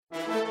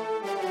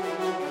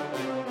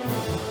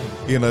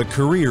In a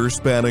career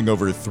spanning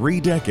over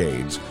 3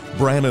 decades,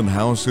 Brannon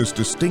Howse has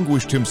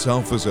distinguished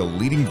himself as a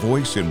leading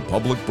voice in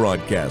public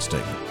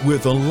broadcasting,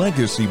 with a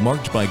legacy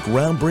marked by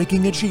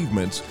groundbreaking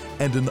achievements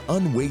and an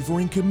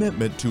unwavering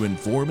commitment to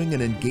informing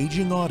and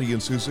engaging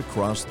audiences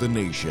across the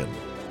nation.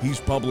 He's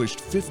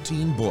published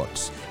 15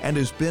 books and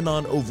has been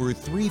on over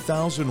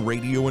 3,000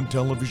 radio and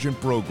television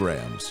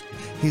programs.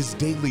 His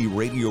daily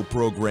radio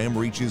program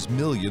reaches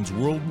millions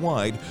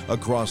worldwide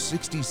across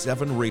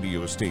 67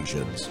 radio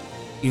stations.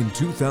 In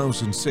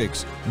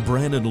 2006,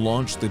 Brannon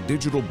launched the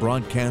digital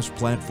broadcast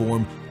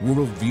platform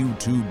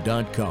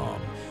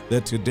worldview2.com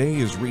that today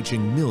is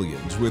reaching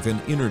millions with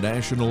an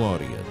international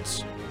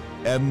audience.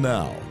 And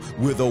now,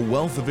 with a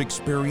wealth of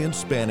experience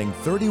spanning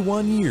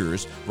 31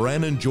 years,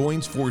 Brannon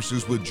joins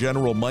forces with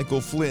General Michael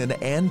Flynn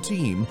and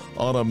team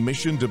on a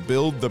mission to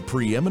build the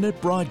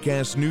preeminent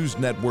broadcast news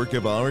network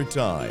of our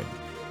time,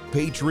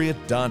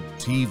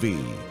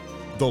 Patriot.tv.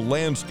 The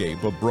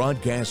landscape of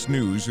broadcast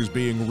news is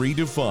being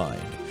redefined,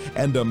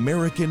 and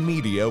American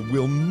media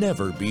will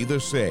never be the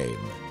same.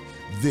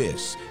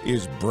 This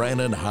is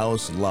Brannon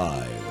Howse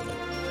Live.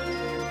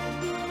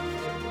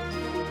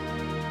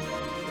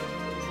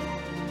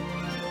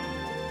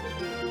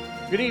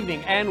 Good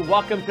evening and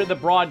welcome to the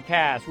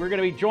broadcast. We're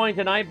going to be joined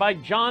tonight by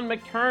John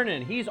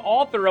McTernan. He's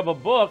author of a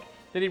book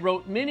that he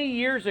wrote many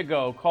years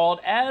ago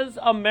called As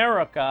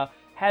America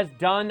Has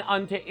Done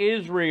Unto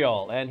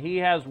Israel. And he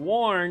has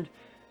warned,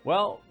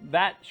 well,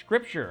 that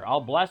scripture, I'll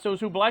bless those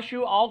who bless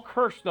you, I'll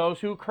curse those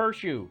who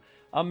curse you.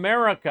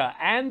 America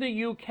and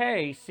the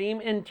UK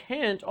seem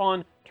intent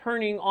on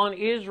turning on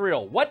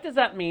Israel. What does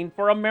that mean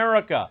for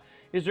America?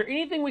 Is there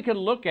anything we can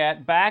look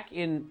at back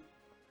in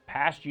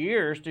past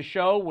years to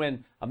show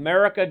when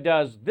America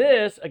does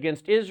this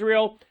against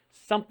Israel,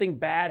 something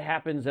bad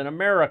happens in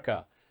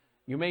America?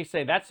 You may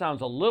say that sounds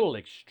a little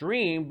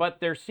extreme, but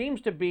there seems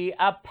to be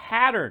a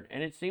pattern,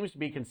 and it seems to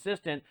be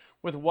consistent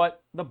with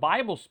what the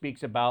Bible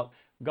speaks about,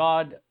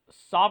 God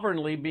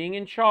sovereignly being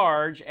in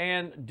charge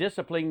and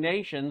disciplining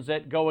nations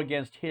that go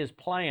against his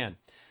plan.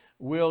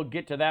 We'll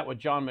get to that with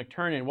John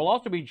McTernan. We'll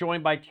also be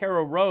joined by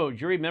Tara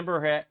Rhodes. You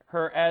remember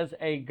her as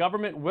a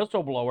government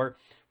whistleblower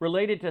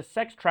related to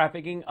sex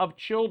trafficking of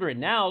children.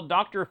 Now,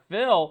 Dr.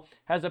 Phil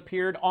has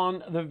appeared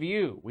on The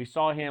View. We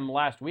saw him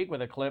last week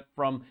with a clip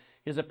from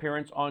his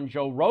appearance on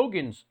Joe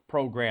Rogan's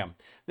program.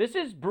 This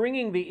is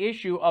bringing the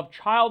issue of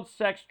child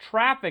sex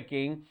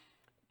trafficking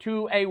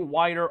to a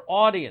wider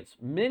audience.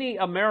 Many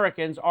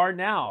Americans are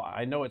now,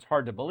 I know it's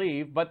hard to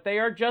believe, but they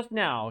are just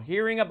now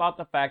hearing about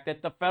the fact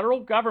that the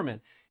federal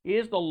government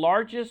is the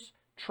largest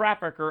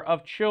trafficker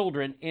of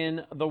children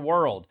in the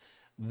world.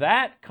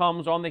 That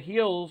comes on the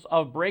heels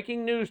of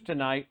breaking news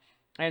tonight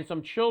and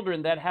some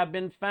children that have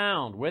been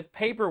found with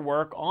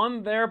paperwork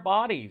on their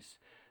bodies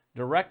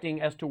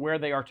directing as to where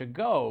they are to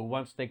go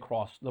once they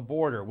cross the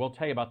border. We'll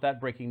tell you about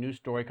that breaking news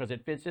story because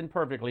it fits in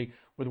perfectly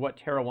with what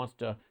Tara wants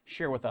to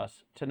share with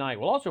us tonight.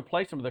 We'll also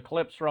play some of the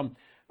clips from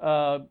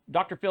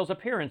Dr. Phil's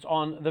appearance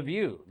on The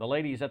View. The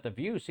ladies at The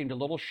View seemed a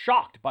little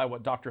shocked by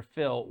what Dr.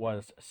 Phil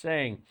was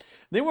saying.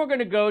 Then we're going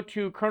to go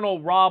to Colonel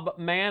Rob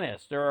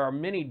Maness. There are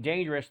many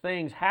dangerous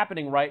things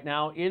happening right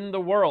now in the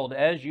world,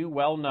 as you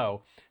well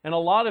know, and a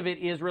lot of it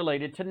is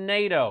related to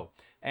NATO.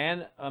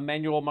 And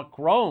Emmanuel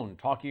Macron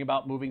talking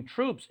about moving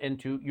troops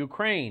into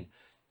Ukraine.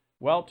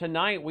 Well,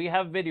 tonight we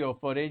have video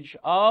footage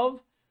of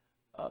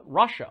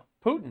Russia,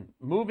 Putin,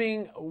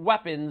 moving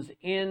weapons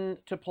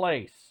into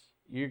place.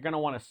 You're going to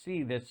want to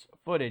see this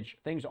footage.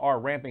 Things are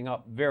ramping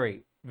up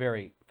very,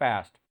 very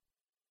fast.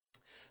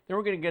 Then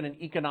we're going to get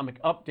an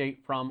economic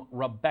update from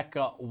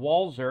Rebecca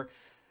Walzer.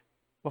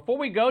 Before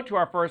we go to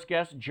our first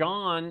guest,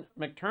 John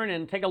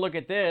McTernan, take a look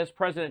at this.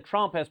 President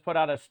Trump has put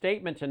out a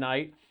statement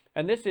tonight,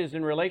 and this is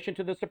in relation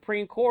to the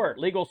Supreme Court.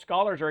 Legal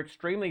scholars are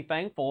extremely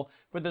thankful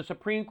for the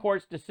Supreme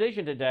Court's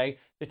decision today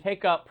to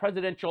take up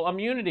presidential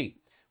immunity.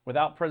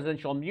 Without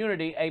presidential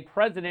immunity, a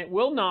president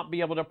will not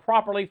be able to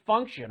properly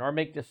function or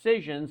make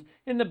decisions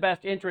in the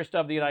best interest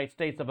of the United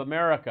States of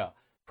America.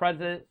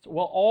 Presidents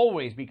will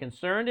always be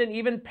concerned and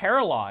even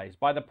paralyzed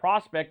by the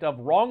prospect of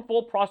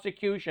wrongful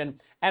prosecution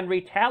and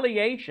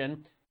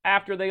retaliation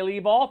after they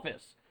leave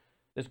office.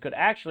 This could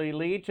actually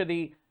lead to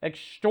the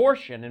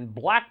extortion and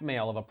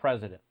blackmail of a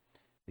president.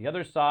 The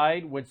other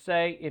side would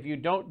say, if you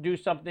don't do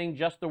something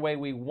just the way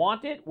we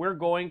want it, we're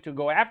going to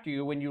go after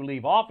you when you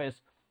leave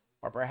office,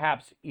 or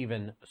perhaps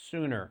even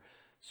sooner.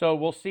 So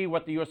we'll see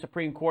what the U.S.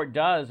 Supreme Court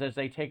does as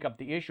they take up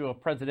the issue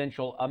of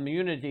presidential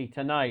immunity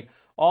tonight.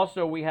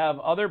 Also, we have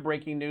other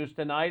breaking news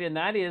tonight, and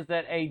that is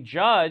that a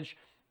judge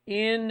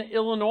in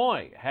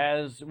Illinois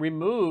has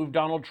removed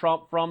Donald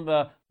Trump from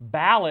the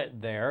ballot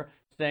there,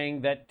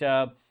 saying that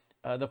the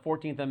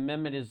 14th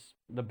Amendment is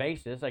the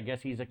basis. I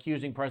guess he's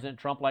accusing President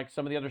Trump, like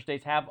some of the other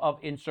states have,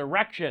 of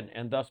insurrection,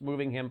 and thus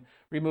removing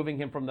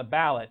him from the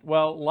ballot.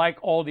 Well, like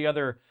all the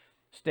other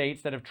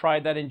states that have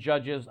tried that in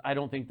judges, I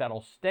don't think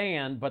that'll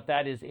stand, but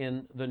that is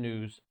in the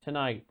news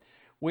tonight.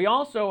 We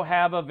also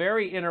have a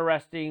very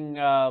interesting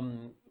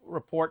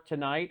report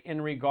tonight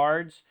in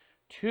regards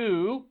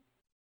to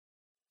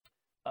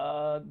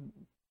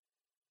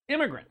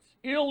immigrants,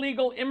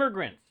 illegal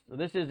immigrants. So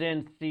this is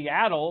in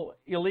Seattle.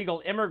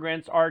 Illegal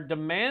immigrants are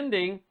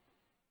demanding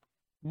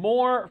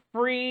more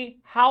free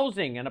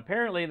housing, and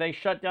apparently they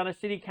shut down a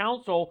city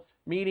council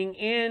meeting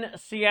in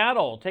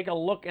Seattle. Take a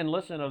look and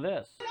listen to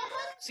this.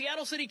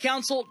 Seattle City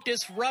Council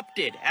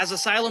disrupted as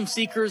asylum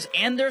seekers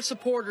and their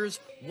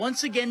supporters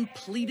once again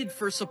pleaded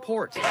for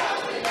support.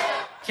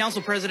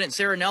 Council President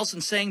Sarah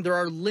Nelson saying there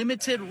are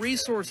limited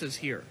resources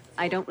here.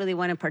 I don't really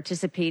want to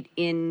participate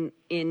in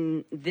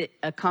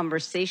a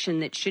conversation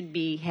that should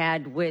be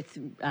had with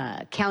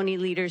county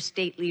leaders,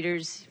 state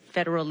leaders,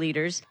 federal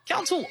leaders.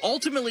 Council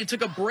ultimately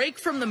took a break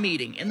from the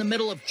meeting in the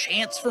middle of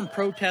chants from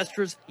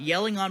protesters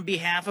yelling on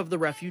behalf of the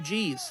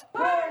refugees.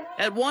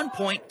 At one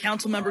point,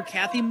 Councilmember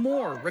Kathy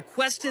Moore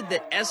requested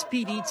that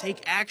SPD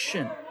take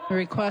action. A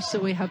request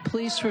that we have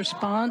police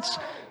response.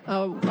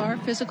 Our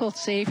physical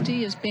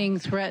safety is being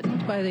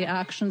threatened by the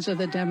actions of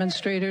the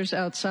demonstrators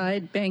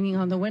outside banging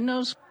on the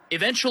windows.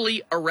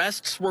 Eventually,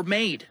 arrests were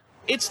made.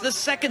 It's the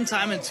second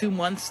time in 2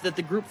 months that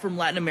the group from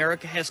Latin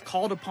America has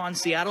called upon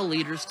Seattle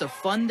leaders to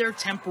fund their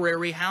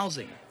temporary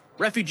housing.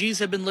 Refugees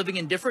have been living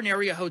in different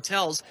area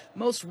hotels,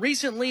 most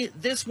recently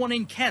this one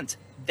in Kent.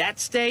 That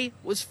stay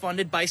was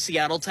funded by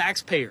Seattle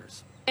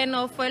taxpayers.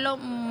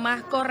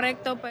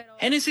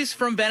 Genesis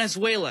from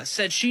Venezuela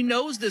said she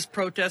knows this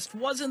protest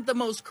wasn't the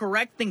most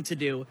correct thing to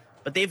do,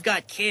 but they've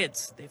got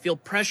kids. They feel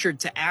pressured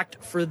to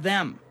act for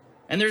them.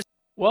 And there's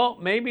Well,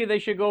 maybe they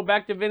should go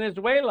back to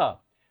Venezuela,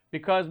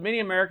 because many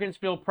Americans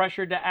feel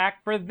pressured to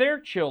act for their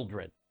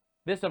children.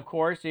 This, of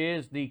course,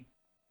 is the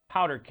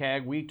powder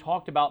keg we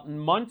talked about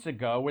months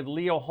ago with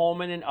Leo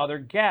Holman and other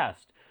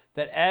guests,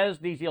 that as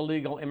these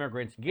illegal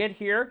immigrants get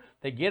here,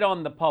 they get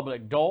on the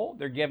public dole.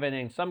 They're given,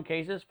 in some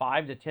cases,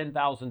 $5,000 to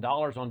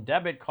 $10,000 on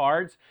debit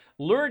cards,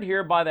 lured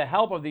here by the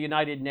help of the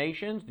United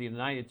Nations, the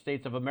United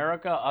States of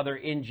America, other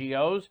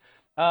NGOs,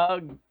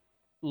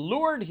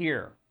 lured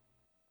here,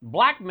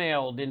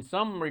 blackmailed in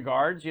some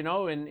regards, you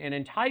know, and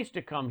enticed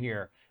to come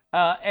here.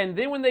 And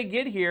then when they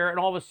get here and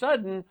all of a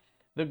sudden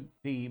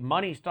the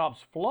money stops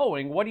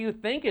flowing, what do you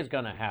think is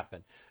going to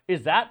happen?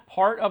 Is that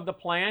part of the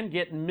plan?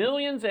 Get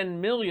millions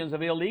and millions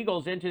of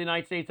illegals into the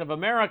United States of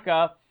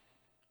America,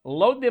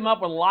 load them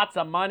up with lots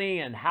of money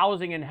and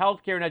housing and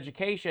healthcare and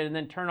education, and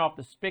then turn off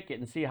the spigot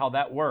and see how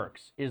that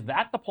works. Is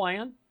that the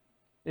plan?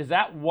 Is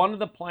that one of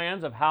the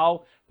plans of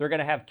how they're going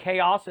to have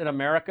chaos in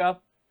America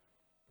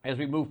as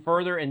we move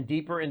further and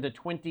deeper into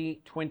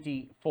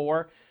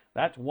 2024?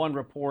 That's one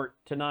report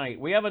tonight.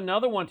 We have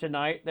another one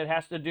tonight that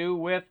has to do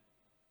with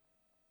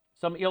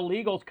some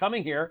illegals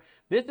coming here.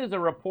 This is a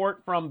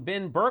report from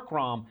Ben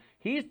Berkram.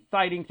 He's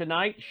citing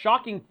tonight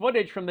shocking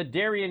footage from the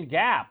Darien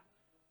Gap.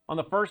 On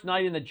the first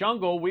night in the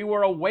jungle, we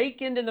were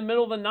awakened in the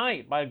middle of the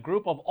night by a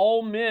group of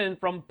old men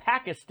from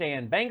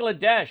Pakistan,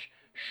 Bangladesh,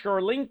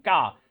 Sri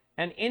Lanka,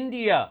 and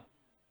India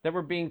that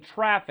were being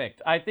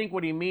trafficked. I think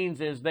what he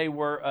means is they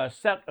were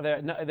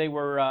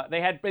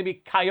they had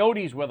maybe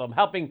coyotes with them,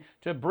 helping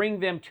to bring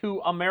them to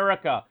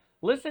America.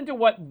 Listen to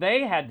what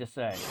they had to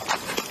say.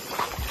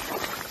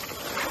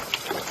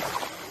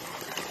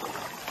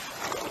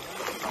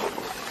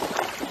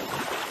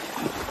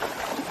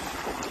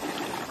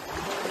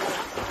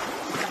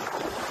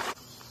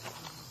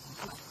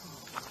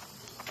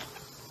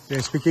 Do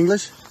you speak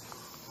English?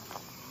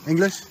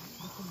 English?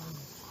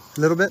 A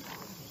little bit?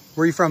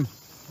 Where are you from?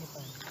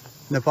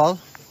 Nepal?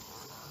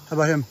 How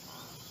about him?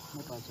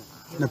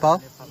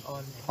 Nepal?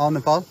 All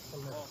Nepal?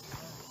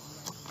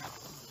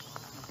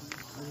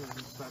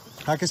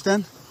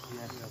 Pakistan?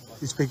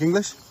 You speak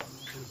English?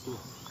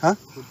 Huh?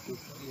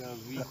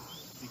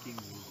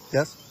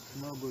 Yes?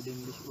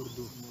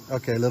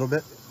 Okay, a little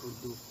bit.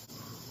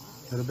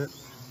 A little bit.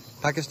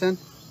 Pakistan?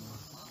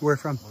 Where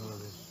from?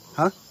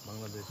 Huh?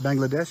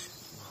 Bangladesh?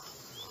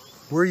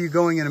 Where are you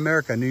going in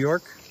America? New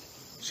York?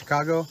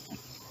 Chicago?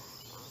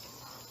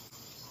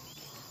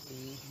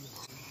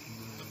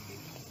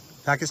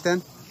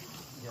 Pakistan?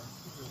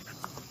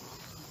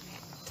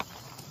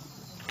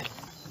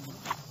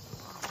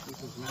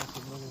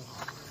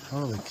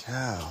 Holy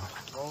cow.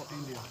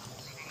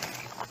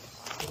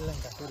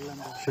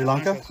 Sri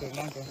Lanka?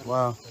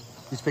 Wow.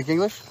 You speak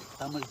English?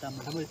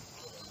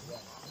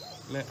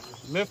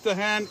 Lift the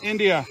hand,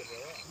 India.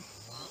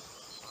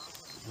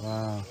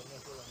 Wow.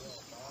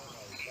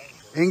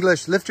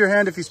 English. Lift your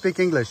hand if you speak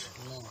English.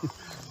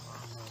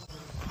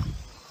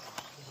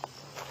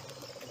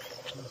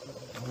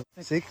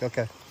 Sikh?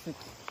 Okay.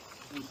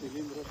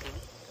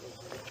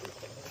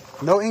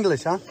 No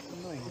English, huh?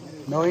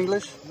 No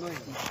English?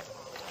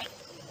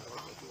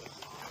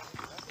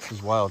 This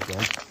is wild,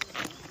 guys.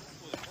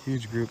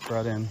 Huge group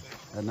brought in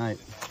at night.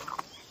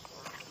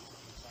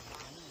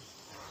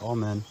 All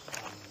men.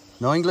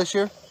 No English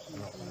here?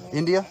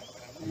 India?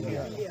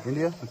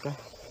 India? Okay.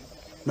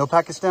 No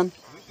Pakistan?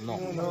 No.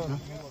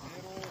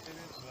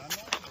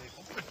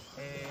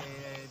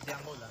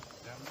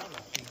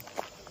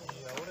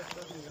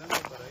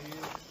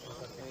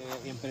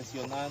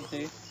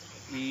 Impresionante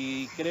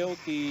Y creo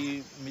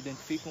que me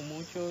identifico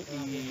mucho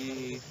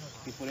y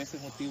por ese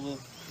motivo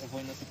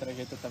voy en ese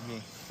trayecto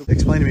también.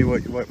 Explain to me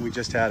what we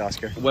just had,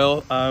 Oscar.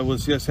 Well, I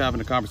was just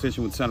having a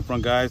conversation with Center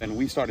Front guys, and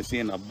we started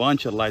seeing a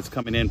bunch of lights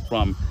coming in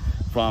from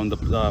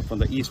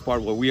the east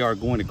part where we are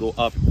going to go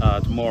up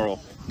tomorrow.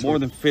 More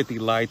than 50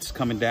 lights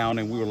coming down,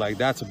 and we were like,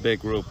 that's a big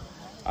group.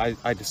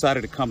 I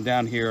decided to come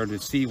down here to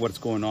see what's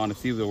going on, to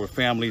see if there were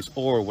families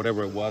or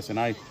whatever it was, and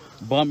I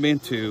bumped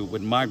into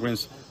with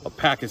migrants of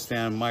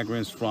Pakistan,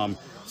 migrants from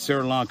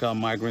Sri Lanka,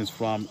 migrants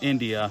from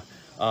India,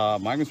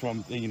 migrants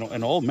from,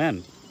 and all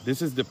men.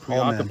 This is the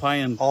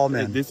preoccupying. All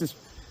men. This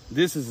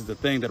is the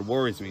thing that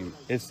worries me.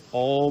 It's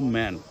all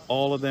men.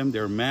 All of them,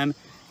 they're men.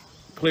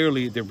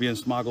 Clearly, they're being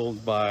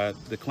smuggled by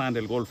the Clan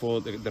del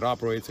Golfo that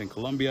operates in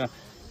Colombia.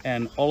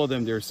 And all of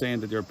them, they're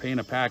saying that they're paying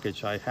a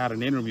package. I had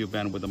an interview,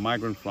 Ben, with a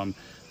migrant from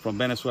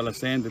Venezuela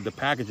saying that the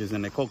packages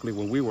in Necoclí,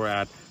 when we were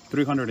at,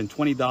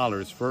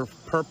 $320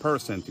 per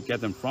person to get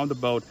them from the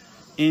boat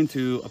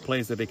into a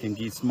place that they can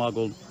get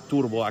smuggled,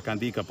 Turbo,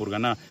 Acandica,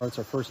 Purganá. It's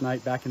our first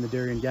night back in the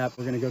Darien Gap.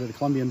 We're going to go to the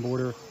Colombian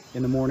border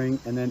in the morning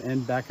and then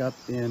end back up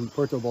in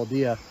Puerto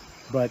Baldia.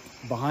 But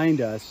behind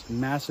us,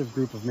 massive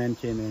group of men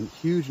came in,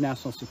 huge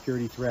national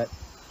security threat.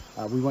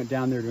 We went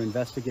down there to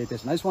investigate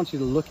this. And I just want you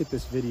to look at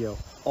this video.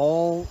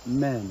 All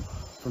men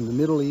from the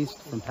Middle East,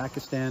 from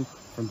Pakistan,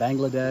 from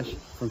Bangladesh,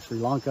 from Sri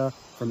Lanka,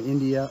 from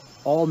India,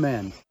 all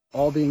men,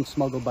 all being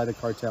smuggled by the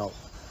cartel.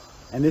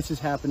 And this is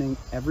happening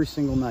every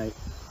single night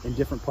in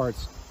different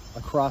parts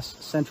across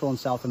Central and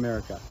South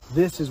America.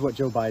 This is what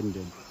Joe Biden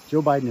did.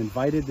 Joe Biden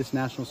invited this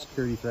national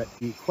security threat.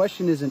 The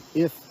question isn't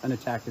if an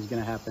attack is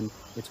going to happen,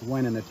 it's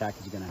when an attack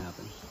is going to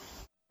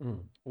happen.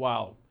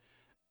 Wow.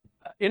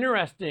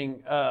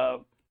 Interesting.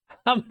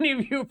 How many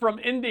of you from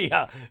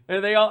India?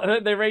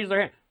 They raised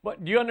their hand.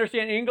 What, do you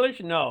understand English?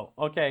 No.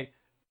 Okay.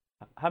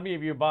 How many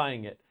of you are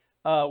buying it?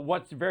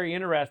 What's very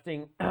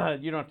interesting,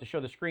 you don't have to show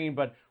the screen,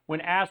 but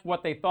when asked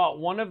what they thought,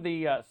 one of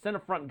the Center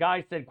Front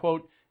guys said,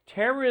 quote,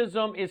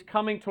 terrorism is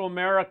coming to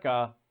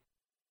America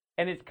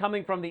and it's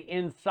coming from the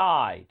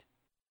inside,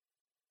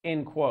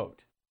 end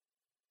quote.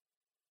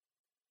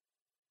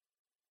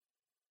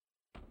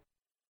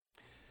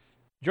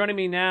 Joining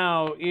me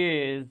now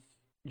is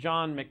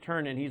John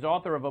McTernan. He's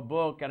author of a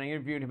book, and I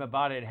interviewed him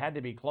about it. It had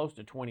to be close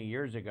to 20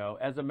 years ago.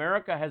 As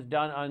America Has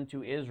Done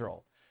Unto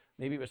Israel.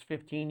 Maybe it was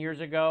 15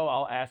 years ago.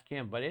 I'll ask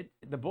him. But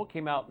the book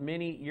came out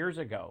many years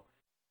ago,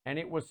 and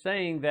it was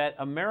saying that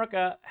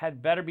America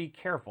had better be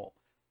careful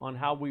on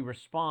how we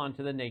respond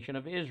to the nation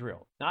of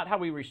Israel. Not how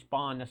we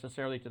respond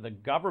necessarily to the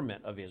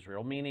government of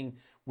Israel, meaning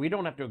we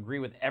don't have to agree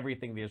with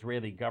everything the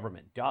Israeli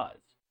government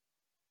does.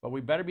 But we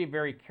better be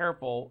very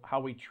careful how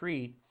we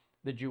treat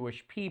the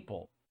Jewish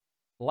people.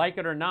 Like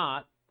it or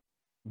not,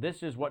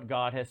 this is what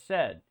God has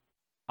said.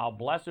 I'll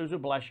bless those who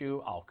bless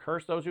you. I'll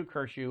curse those who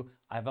curse you.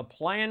 I have a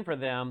plan for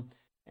them,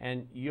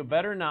 and you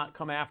better not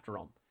come after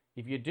them.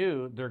 If you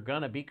do, there are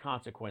going to be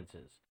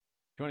consequences.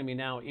 Joining me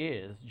now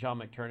is John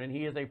McTernan.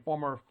 He is a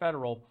former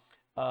federal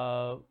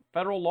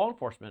law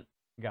enforcement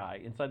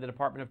guy inside the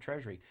Department of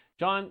Treasury.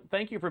 John,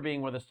 thank you for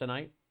being with us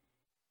tonight.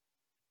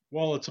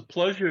 Well, it's a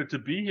pleasure to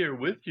be here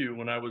with you.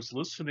 When I was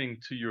listening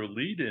to your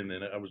lead-in,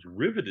 and I was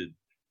riveted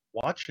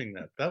watching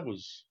that. That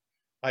was,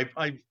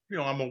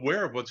 I'm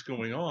aware of what's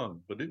going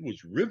on, but it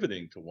was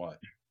riveting to watch.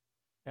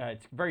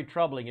 It's very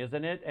troubling,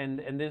 isn't it?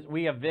 And this,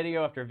 we have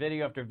video after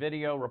video after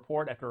video,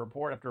 report after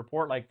report after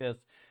report like this,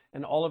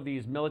 and all of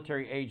these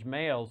military-age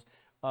males.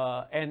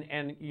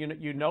 And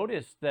you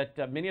notice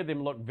that many of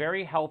them look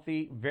very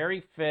healthy,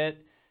 very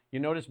fit. You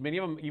notice many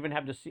of them even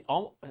have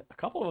a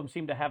couple of them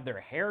seem to have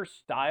their hair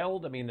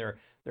styled. I mean, their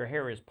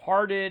hair is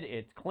parted,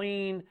 it's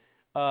clean.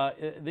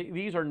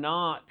 These are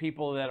not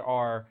people that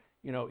are,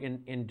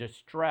 in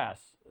distress.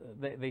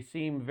 They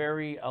seem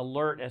very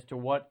alert as to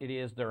what it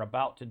is they're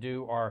about to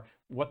do or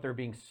what they're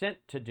being sent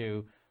to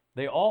do.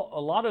 A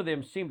lot of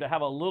them seem to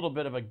have a little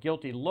bit of a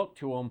guilty look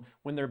to them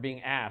when they're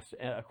being asked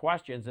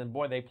questions. And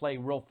boy, they play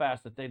real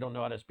fast that they don't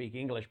know how to speak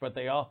English, but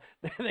they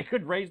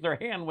could raise their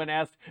hand when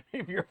asked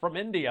if you're from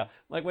India.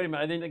 Like, wait a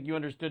minute, I didn't think you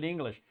understood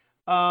English.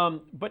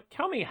 But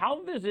tell me,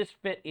 how does this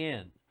fit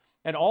in?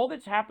 And all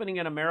that's happening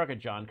in America,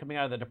 John, coming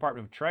out of the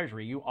Department of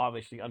Treasury, you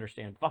obviously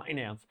understand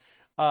finance.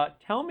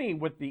 Tell me,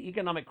 with the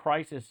economic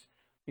crisis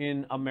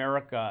in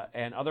America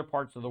and other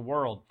parts of the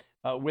world,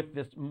 with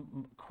this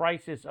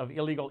crisis of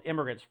illegal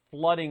immigrants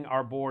flooding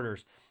our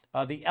borders,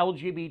 the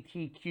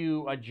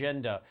LGBTQ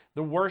agenda,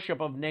 the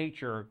worship of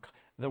nature,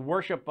 the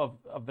worship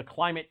of the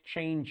climate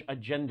change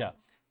agenda.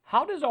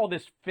 How does all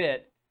this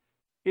fit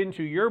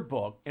into your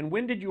book? And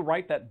when did you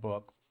write that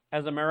book,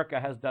 As America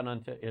Has Done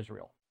Unto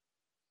Israel?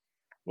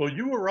 Well,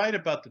 you were right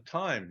about the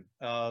time.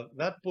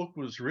 That book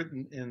was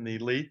written in the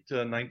late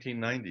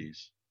 1990s,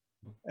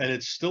 and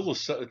it's still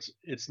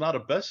it's not a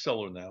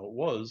bestseller now. It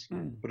was,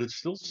 but it's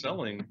still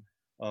selling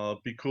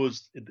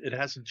because it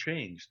hasn't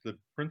changed. The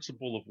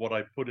principle of what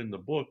I put in the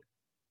book,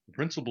 the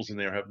principles in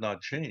there have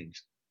not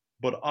changed.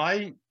 But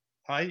I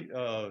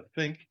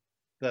think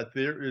that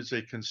there is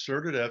a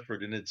concerted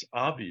effort, and it's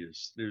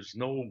obvious. There's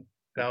no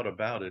doubt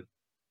about it,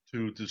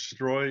 to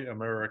destroy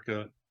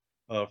America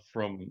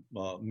from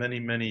many,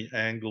 many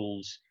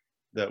angles,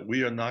 that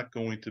we are not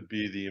going to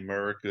be the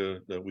America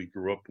that we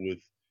grew up with.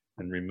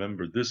 And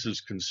remember, this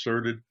is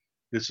concerted.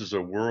 This is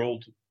a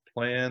world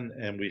plan,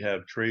 and we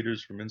have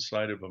traitors from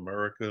inside of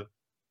America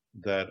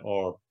that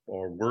are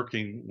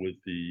working with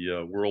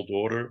the world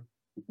order.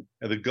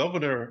 And the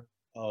governor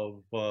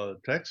of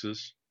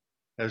Texas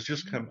has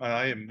just come.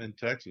 I am in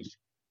Texas.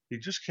 He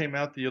just came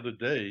out the other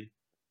day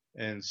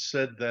and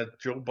said that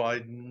Joe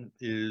Biden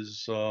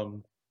is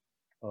the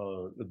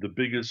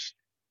biggest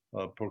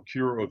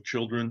procurer of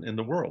children in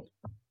the world.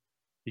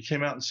 He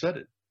came out and said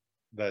it.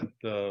 That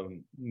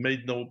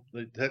made no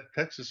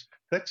Texas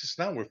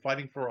now, we're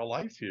fighting for our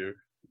life here,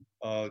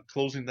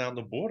 closing down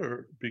the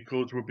border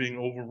because we're being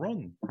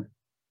overrun,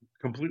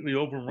 completely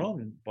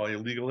overrun by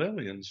illegal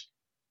aliens.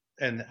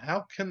 And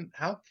how can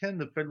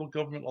the federal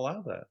government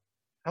allow that?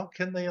 How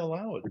can they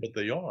allow it? But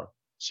they are.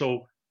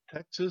 So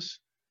Texas,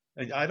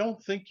 and I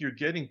don't think you're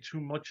getting too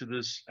much of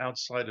this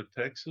outside of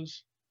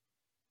Texas,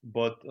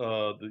 but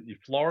the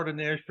Florida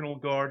National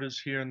Guard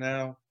is here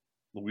now.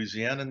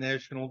 Louisiana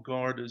National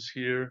Guard is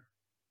here.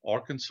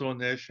 Arkansas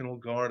National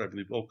Guard, I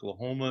believe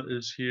Oklahoma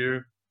is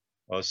here.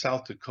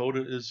 South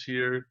Dakota is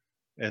here.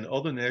 And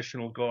other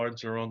National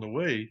Guards are on the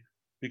way,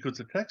 because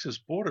the Texas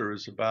border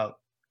is about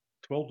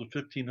 12 to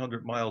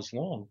 1,500 miles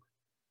long.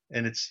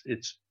 And it's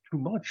too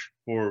much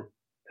for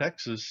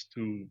Texas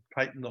to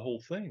tighten the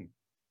whole thing.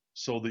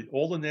 So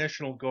all the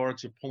National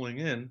Guards are pulling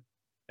in,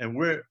 and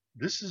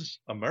this is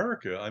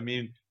America. I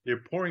mean,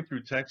 they're pouring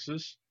through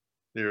Texas.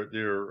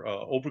 They're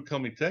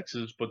overcoming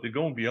Texas, but they're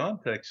going beyond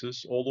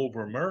Texas all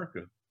over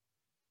America.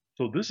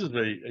 So this is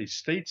a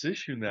state's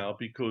issue now,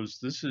 because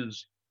this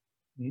is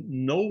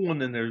no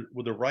one in there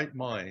with the right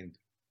mind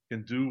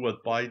can do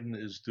what Biden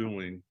is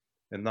doing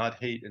and not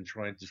hate and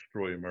try and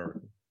destroy America.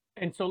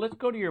 And so let's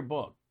go to your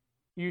book.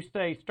 You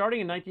say,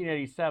 starting in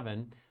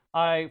 1987,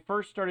 I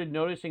first started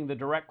noticing the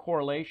direct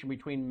correlation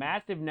between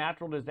massive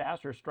natural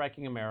disasters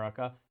striking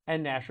America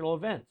and national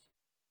events.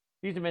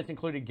 These events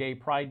included Gay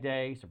Pride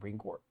Day, Supreme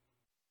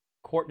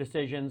Court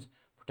decisions,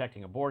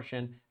 protecting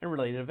abortion, and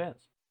related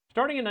events.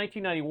 Starting in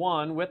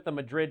 1991 with the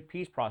Madrid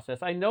peace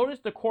process, I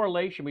noticed the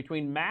correlation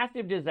between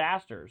massive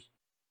disasters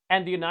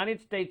and the United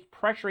States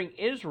pressuring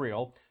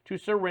Israel to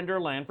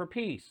surrender land for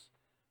peace.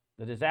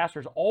 The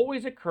disasters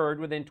always occurred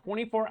within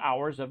 24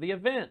 hours of the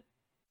event.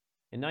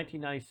 In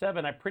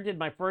 1997, I printed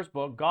my first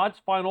book,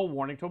 God's Final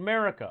Warning to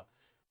America,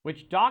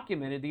 which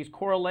documented these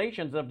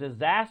correlations of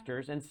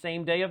disasters and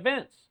same-day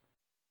events.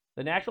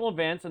 The national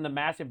events and the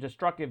massive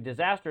destructive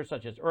disasters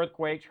such as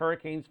earthquakes,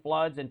 hurricanes,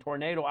 floods, and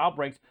tornado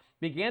outbreaks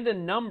began to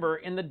number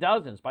in the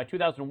dozens. By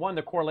 2001,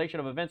 the correlation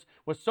of events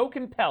was so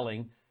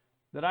compelling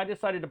that I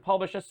decided to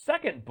publish a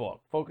second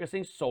book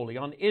focusing solely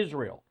on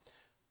Israel.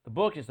 The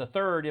book is the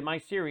third in my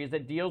series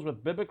that deals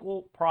with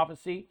biblical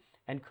prophecy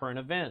and current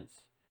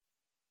events.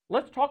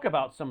 Let's talk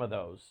about some of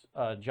those,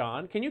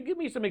 John. Can you give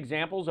me some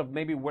examples of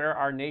maybe where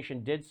our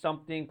nation did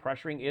something,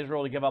 pressuring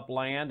Israel to give up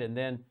land, and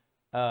then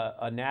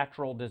a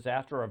natural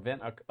disaster or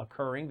event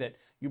occurring that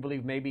you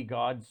believe may be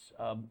God's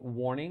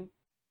warning?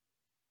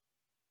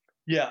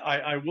 Yeah,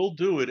 I will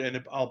do it,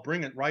 and I'll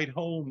bring it right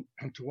home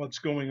to what's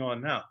going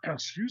on now.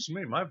 Excuse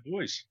me, my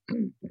voice.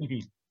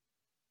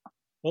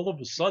 All of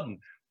a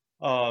sudden,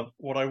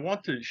 what I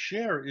want to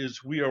share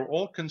is we are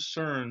all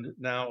concerned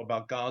now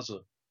about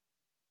Gaza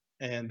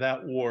and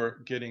that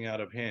war getting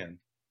out of hand.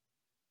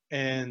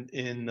 And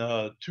in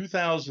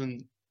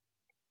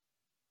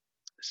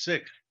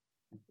 2006,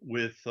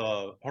 with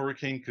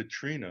Hurricane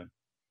Katrina,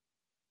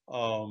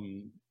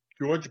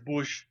 George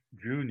Bush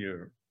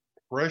Jr.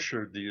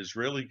 pressured the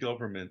Israeli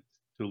government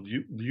to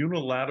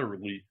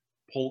unilaterally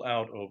pull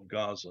out of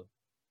Gaza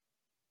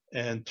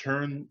and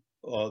turn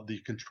the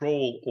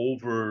control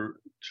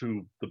over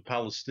to the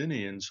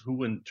Palestinians,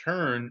 who in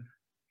turn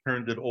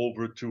turned it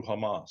over to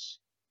Hamas.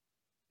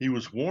 He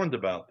was warned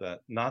about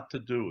that, not to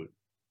do it,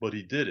 but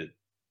he did it.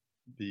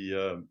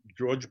 The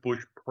George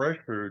Bush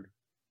pressured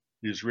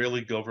the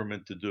Israeli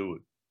government to do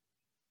it.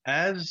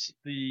 As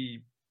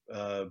the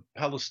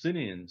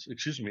Palestinians,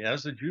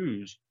 as the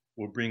Jews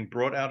were being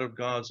brought out of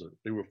Gaza,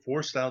 they were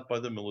forced out by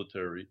the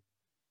military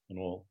and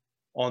all.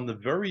 On the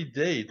very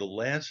day the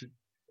last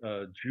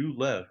Jew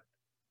left,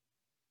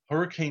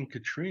 Hurricane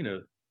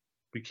Katrina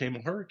became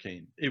a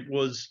hurricane. It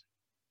was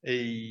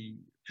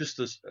just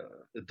a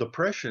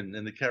depression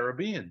in the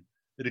Caribbean.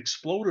 It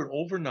exploded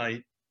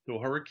overnight to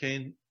a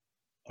hurricane,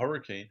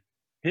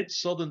 hit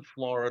southern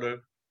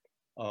Florida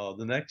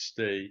the next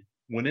day,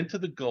 went into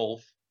the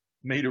Gulf,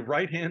 made a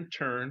right-hand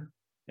turn,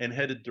 and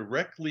headed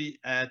directly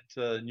at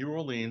New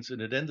Orleans,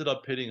 and it ended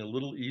up hitting a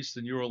little east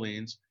of New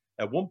Orleans.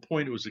 At one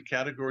point, it was a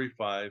Category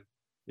 5.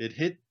 It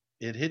hit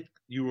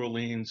New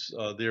Orleans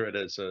there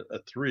as a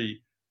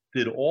 3,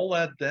 did all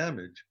that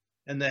damage,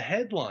 and the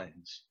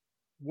headlines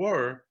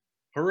were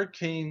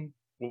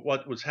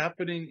what was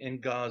happening in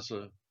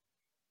Gaza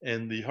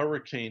and the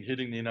hurricane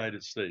hitting the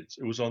United States.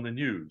 It was on the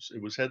news.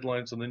 It was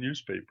headlines on the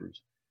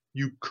newspapers.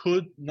 You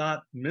could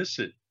not miss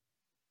it.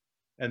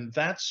 And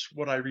that's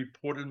what I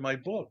reported in my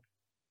book.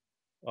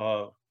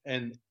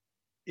 And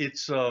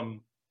it's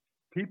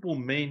people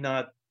may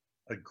not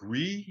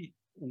agree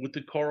with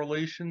the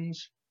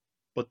correlations,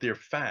 but they're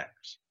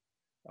facts.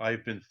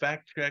 I've been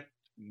fact checked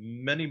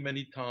many,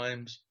 many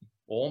times.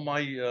 All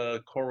my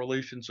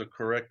correlations are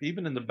correct.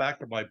 Even in the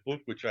back of my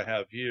book, which I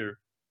have here,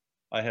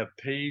 I have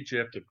page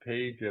after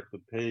page after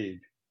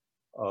page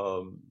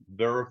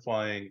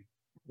verifying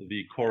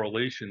the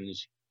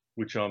correlations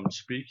which I'm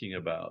speaking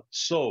about.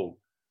 So,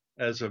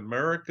 as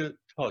America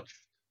touched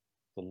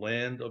the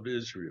land of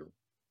Israel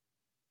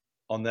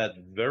on that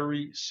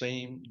very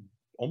same,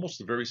 almost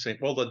the very same,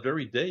 well, that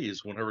very day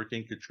is when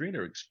Hurricane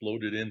Katrina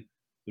exploded into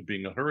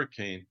being a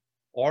hurricane,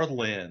 our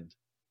land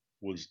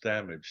was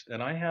damaged.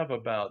 And I have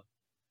about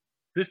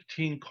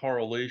 15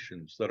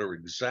 correlations that are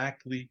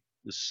exactly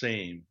the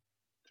same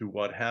to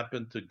what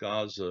happened to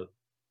Gaza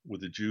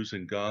with the Jews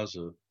in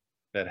Gaza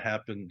that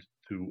happened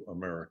to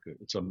America.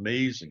 It's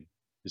amazing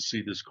to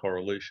see this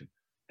correlation.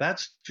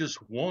 That's just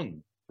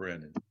one,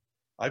 Brannon.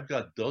 I've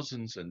got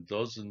dozens and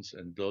dozens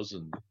and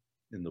dozens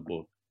in the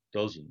book,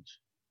 dozens.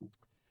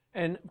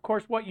 And of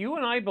course, what you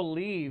and I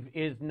believe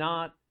is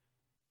not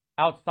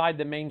outside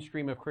the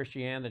mainstream of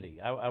Christianity.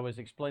 I was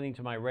explaining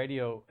to my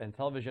radio and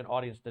television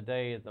audience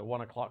today at the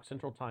 1 o'clock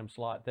Central Time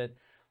slot that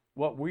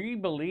what we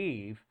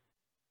believe,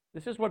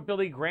 this is what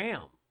Billy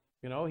Graham,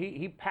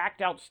 he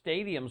packed out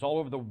stadiums all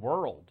over the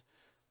world.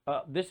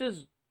 This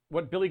is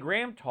what Billy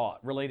Graham taught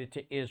related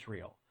to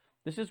Israel.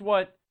 This is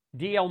what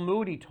D.L.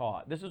 Moody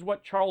taught. This is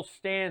what Charles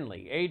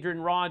Stanley,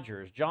 Adrian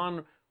Rogers,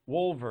 John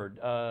Wolford,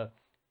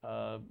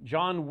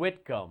 John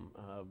Whitcomb,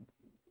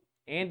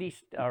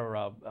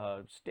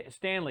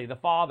 Stanley, the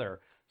father,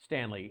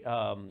 Stanley.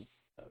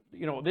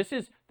 This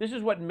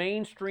is what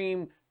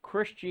mainstream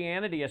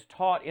Christianity has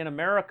taught in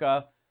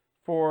America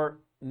for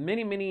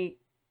many, many,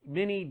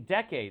 many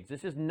decades.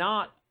 This is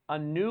not a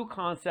new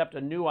concept,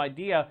 a new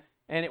idea,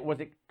 and it was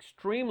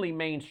extremely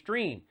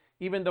mainstream,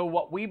 even though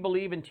what we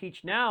believe and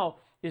teach now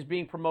is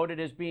being promoted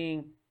as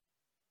being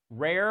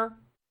rare,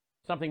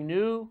 something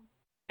new,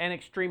 and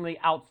extremely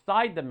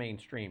outside the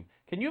mainstream.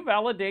 Can you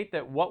validate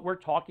that what we're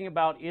talking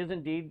about is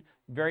indeed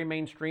very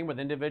mainstream with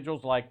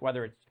individuals like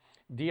whether it's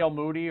D.L.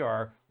 Moody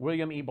or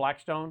William E.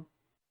 Blackstone?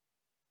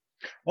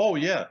 Oh,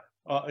 yeah.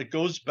 It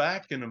goes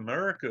back in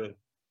America.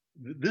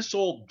 This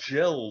all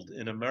gelled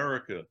in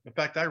America. In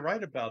fact, I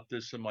write about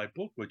this in my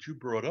book, what you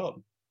brought up,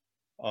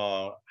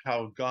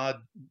 how God,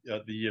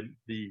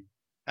 the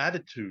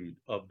attitude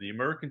of the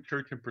American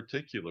church in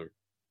particular,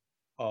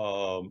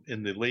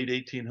 in the late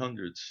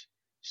 1800s,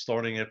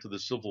 starting after the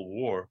Civil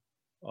War,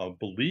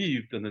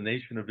 believed in the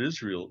nation of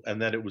Israel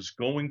and that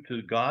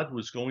God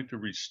was going to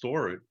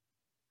restore it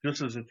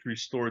just as it's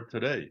restored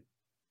today.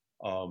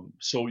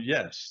 So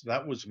yes,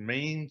 that was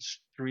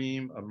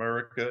mainstream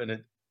America,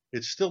 and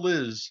it still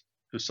is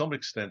to some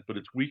extent, but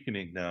it's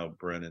weakening now,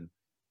 Brannon,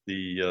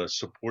 the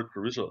support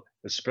for Israel,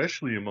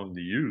 especially among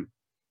the youth.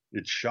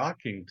 It's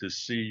shocking to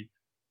see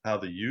how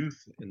the youth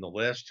in the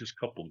last just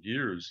couple of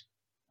years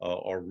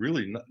are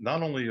really,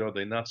 not only are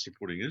they not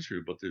supporting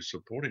Israel, but they're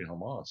supporting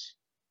Hamas,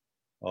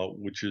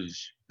 which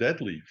is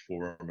deadly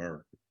for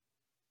America.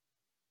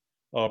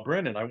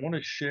 Brannon, I want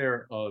to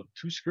share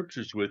two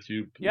scriptures with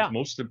you. Yeah. It's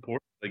most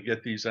important to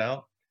get these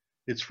out.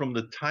 It's from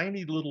the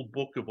tiny little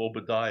book of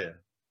Obadiah.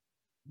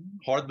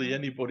 Hardly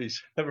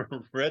anybody's ever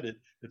read it.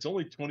 It's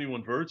only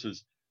 21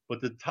 verses,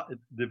 but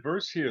the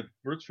verse here,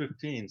 verse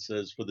 15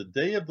 says, "For the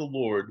day of the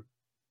Lord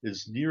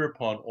is near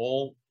upon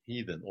all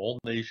heathen, all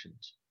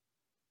nations.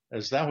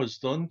 As thou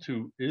hast done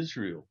to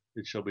Israel,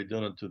 it shall be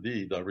done unto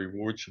thee. Thy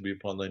reward shall be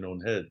upon thine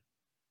own head."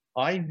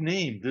 I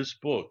named this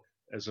book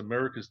as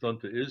America's done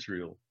to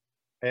Israel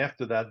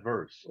after that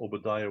verse,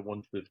 Obadiah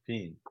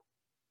 1:15.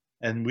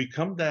 And we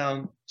come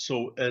down,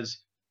 so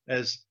as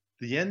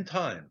the end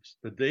times,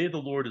 the day of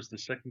the Lord is the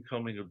second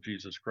coming of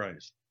Jesus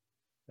Christ.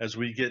 As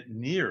we get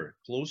near,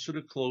 closer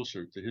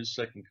to his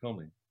second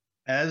coming,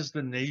 as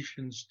the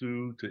nations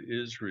do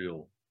to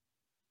Israel,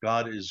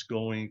 God is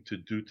going to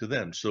do to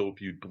them. So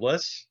if you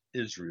bless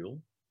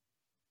Israel,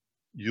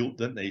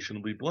 the nation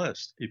will be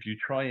blessed. If you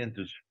try and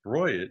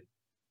destroy it,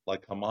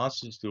 like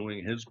Hamas is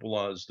doing,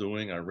 Hezbollah is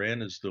doing,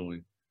 Iran is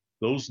doing,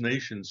 those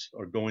nations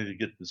are going to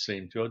get the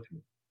same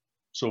judgment.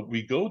 So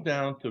we go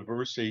down to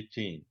verse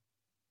 18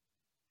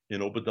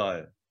 in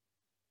Obadiah.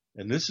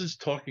 And this is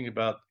talking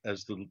about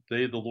as the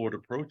day of the Lord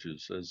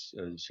approaches, as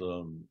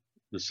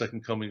the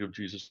second coming of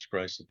Jesus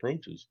Christ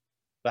approaches.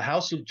 The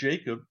house of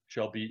Jacob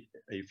shall be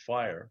a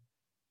fire,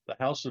 the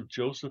house of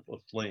Joseph a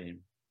flame,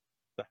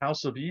 the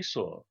house of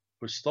Esau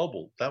for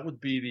stubble. That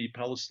would be the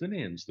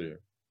Palestinians there.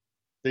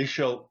 They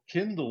shall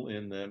kindle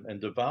in them and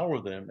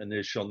devour them, and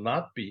there shall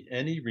not be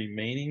any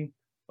remaining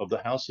of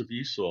the house of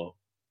Esau,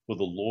 for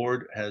the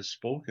Lord has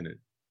spoken it.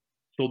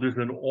 So there's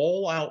an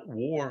all-out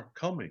war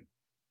coming.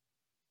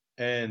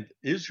 And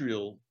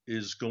Israel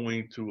is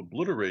going to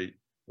obliterate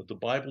what the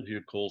Bible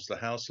here calls the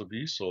house of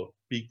Esau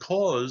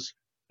because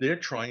they're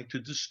trying to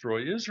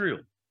destroy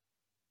Israel.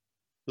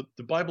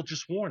 The Bible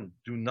just warned,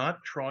 do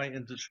not try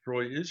and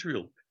destroy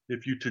Israel.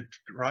 If you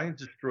try and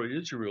destroy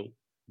Israel,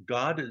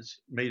 God has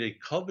made a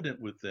covenant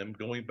with them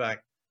going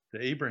back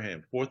to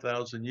Abraham,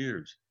 4,000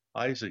 years,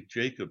 Isaac,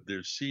 Jacob,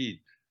 their seed.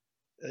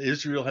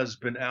 Israel has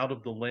been out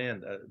of the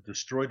land,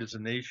 destroyed as a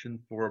nation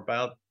for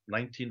about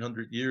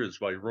 1900 years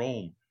by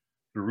Rome.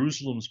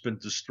 Jerusalem's been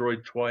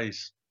destroyed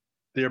twice.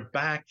 They're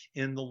back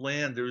in the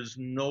land. There is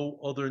no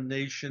other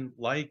nation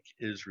like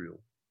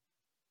Israel.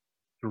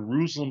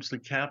 Jerusalem's the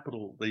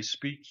capital. They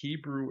speak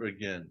Hebrew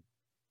again.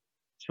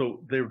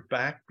 So they're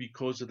back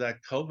because of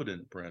that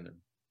covenant, Brannon.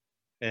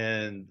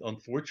 And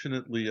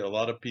unfortunately, a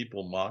lot of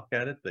people mock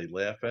at it. They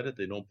laugh at it.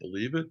 They don't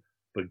believe it.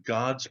 But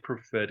God's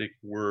prophetic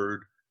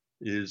word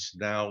is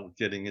now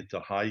getting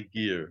into high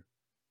gear.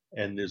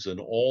 And there's an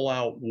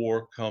all-out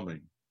war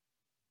coming.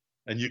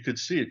 And you could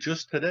see it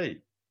just today.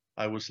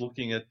 I was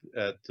looking at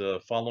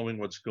following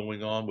what's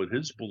going on with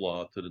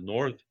Hezbollah to the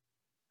north,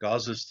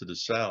 Gaza's to the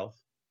south,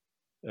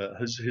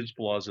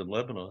 Hezbollah's in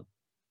Lebanon.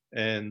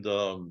 And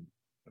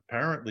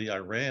apparently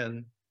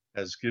Iran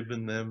has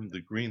given them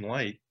the green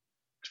light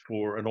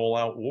for an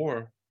all-out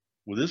war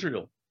with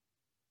Israel.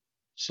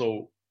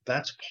 So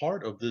that's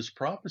part of this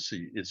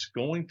prophecy. It's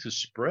going to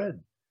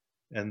spread.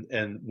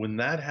 And when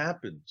that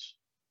happens,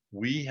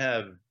 we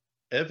have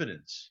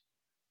evidence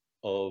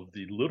of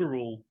the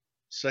literal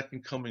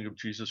second coming of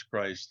Jesus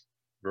Christ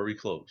very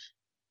close.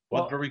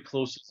 What very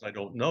close is, I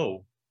don't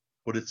know,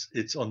 but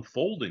it's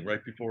unfolding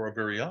right before our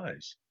very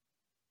eyes.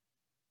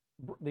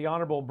 The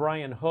Honorable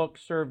Brian Hook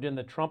served in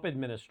the Trump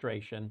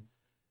administration,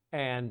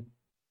 and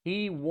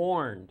he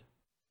warned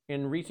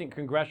in recent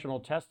congressional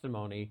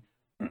testimony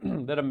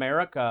that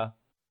America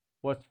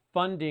was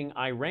funding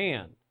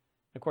Iran.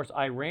 Of course,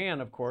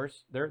 Iran,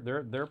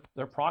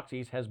 their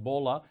proxies,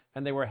 Hezbollah,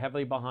 and they were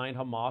heavily behind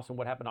Hamas and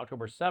what happened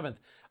October 7th.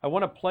 I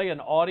want to play an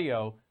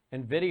audio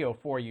and video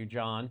for you,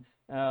 John,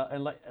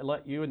 and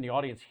let you and the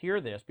audience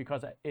hear this,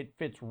 because it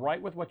fits right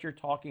with what you're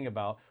talking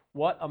about,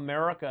 what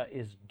America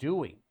is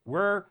doing.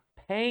 We're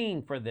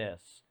paying for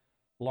this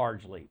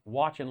largely.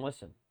 Watch and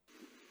listen.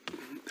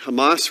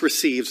 Hamas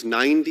receives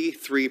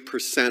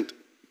 93%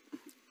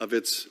 of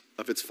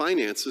its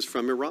finances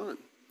from Iran.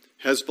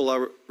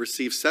 Hezbollah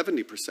receives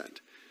 70%.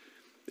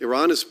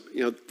 Iran is,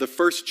 the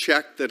first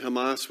check that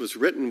Hamas was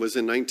written was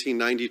in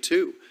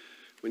 1992,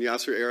 when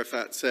Yasser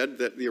Arafat said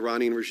that the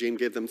Iranian regime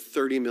gave them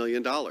 $30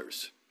 million.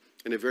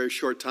 In a very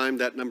short time,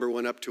 that number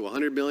went up to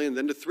 100 million,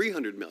 then to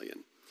 300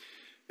 million.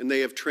 And they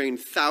have trained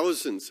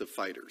thousands of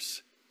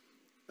fighters.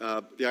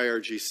 The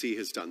IRGC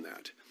has done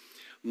that.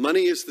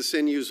 Money is the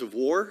sinews of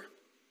war.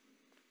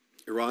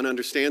 Iran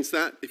understands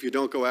that. If you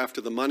don't go after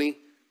the money,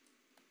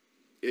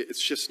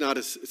 it's just not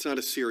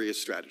a serious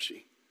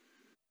strategy.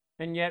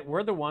 And yet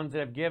we're the ones that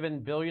have given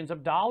billions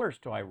of dollars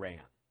to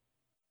Iran.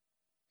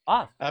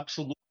 Us.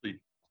 Absolutely.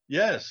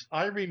 Yes.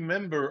 I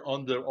remember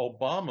under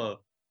Obama,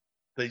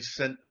 they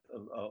sent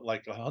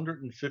like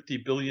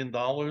 $150 billion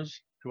to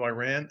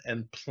Iran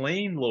and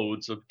plane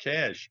loads of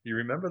cash. Do you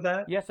remember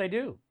that? Yes, I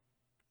do.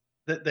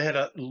 They had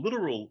a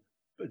literal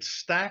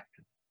stacked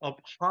up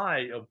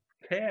high of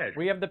cash.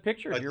 We have the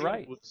pictures. You're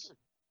right.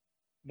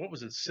 What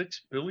was it,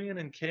 6 billion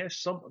in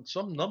cash?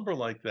 Some number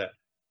like that.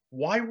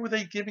 Why were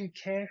they giving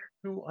cash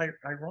to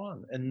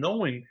Iran and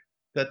knowing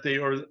that they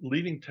are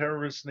leading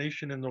terrorist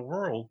nation in the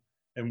world?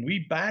 And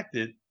we backed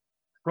it.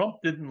 Trump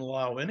didn't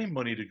allow any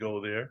money to go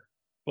there.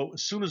 But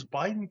as soon as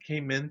Biden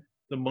came in,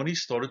 the money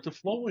started to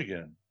flow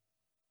again.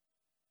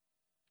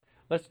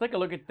 Let's take a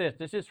look at this.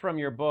 This is from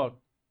your book,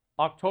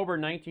 October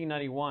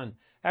 1991.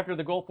 After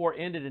the Gulf War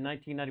ended in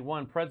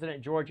 1991,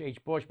 President George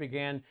H. Bush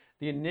began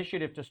the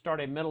initiative to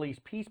start a Middle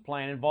East peace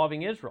plan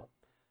involving Israel.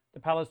 The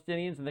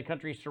Palestinians and the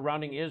countries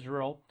surrounding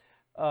Israel,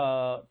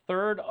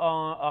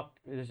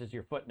 this is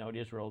your footnote,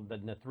 Israel,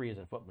 the 3 is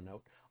a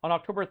footnote. On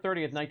October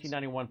 30th,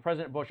 1991,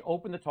 President Bush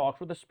opened the talks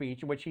with a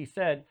speech in which he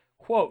said,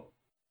 quote,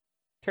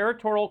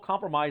 "Territorial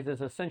compromise is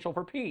essential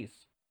for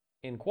peace,"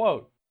 end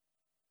quote.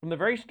 From the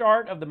very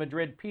start of the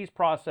Madrid peace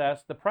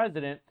process, the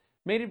president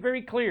made it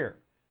very clear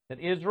that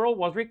Israel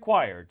was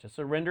required to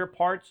surrender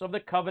parts of the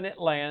covenant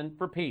land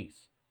for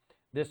peace.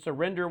 This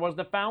surrender was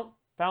the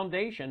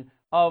foundation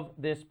of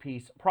this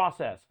peace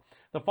process.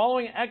 The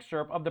following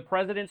excerpt of the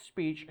president's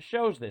speech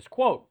shows this.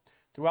 Quote,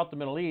 "Throughout the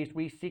Middle East,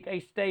 we seek a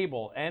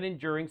stable and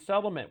enduring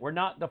settlement." We've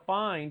not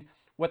defined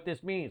what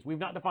this means.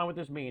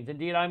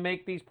 Indeed, I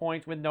make these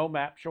points with no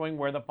map showing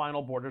where the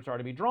final borders are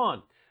to be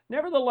drawn.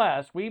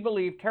 Nevertheless, we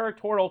believe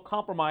territorial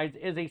compromise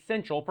is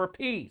essential for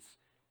peace.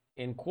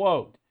 End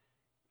quote.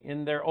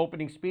 In their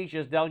opening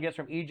speeches, delegates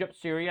from Egypt,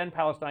 Syria, and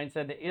Palestine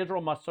said that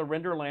Israel must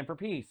surrender land for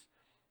peace.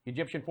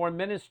 Egyptian Foreign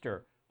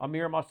Minister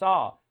Amir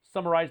Massa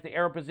summarized the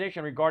Arab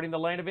position regarding the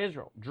land of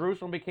Israel.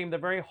 Jerusalem became the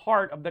very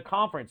heart of the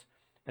conference.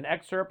 An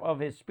excerpt of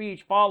his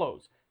speech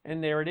follows,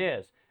 and there it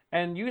is.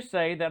 And you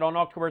say that on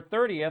October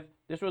 30th,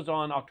 this was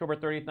on October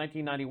 30th,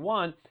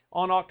 1991,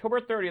 on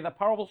October 30th, a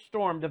powerful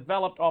storm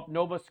developed off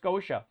Nova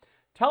Scotia.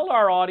 Tell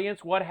our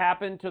audience what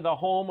happened to the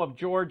home of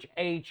George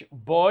H.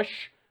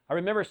 Bush. I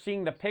remember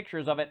seeing the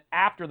pictures of it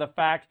after the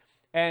fact,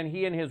 and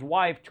he and his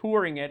wife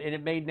touring it, and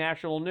it made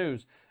national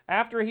news.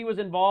 After he was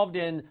involved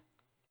in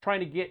trying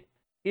to get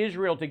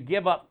Israel to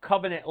give up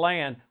covenant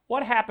land.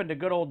 What happened to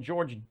good old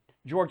George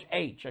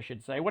H., I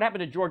should say? What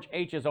happened to George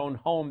H.'s own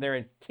home there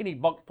in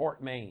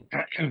Kennebunkport, Maine?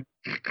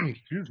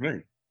 Excuse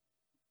me.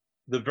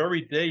 The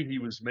very day he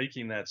was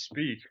making that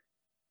speech,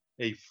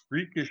 a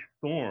freakish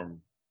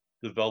storm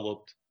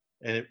developed,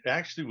 and it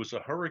actually was a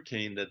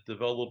hurricane that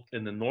developed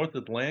in the North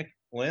Atlantic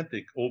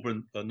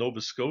over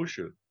Nova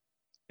Scotia,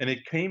 and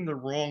it came the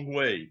wrong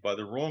way. By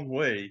the wrong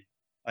way,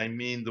 I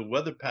mean the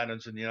weather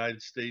patterns in the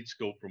United States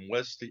go from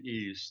west to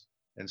east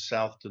and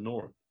south to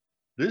north.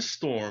 This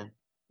storm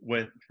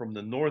went from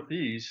the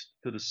northeast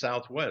to the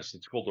southwest.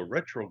 It's called a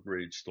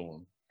retrograde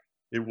storm.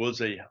 It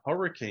was a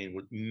hurricane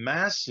with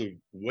massive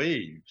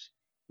waves.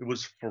 It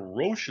was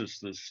ferocious,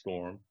 this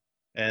storm.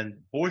 And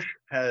Bush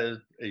had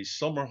a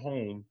summer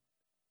home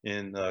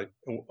in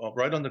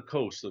right on the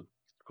coast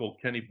called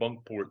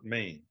Kennebunkport,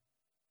 Maine.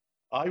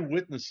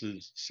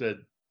 Eyewitnesses said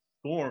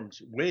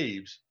storms,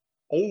 waves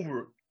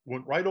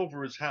went right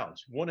over his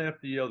house, one after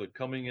the other,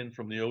 coming in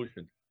from the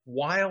ocean,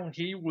 while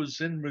he was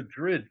in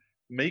Madrid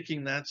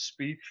making that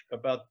speech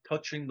about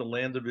touching the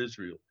land of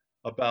Israel,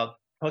 about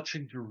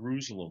touching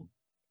Jerusalem.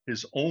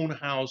 His own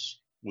house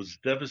was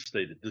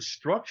devastated. The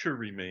structure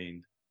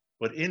remained,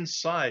 but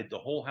inside the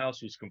whole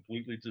house was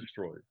completely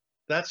destroyed.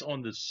 That's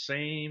on the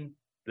same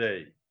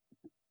day.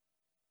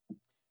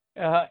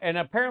 And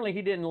apparently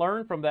he didn't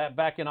learn from that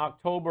back in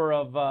October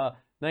of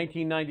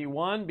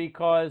 1991,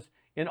 because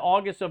in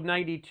August of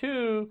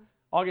 92,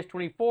 August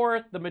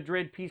 24th, the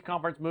Madrid Peace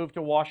Conference moved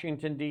to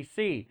Washington,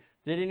 D.C.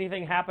 Did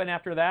anything happen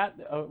after that?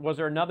 Was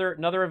there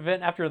another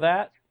event after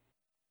that?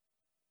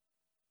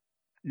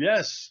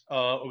 Yes,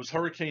 it was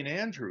Hurricane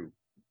Andrew.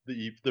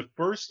 The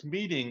first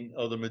meeting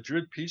of the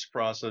Madrid peace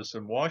process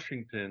in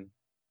Washington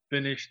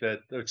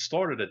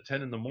started at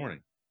 10 in the morning.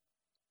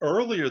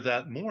 Earlier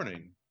that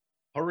morning,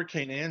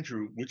 Hurricane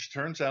Andrew, which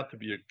turns out to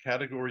be a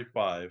Category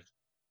 5,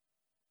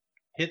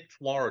 hit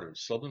Florida,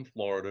 southern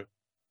Florida.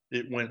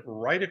 It went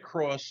right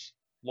across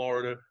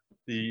Florida.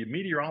 The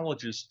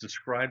meteorologists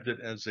described it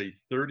as a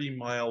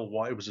 30-mile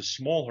wide. It was a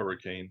small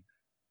hurricane,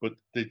 but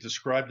they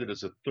described it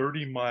as a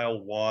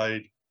 30-mile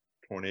wide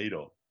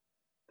tornado.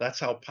 That's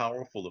how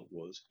powerful it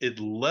was. It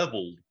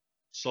leveled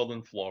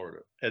southern Florida.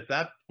 At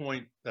that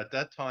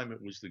time,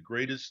 it was the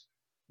greatest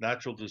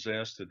natural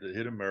disaster that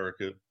hit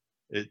America.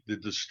 The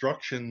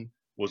destruction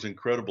was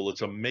incredible.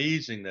 It's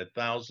amazing that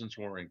thousands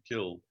weren't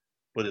killed,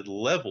 but it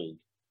leveled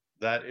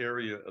that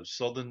area of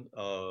southern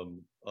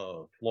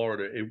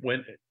Florida. It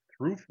went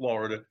through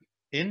Florida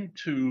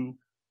into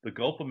the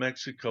Gulf of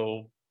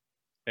Mexico,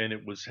 and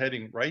it was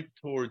heading right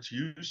towards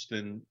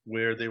Houston,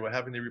 where they were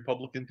having the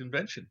Republican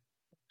convention.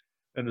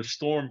 And the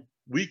storm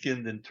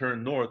weakened and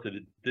turned north, and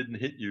it didn't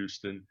hit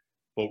Houston.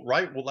 But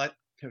that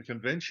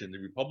convention, the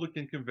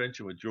Republican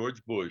convention with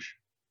George Bush,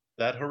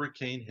 that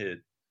hurricane hit,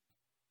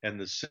 and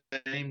the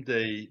same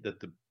day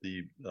that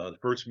the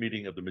first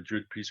meeting of the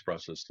Madrid peace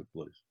process took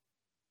place.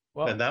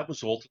 Well, and that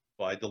was all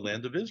by the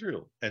land of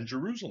Israel and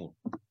Jerusalem.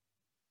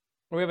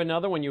 We have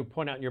another one you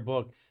point out in your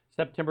book,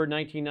 September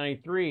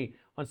 1993.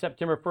 On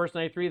September 1st,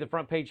 93, the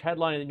front page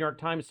headline in the New York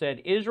Times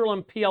said, Israel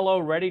and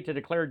PLO ready to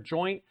declare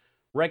joint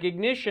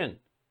recognition.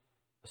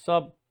 The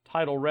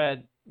subtitle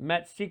read,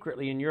 met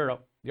secretly in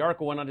Europe. The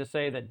article went on to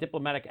say that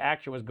diplomatic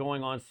action was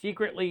going on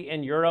secretly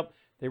in Europe.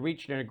 They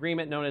reached an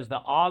agreement known as the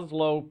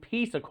Oslo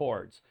Peace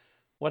Accords.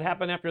 What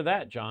happened after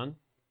that, John?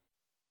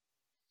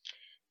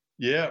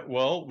 Yeah,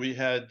 well, we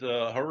had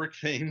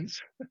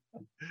hurricanes.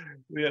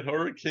 We had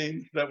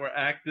hurricanes that were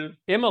active.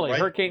 Emily,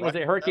 Hurricane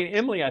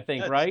Emily, I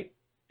think, yes, right?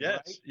 Yes,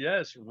 right?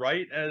 Yes,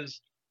 right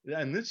as,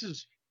 and this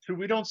is, so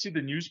we don't see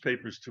the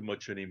newspapers too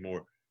much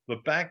anymore.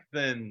 But back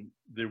then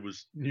there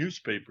was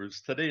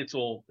newspapers. Today it's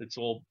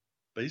all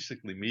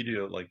basically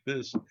media like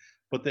this.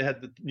 But they had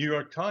the New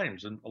York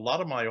Times, and a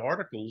lot of my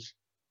articles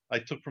I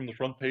took from the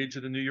front page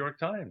of the New York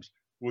Times,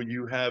 where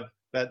you have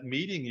that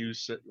meeting you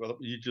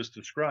just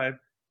described,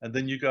 and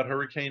then you got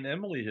Hurricane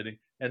Emily hitting,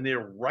 and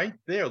they're right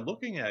there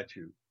looking at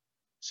you.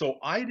 So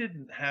I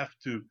didn't have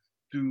to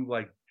do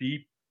like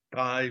deep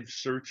dive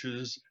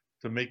searches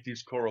to make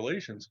these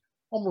correlations.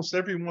 Almost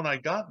every one I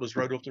got was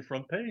right off the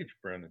front page,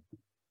 Brannon,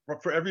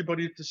 for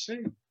everybody to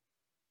see.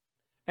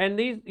 And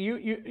these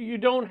you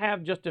don't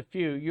have just a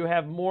few. You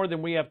have more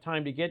than we have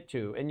time to get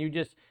to, and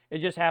it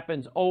just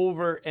happens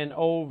over and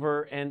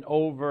over and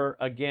over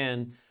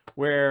again,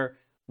 where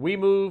we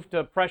move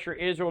to pressure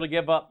Israel to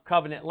give up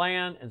covenant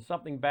land, and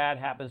something bad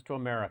happens to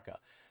America.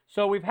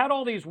 So we've had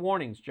all these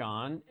warnings,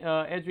 John,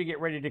 as we get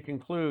ready to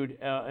conclude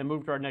and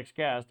move to our next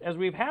guest. As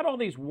we've had all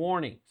these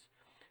warnings,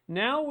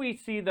 now we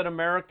see that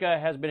America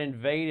has been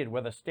invaded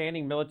with a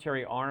standing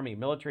military army,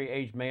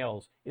 military-aged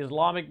males,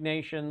 Islamic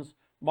nations,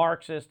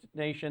 Marxist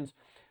nations.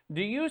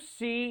 Do you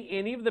see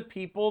any of the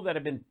people that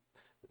have been,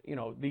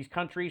 these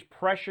countries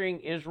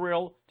pressuring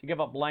Israel to give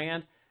up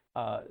land,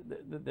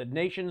 the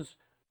nations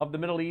of the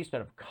Middle East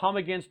that have come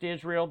against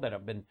Israel, that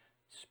have been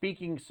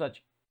speaking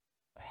such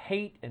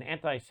hate and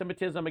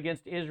anti-Semitism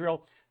against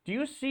Israel? Do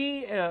you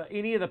see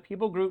any of the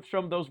people groups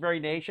from those very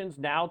nations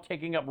now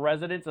taking up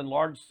residence in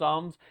large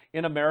sums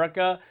in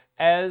America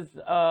as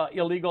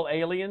illegal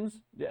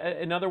aliens?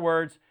 In other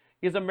words,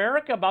 is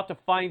America about to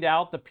find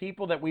out the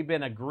people that we've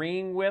been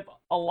agreeing with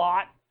a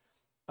lot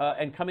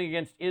and coming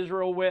against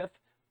Israel with?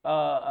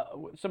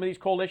 Some of these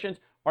coalitions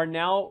are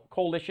now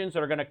coalitions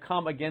that are going to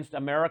come against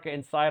America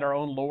inside our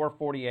own lower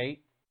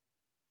 48?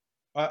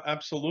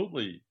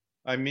 Absolutely.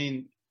 I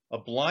mean, a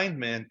blind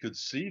man could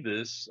see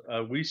this.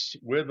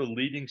 We're the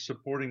leading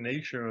supporting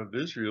nation of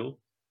Israel,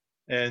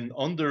 and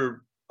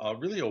under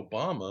really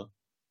Obama,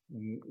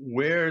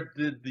 where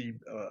did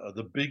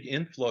the big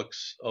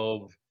influx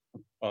of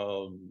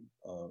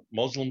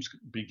Muslims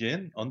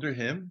begin? Under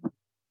him,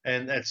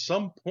 and at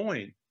some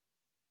point,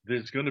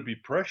 there's going to be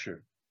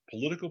pressure,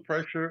 political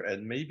pressure,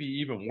 and maybe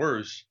even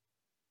worse,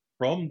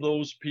 from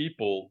those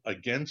people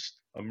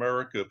against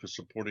America for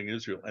supporting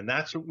Israel, and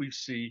that's what we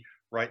see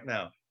right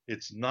now.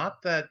 It's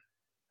not that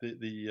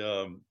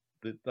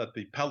that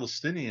the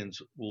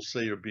Palestinians will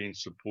say are being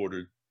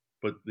supported,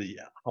 but the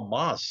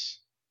Hamas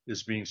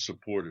is being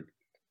supported.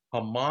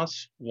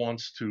 Hamas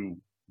wants to,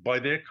 by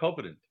their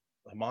covenant,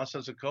 Hamas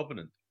has a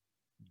covenant.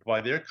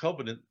 By their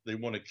covenant, they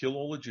want to kill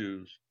all the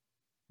Jews,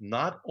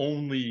 not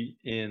only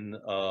in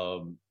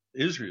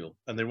Israel,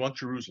 and they want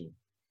Jerusalem,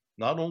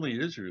 not only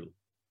Israel,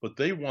 but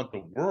they want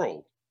the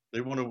world.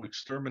 They want to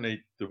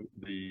exterminate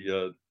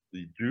the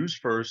Jews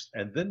first,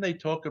 and then they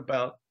talk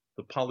about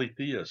the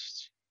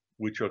polytheists,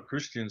 which are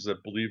Christians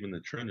that believe in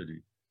the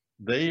Trinity.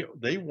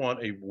 They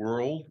want a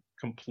world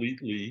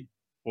completely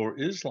for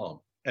Islam,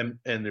 and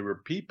there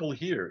are people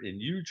here in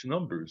huge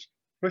numbers,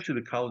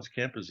 especially the college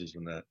campuses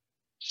and that,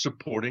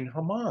 supporting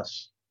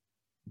Hamas.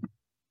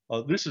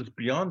 This is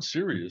beyond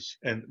serious.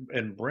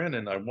 And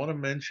Brannon, I want to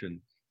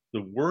mention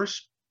the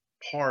worst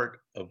part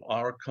of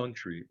our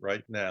country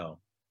right now,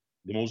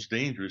 the most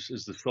dangerous,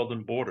 is the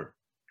southern border,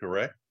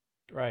 correct?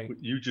 Right.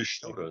 You just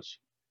showed us.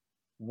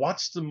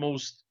 What's the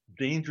most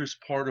dangerous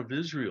part of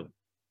Israel?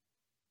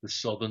 The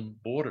southern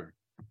border.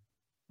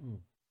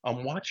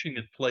 I'm watching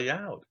it play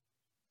out.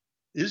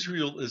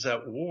 Israel is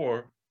at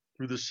war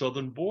through the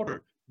southern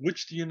border,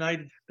 which the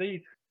United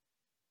States,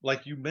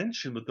 like you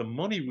mentioned, with the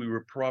money we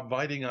were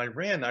providing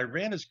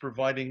Iran is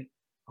providing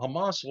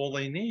Hamas all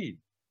they need.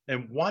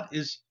 And what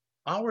is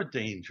our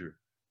danger?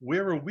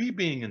 Where are we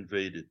being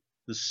invaded?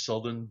 The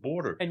southern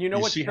border. And you know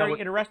what's very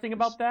interesting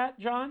about that,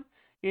 John,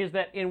 is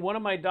that in one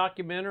of my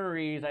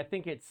documentaries, I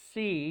think it's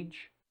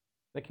Siege,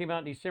 that came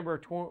out in December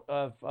of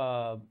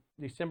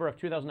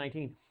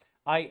 2019,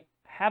 I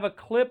have a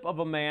clip of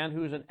a man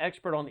who's an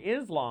expert on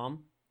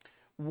Islam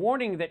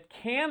warning that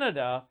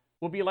Canada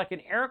will be like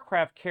an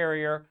aircraft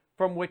carrier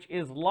from which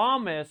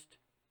Islamists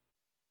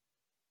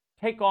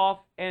take off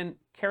and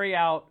carry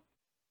out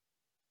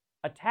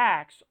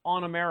attacks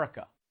on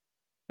America.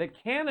 That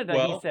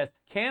Canada, he says,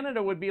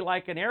 Canada would be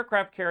like an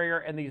aircraft carrier,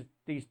 and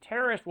these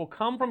terrorists will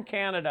come from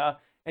Canada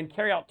and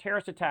carry out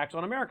terrorist attacks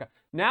on America.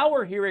 Now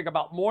we're hearing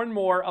about more and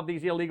more of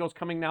these illegals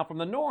coming now from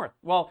the north.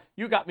 Well,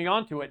 you got me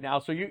onto it now,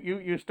 so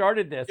you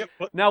started this. Yeah,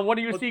 now, what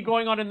do you see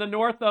going on in the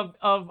north of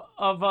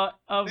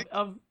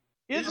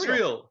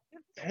Israel?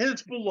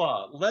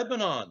 Hezbollah,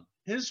 Lebanon,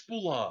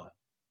 Hezbollah.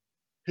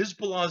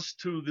 Hezbollah's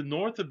to the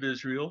north of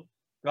Israel.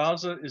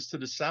 Gaza is to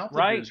the south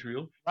of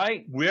Israel.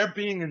 Right. We're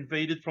being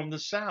invaded from the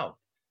south.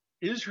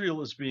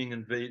 Israel is being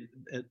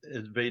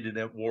invaded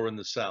at war in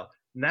the south.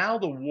 Now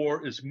the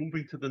war is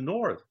moving to the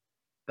north.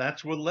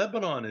 That's where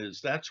Lebanon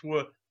is. That's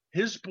where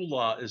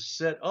Hezbollah is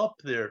set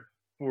up there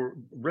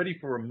ready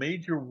for a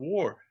major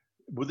war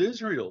with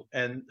Israel.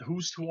 And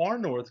who's to our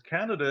north?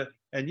 Canada.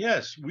 And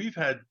yes, we've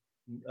had,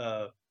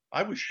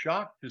 I was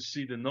shocked to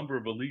see the number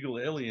of illegal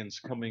aliens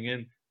coming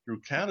in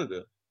through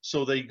Canada.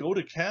 So they go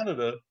to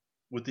Canada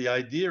with the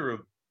idea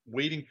of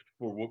waiting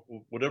for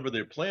whatever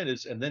their plan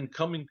is, and then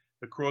coming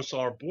across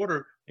our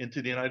border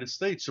into the United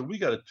States. So we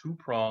got a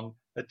two-pronged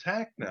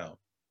attack now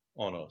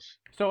on us.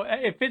 So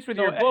it fits with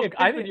your book.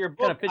 I think it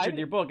kind of fits with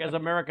your book, As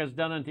America's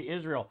Done Unto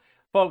Israel.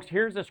 Folks,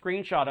 here's a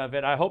screenshot of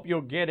it. I hope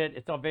you'll get it.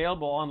 It's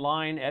available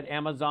online at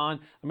Amazon.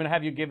 I'm going to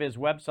have you give his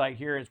website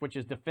here, which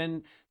is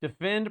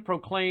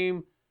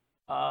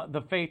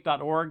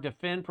defendproclaimthefaith.org,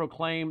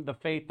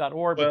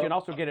 defendproclaimthefaith.org, but you can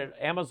also get it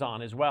at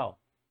Amazon as well.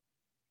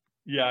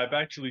 Yeah, I've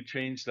actually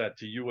changed that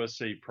to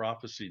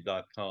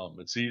usaprophecy.com.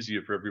 It's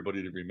easier for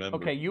everybody to remember.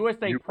 Okay,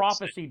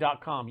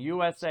 usaprophecy.com,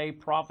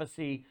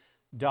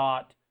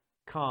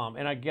 usaprophecy.com.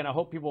 And again, I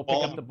hope people will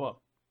pick up the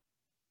book.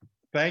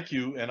 Thank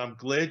you, and I'm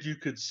glad you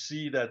could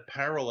see that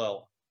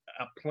parallel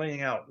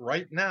playing out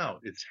right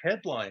now. It's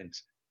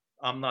headlines.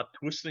 I'm not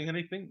twisting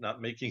anything,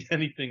 not making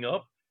anything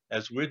up.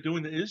 As we're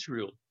doing to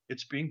Israel,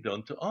 it's being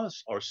done to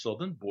us. Our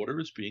southern border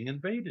is being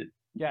invaded.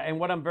 Yeah, and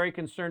what I'm very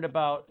concerned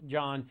about,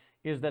 John,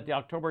 is that the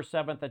October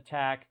 7th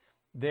attack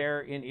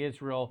there in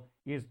Israel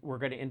we're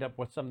going to end up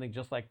with something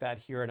just like that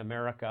here in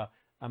America.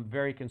 I'm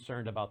very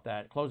concerned about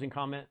that. Closing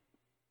comment?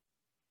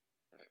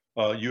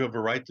 You have a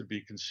right to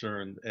be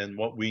concerned, and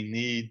what we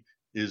need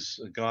is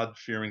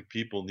God-fearing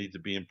people need to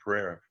be in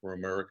prayer for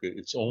America.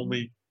 It's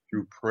only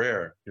through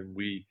prayer can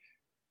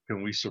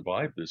can we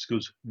survive this?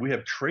 Because we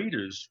have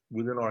traitors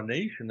within our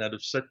nation that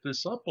have set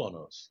this up on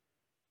us.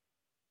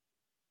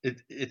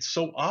 It's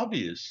so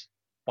obvious.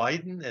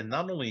 Biden, and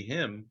not only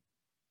him,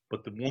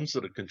 but the ones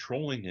that are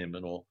controlling him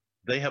and all,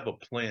 they have a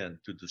plan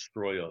to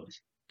destroy us.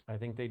 I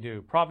think they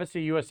do.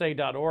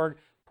 ProphecyUSA.org,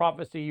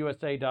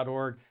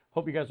 ProphecyUSA.org.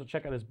 Hope you guys will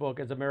check out his book,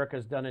 As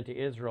America's Done Into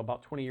Israel.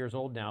 About 20 years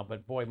old now,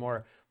 but boy,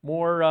 more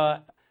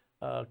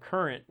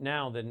current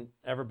now than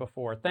ever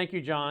before. Thank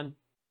you, John.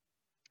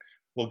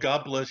 Well,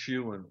 God bless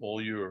you and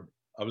all your,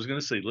 I was going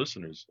to say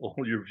listeners, all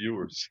your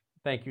viewers.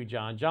 Thank you,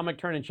 John. John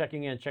McTernan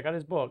checking in. Check out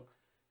his book,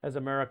 As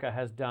America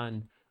Has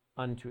Done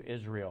Unto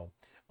Israel.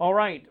 All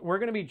right, we're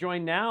going to be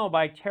joined now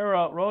by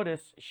Tara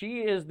Rodas.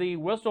 She is the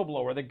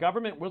whistleblower, the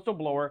government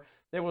whistleblower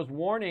that was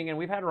warning, and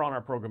we've had her on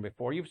our program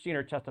before. You've seen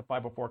her testify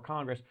before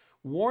Congress,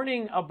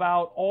 warning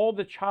about all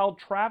the child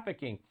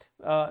trafficking.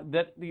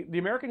 That the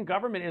American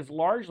government is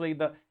largely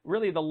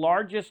really the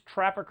largest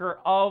trafficker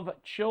of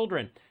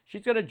children.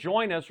 She's going to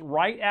join us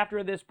right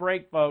after this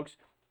break, folks.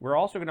 We're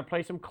also going to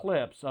play some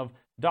clips of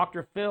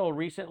Dr. Phil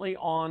recently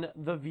on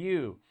The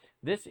View.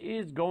 This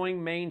is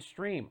going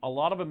mainstream. A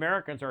lot of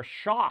Americans are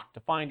shocked to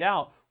find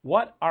out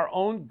what our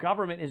own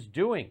government is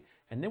doing.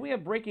 And then we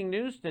have breaking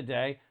news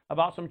today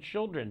about some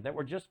children that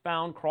were just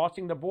found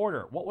crossing the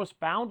border. What was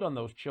found on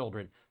those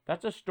children?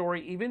 That's a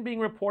story even being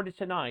reported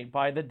tonight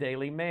by the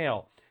Daily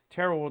Mail.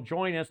 Tara will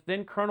join us.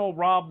 Then Colonel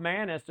Rob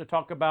Maness to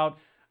talk about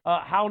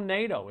how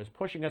NATO is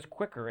pushing us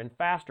quicker and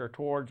faster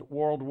towards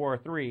World War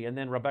III. And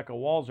then Rebecca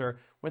Walzer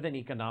with an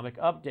economic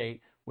update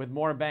with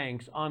more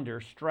banks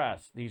under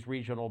stress, these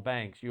regional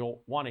banks.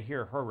 You'll want to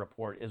hear her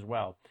report as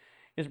well.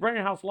 It's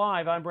Brannon Howse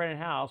Live. I'm Brannon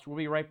Howse. We'll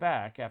be right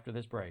back after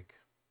this break.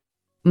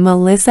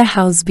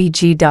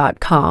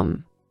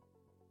 MelissaHousebg.com.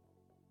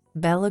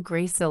 Bella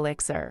Grace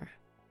Elixir.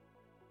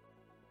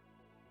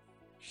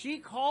 She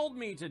called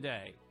me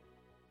today,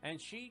 and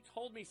she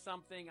told me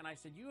something, and I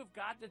said, you have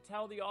got to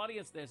tell the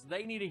audience this.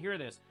 They need to hear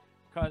this,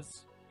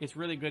 because it's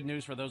really good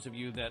news for those of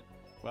you that,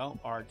 well,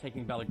 are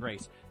taking Bella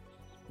Grace.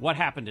 What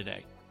happened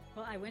today?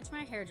 Well, I went to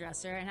my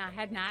hairdresser, and I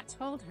had not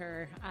told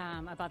her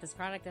about this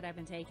product that I've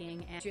been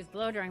taking, and she was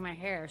blow drying my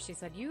hair. She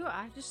said,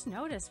 I just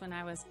noticed when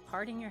I was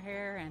parting your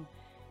hair and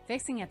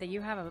fixing it that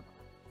you have a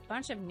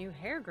bunch of new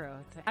hair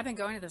growth. I've been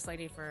going to this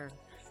lady for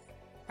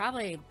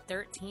probably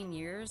 13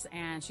 years,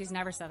 and she's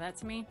never said that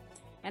to me.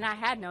 And I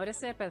had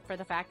noticed it, but for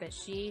the fact that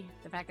she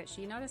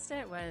noticed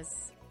it was,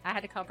 I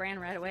had to call Brannon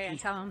right away and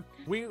tell him.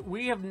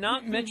 We have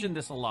not mentioned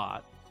this a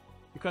lot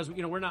because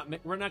we're not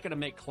going to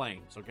make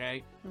claims,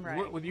 okay?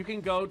 Right. You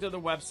can go to the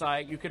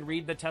website, you can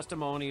read the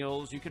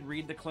testimonials, you can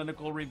read the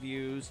clinical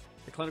reviews,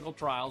 the clinical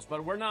trials,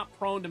 but we're not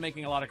prone to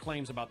making a lot of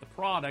claims about the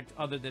product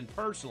other than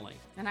personally.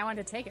 And I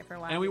wanted to take it for a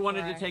while. And we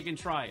wanted to take and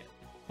try it.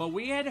 But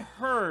we had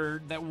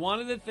heard that one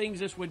of the things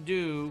this would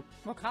do...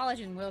 Well,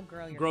 collagen will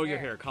grow your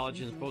hair.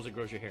 Collagen supposedly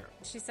grows your hair.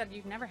 She said,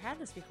 you've never had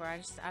this before. I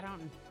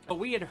don't... But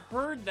we had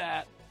heard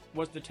that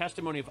was the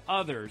testimony of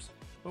others,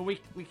 but we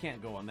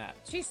can't go on that.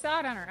 She saw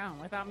it on her own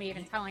without me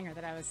even telling her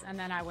that I was... And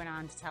then I went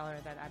on to tell her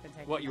that I've been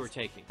taking what you were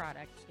taking.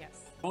 Product,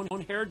 yes. Own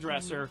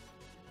hairdresser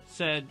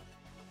said,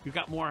 you've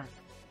got more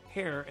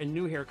hair and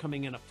new hair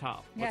coming in up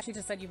top. Yeah, she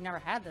just said, you've never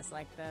had this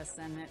like this,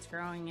 and it's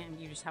growing, and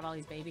you just have all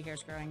these baby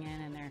hairs growing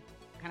in, and they're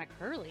kind of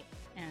curly.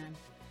 And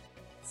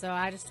so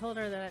I just told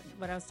her that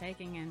what I was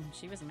taking, and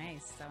she was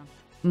amazed. So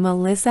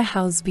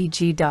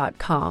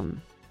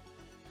MelissaHousebg.com.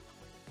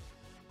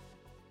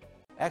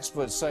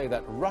 Experts say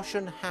that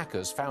Russian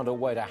hackers found a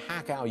way to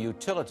hack our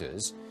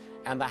utilities,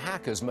 and the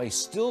hackers may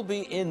still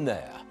be in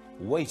there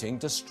waiting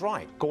to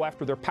strike. Go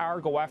after their power,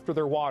 go after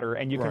their water,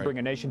 and you can bring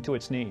a nation to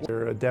its knees.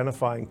 They're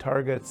identifying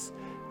targets,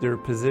 they're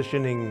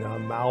positioning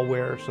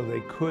malware so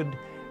they could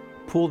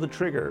pull the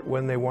trigger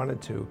when they wanted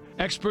to.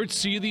 Experts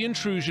see the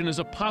intrusion as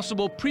a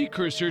possible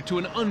precursor to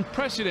an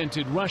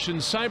unprecedented Russian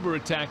cyber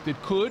attack that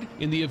could,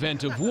 in the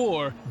event of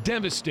war,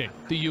 devastate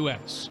the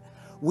U.S.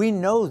 We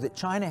know that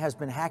China has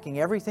been hacking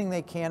everything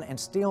they can and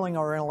stealing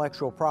our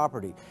intellectual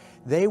property.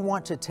 They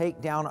want to take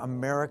down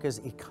America's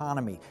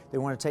economy. They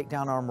want to take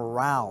down our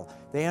morale.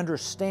 They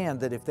understand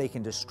that if they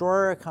can destroy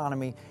our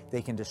economy,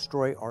 they can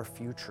destroy our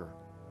future.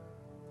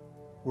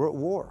 We're at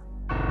war.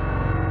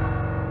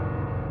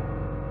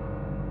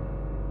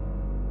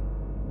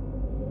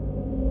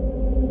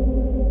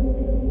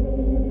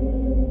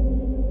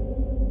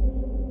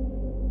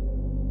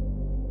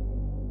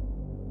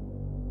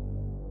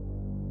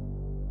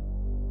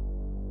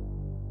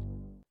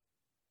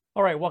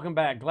 All right, welcome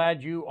back.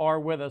 Glad you are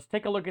with us.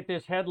 Take a look at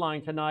this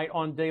headline tonight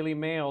on Daily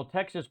Mail.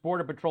 Texas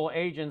Border Patrol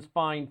agents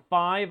find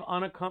 5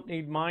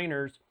 unaccompanied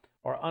minors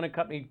or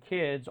unaccompanied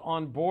kids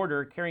on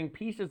border carrying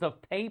pieces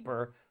of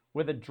paper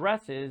with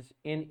addresses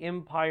in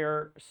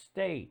Empire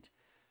State.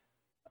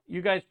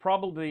 You guys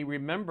probably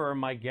remember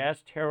my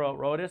guest, Tara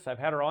Rodas. I've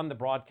had her on the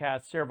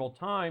broadcast several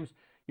times.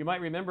 You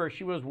might remember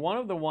she was one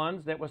of the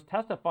ones that was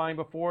testifying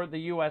before the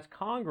U.S.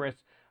 Congress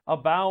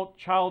about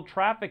child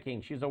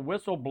trafficking. She's a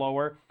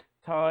whistleblower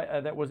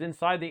that was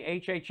inside the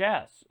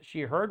HHS.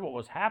 She heard what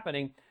was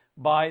happening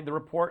by the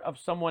report of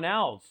someone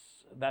else.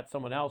 that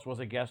someone else was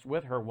a guest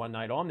with her one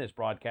night on this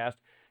broadcast.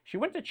 She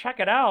went to check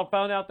it out,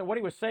 found out that what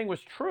he was saying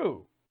was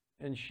true,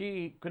 and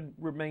she could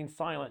remain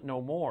silent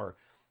no more.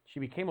 She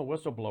became a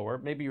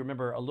whistleblower. Maybe you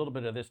remember a little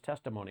bit of this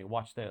testimony.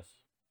 Watch this.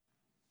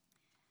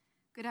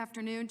 Good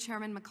afternoon,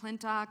 Chairman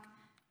McClintock,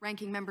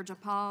 Ranking Member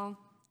Japal,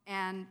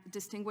 and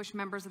distinguished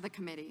members of the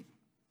committee.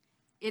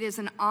 It is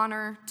an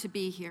honor to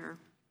be here.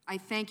 I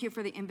thank you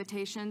for the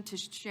invitation to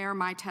share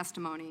my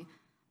testimony.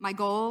 My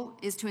goal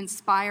is to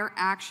inspire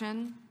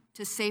action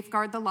to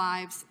safeguard the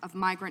lives of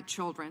migrant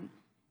children,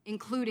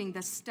 including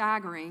the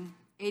staggering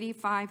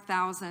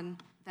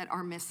 85,000 that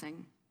are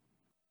missing.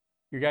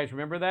 You guys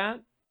remember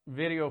that?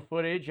 Video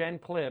footage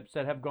and clips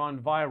that have gone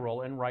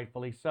viral, and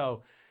rightfully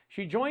so.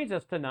 She joins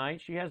us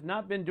tonight. She has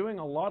not been doing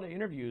a lot of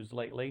interviews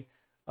lately,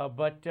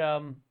 but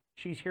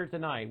she's here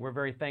tonight. We're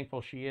very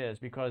thankful she is,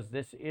 because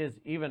this is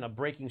even a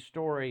breaking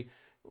story,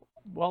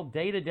 well,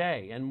 day to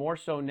day, and more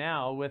so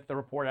now with the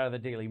report out of the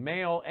Daily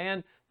Mail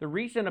and the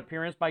recent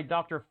appearance by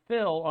Dr.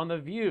 Phil on The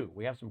View.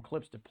 We have some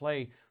clips to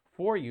play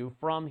for you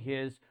from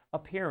his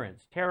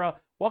appearance. Tara,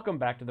 welcome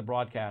back to the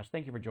broadcast.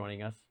 Thank you for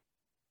joining us.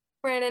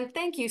 Brannon,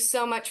 thank you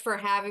so much for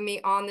having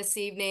me on this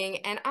evening,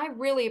 and I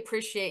really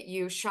appreciate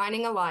you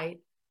shining a light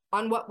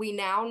on what we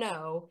now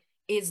know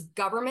is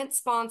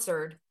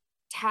government-sponsored,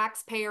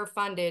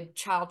 taxpayer-funded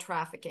child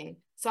trafficking.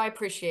 So I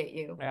appreciate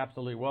you.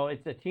 Absolutely. Well,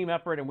 it's a team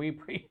effort, and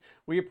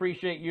we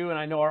appreciate you, and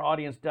I know our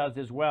audience does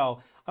as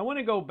well. I want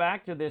to go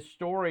back to this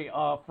story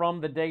from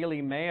the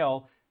Daily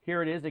Mail.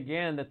 Here it is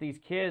again, that these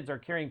kids are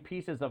carrying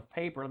pieces of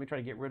paper. Let me try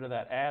to get rid of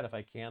that ad if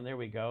I can. There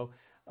we go.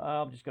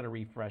 I'm just going to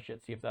refresh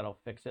it, see if that'll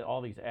fix it.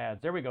 All these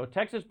ads. There we go.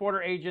 Texas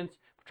border agents,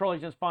 patrol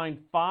agents find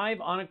 5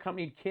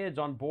 unaccompanied kids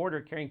on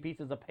border carrying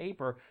pieces of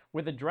paper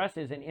with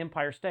addresses in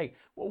Empire State.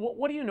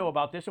 What do you know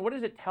about this, and what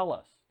does it tell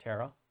us,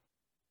 Tara?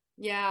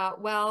 Yeah,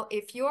 well,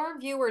 if your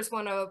viewers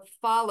want to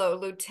follow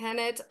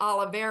Lieutenant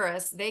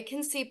Oliveras, they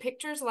can see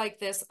pictures like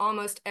this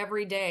almost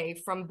every day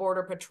from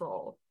Border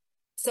Patrol.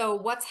 So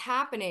what's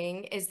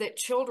happening is that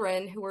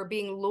children who are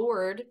being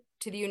lured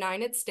to the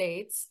United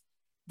States,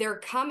 they're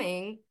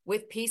coming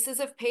with pieces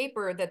of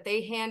paper that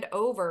they hand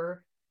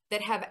over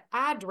that have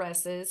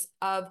addresses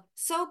of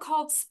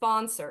so-called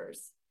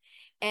sponsors.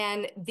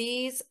 And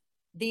these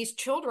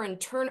children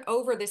turn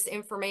over this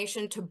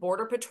information to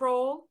Border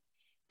Patrol.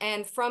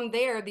 And from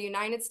there, the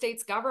United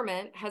States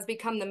government has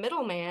become the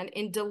middleman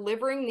in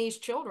delivering these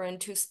children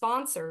to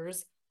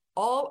sponsors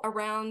all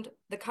around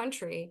the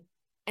country.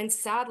 And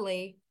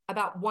sadly,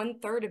 about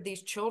 1/3 of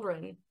these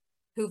children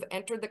who've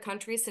entered the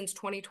country since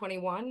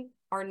 2021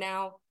 are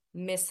now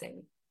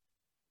missing.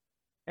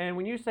 And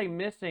when you say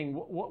missing,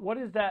 what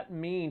does that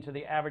mean to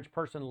the average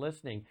person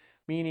listening?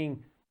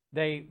 Meaning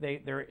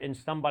they're in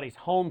somebody's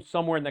home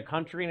somewhere in the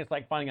country and it's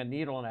like finding a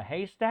needle in a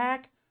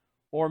haystack?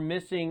 Or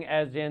missing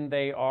as in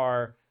they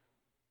are,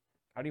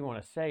 how do you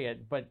want to say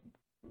it, but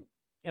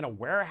in a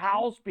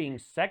warehouse being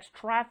sex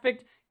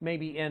trafficked,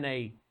 maybe in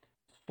a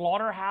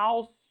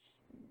slaughterhouse,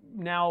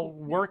 now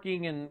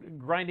working and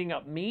grinding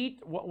up meat?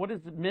 What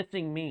does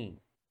missing mean?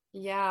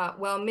 Yeah,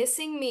 well,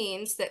 missing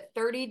means that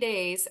 30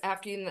 days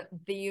after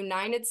the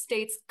United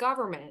States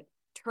government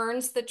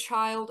turns the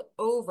child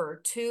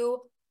over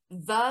to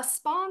the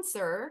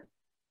sponsor,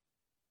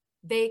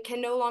 they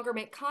can no longer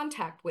make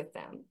contact with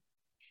them.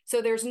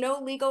 So there's no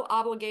legal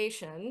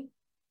obligation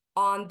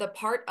on the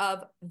part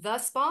of the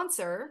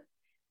sponsor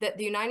that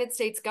the United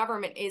States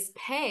government is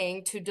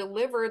paying to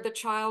deliver the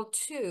child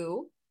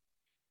to.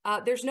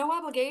 There's no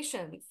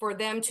obligation for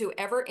them to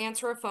ever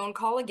answer a phone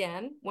call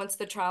again once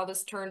the child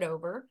is turned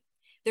over.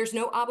 There's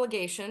no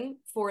obligation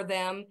for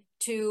them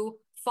to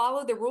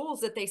follow the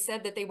rules that they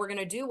said that they were going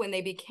to do when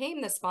they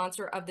became the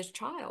sponsor of this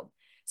child.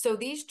 So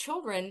these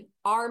children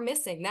are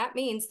missing. That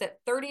means that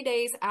 30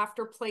 days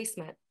after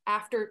placement,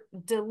 after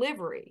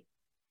delivery,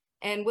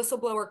 and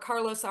whistleblower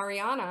Carlos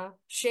Ariana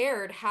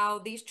shared how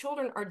these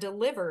children are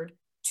delivered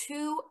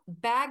to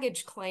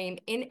baggage claim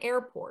in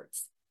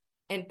airports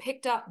and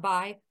picked up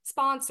by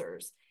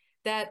sponsors,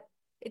 that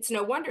it's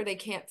no wonder they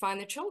can't find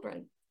the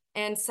children.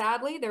 And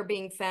sadly, they're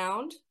being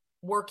found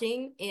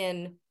working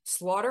in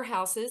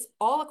slaughterhouses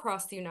all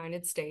across the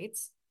United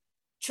States.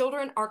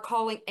 Children are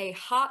calling a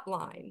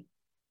hotline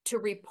to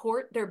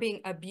report they're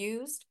being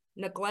abused,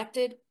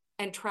 neglected,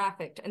 and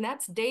trafficked. And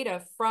that's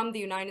data from the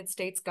United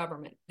States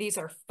government. These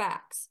are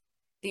facts.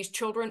 These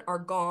children are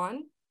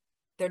gone.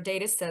 Their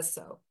data says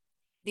so.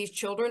 These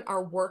children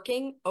are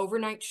working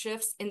overnight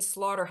shifts in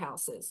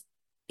slaughterhouses.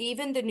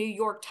 Even the New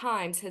York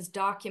Times has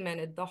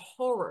documented the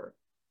horror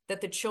that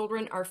the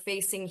children are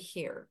facing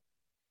here.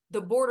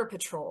 The Border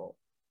Patrol,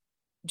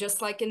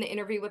 just like in the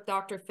interview with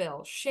Dr.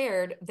 Phil,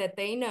 shared that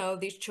they know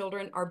these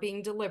children are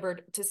being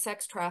delivered to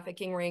sex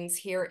trafficking rings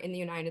here in the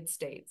United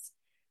States.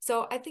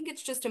 So I think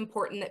it's just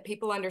important that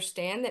people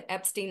understand that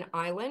Epstein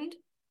Island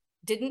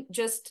didn't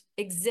just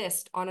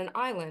exist on an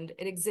island.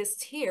 It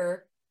exists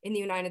here in the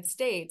United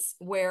States,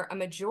 where a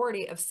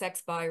majority of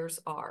sex buyers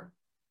are.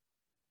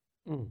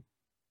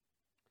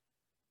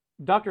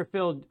 Dr.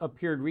 Phil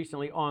appeared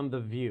recently on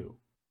The View.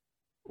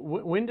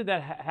 When did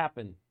that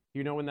happen? Do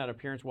you know when that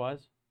appearance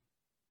was?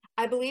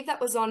 I believe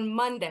that was on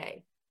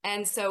Monday.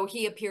 And so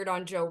he appeared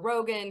on Joe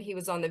Rogan. He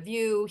was on The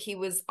View. He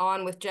was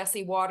on with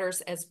Jesse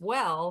Waters as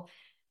well.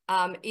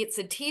 It's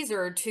a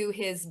teaser to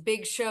his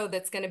big show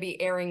that's going to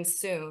be airing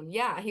soon.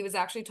 Yeah, he was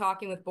actually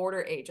talking with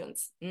border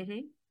agents.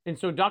 And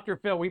so Dr.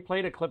 Phil, we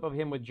played a clip of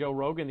him with Joe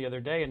Rogan the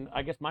other day, and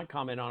I guess my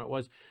comment on it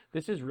was,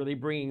 this is really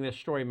bringing this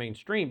story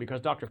mainstream,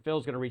 because Dr.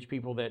 Phil's going to reach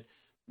people that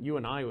you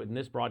and I in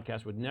this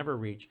broadcast would never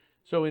reach.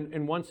 So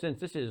in one sense,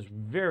 this is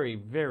very,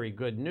 very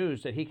good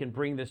news that he can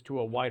bring this to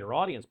a wider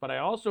audience. But I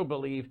also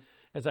believe,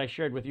 as I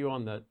shared with you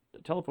on the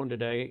telephone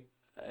today,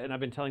 and I've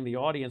been telling the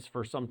audience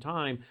for some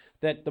time,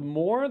 that the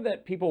more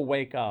that people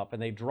wake up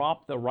and they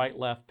drop the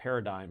right-left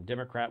paradigm,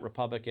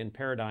 Democrat-Republican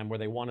paradigm, where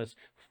they want us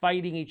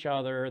fighting each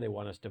other, they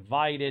want us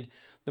divided,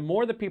 the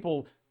more that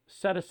people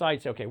set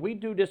aside, say, okay, we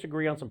do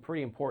disagree on some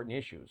pretty important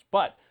issues,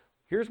 but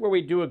here's where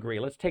we do agree.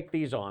 Let's take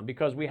these on,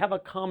 because we have a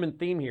common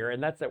theme here,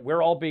 and that's that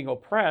we're all being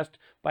oppressed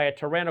by a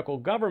tyrannical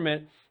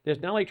government that's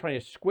not only trying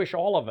to squish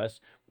all of us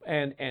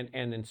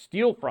and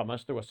steal from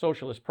us through a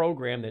socialist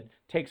program that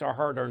takes our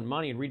hard-earned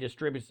money and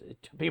redistributes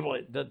it to people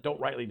that don't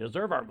rightly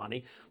deserve our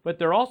money, but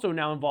they're also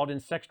now involved in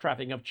sex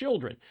trafficking of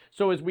children.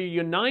 So as we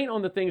unite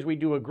on the things we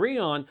do agree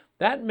on,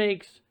 that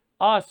makes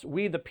us,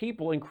 we the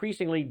people,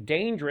 increasingly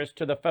dangerous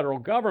to the federal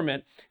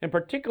government, and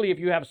particularly if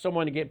you have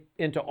someone to get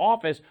into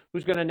office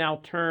who's going to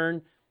now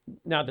turn,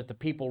 now that the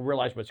people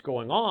realize what's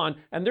going on,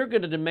 and they're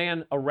going to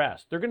demand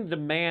arrest. They're going to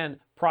demand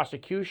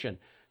prosecution.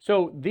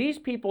 So these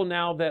people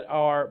now that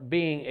are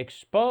being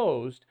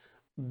exposed,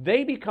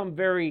 they become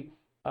very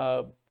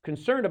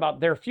concerned about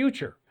their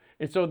future.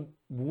 And so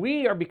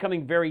we are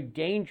becoming very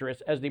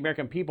dangerous as the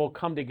American people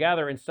come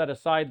together and set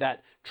aside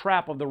that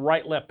trap of the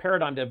right-left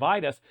paradigm to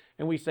divide us.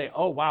 And we say,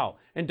 oh, wow.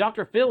 And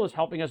Dr. Phil is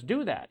helping us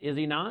do that, is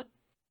he not?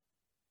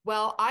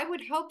 Well, I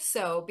would hope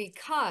so,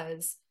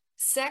 because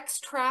sex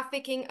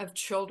trafficking of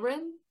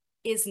children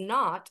is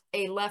not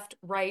a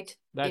left-right issue.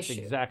 That's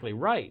exactly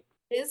right.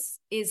 This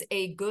is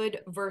a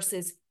good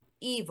versus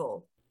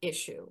evil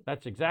issue.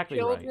 That's exactly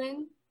right.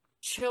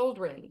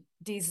 Children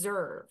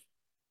deserve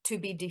to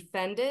be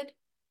defended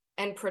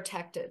and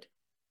protected.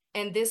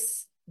 And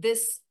this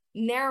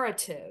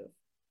narrative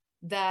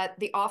that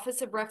the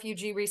Office of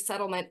Refugee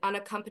Resettlement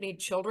Unaccompanied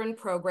Children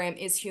program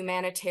is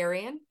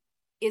humanitarian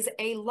is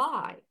a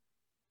lie.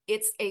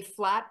 It's a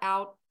flat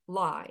out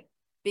lie,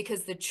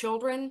 because the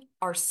children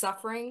are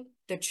suffering.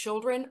 The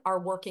children are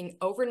working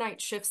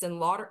overnight shifts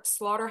in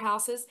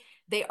slaughterhouses.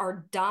 They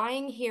are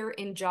dying here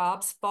in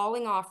jobs,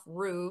 falling off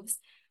roofs.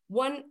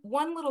 One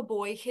little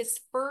boy, his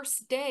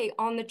first day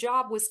on the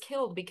job, was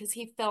killed because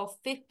he fell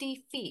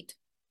 50 feet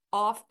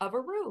off of a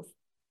roof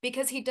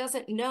because he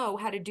doesn't know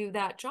how to do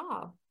that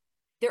job.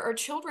 There are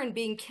children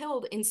being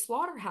killed in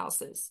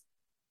slaughterhouses.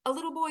 A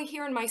little boy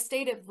here in my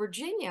state of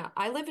Virginia,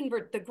 I live in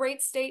the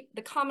great state,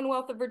 the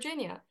Commonwealth of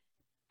Virginia,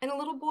 and a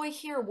little boy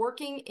here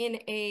working in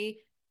a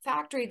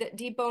factory that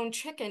deboned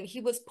chicken, he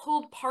was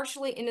pulled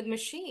partially into the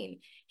machine.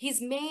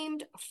 He's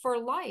maimed for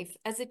life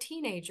as a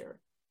teenager.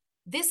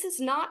 This is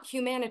not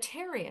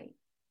humanitarian.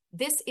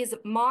 This is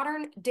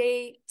modern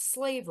day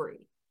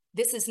slavery.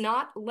 This is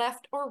not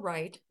left or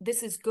right.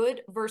 This is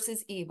good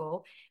versus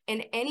evil.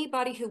 And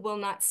anybody who will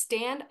not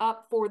stand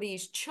up for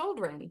these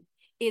children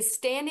is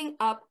standing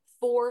up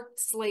for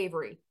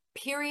slavery.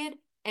 Period.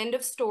 End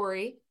of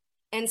story.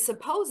 And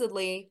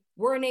supposedly,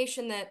 we're a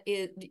nation that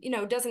is,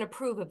 doesn't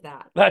approve of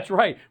that. That's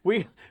right.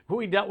 We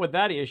dealt with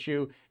that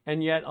issue,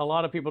 and yet a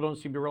lot of people don't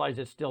seem to realize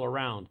it's still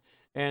around.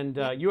 And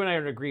you and I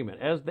are in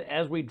agreement.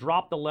 As we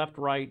drop the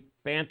left-right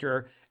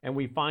banter and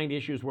we find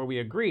issues where we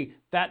agree,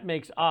 that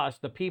makes us,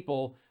 the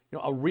people,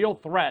 a real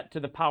threat to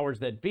the powers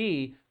that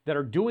be that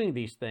are doing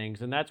these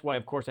things. And that's why,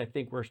 of course, I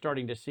think we're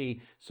starting to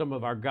see some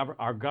of our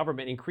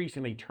government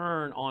increasingly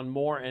turn on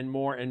more and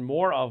more and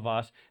more of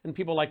us. And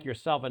people like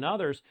yourself and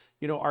others,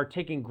 are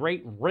taking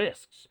great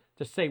risks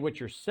to say what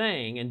you're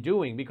saying and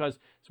doing, because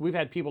we've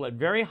had people at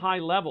very high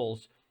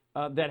levels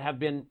that have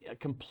been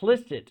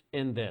complicit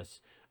in this.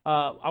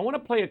 I want to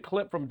play a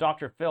clip from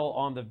Dr. Phil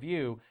on The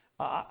View.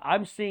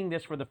 I'm seeing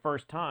this for the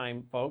first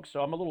time, folks, so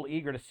I'm a little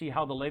eager to see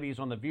how the ladies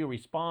on The View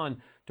respond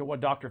to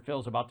what Dr.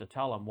 Phil's about to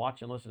tell them.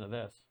 Watch and listen to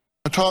this.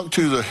 I talked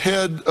to the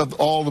head of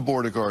all the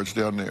border guards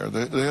down there,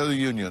 the head of the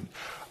union.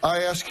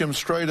 I asked him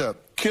straight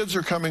up, kids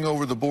are coming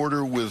over the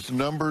border with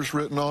numbers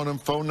written on them,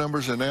 phone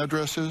numbers and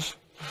addresses.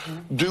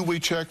 Do we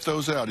check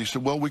those out? He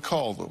said, well, we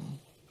call them.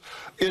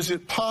 Is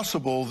it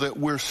possible that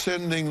we're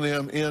sending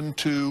them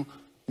into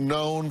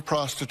known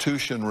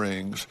prostitution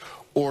rings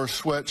or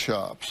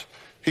sweatshops?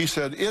 He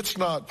said, it's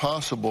not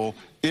possible,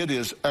 it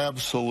is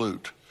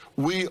absolute.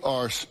 We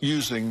are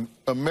using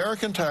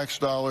American tax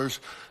dollars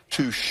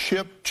to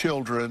ship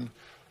children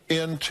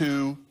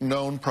into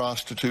known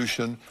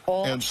prostitution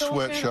and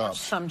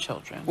sweatshops. Some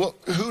children? Well,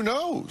 who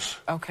knows?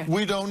 Okay.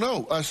 We don't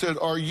know. I said,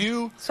 are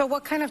you... So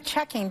what kind of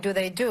checking do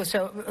they do?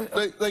 So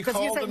They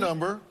call the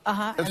number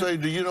and say,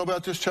 do you know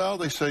about this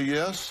child? They say,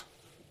 yes.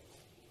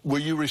 Will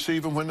you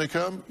receive them when they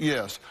come?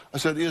 Yes. I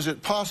said, is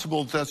it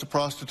possible that that's a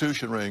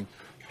prostitution ring?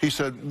 He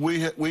said,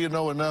 we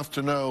know enough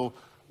to know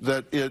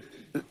that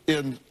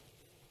in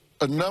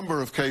a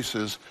number of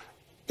cases,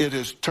 it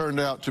has turned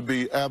out to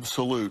be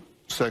absolute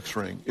sex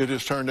ring. It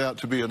has turned out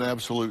to be an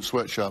absolute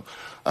sweatshop.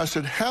 I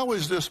said, how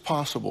is this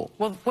possible?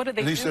 Well, what do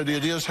they and he do said, then?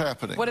 it is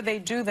happening. What do they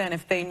do then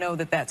if they know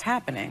that that's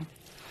happening?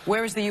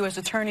 Where is the U.S.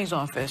 Attorney's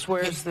Office?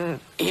 Where is the...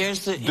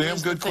 Here's the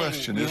good thing.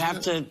 question, You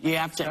isn't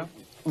have to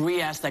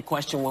re-ask that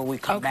question when we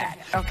come back.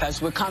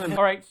 Because we're coming.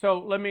 All right, so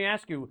let me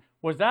ask you,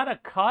 was that a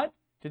cut?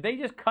 Did they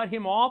just cut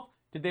him off?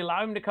 Did they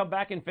allow him to come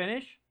back and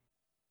finish?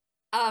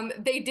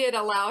 They did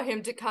allow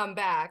him to come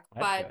back,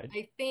 but good.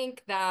 I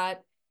think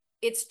that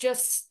it's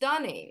just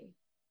stunning.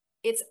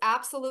 It's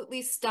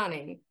absolutely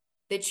stunning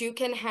that you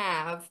can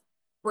have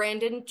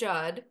Brandon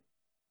Judd,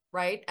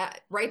 right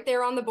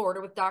there on the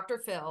border with Dr.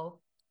 Phil,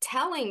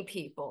 telling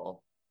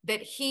people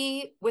that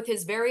he, with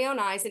his very own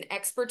eyes and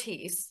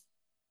expertise,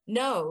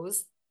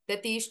 knows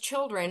that these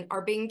children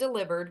are being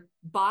delivered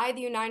by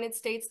the United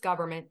States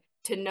government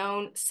to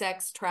known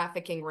sex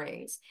trafficking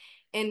rings.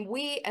 And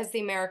we, as the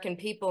American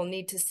people,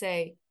 need to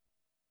say,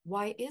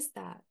 why is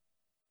that?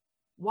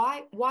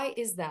 Why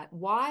is that?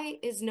 Why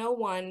is no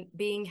one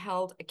being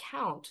held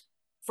account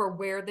for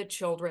where the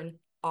children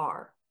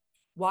are?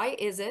 Why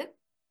is it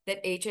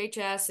that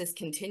HHS is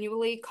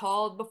continually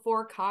called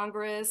before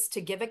Congress to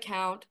give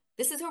account?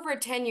 This is over a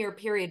 10-year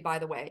period, by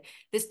the way.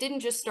 This didn't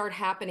just start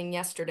happening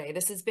yesterday.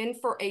 This has been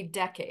for a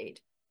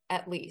decade,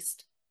 at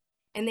least.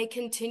 And they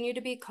continue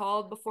to be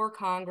called before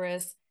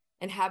Congress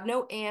and have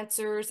no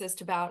answers as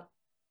to about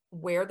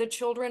where the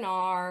children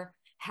are,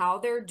 how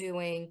they're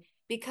doing,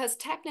 because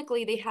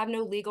technically they have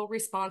no legal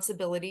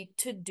responsibility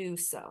to do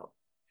so.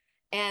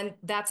 And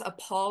that's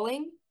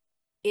appalling.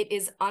 It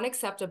is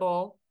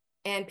unacceptable.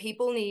 And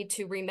people need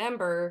to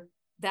remember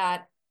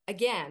that,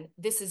 again,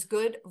 this is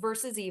good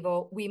versus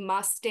evil. We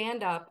must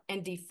stand up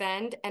and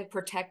defend and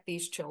protect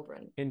these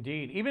children.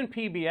 Indeed. Even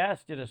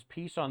PBS did a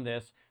piece on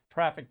this,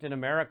 Trafficked in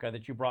America,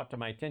 that you brought to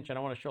my attention.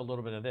 I want to show a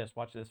little bit of this.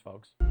 Watch this,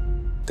 folks.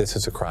 This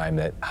is a crime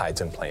that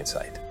hides in plain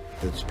sight.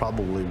 It's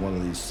probably one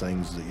of these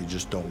things that you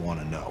just don't want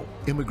to know.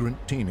 Immigrant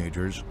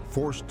teenagers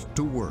forced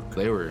to work.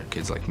 They were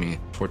kids like me,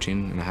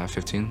 14 and a half,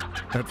 15.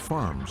 At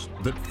farms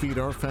that feed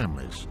our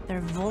families.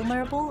 They're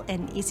vulnerable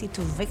and easy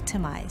to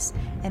victimize,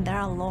 and they're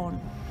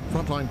alone.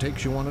 Frontline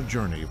takes you on a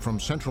journey from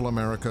Central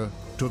America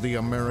to the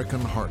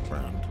American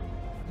heartland.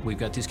 We've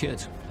got these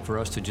kids. For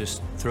us to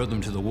just throw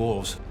them to the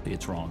wolves,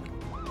 it's wrong.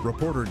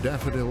 Reporter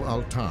Daffodil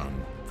Altan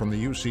from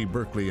the UC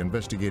Berkeley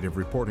Investigative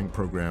Reporting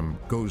Program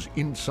goes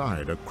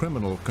inside a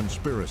criminal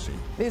conspiracy.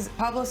 Is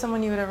Pablo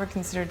someone you would ever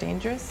consider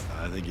dangerous?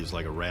 I think he's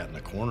like a rat in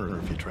a corner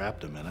if you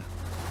trapped him in it.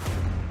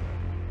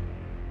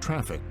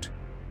 Trafficked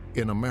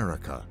in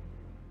America.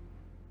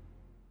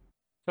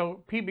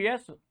 So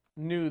PBS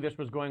knew this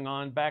was going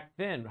on back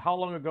then. How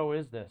long ago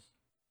is this?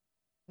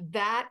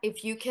 That,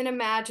 if you can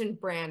imagine,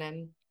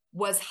 Brannon,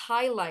 was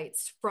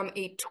highlights from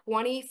a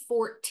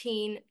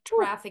 2014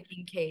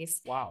 trafficking case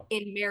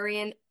in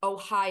Marion,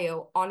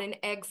 Ohio, on an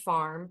egg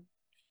farm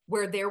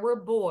where there were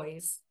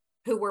boys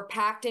who were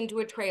packed into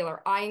a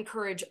trailer. I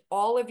encourage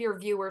all of your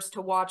viewers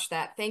to watch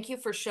that. Thank you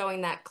for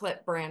showing that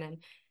clip, Brannon,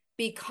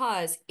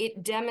 because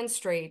it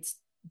demonstrates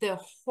the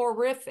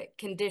horrific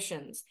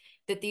conditions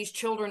that these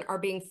children are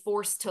being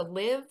forced to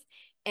live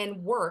and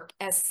work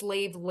as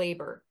slave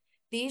labor.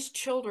 These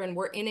children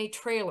were in a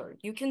trailer.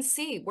 You can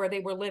see where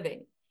they were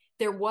living.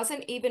 There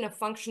wasn't even a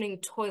functioning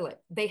toilet.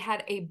 They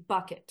had a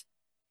bucket.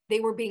 They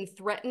were being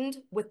threatened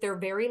with their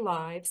very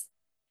lives.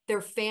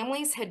 Their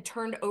families had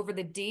turned over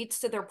the deeds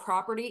to their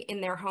property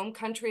in their home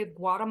country of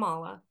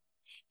Guatemala,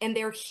 and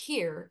they're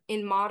here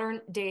in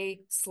modern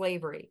day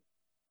slavery.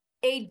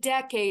 A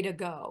decade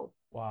ago.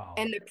 Wow.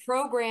 And the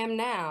program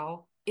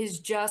now is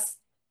just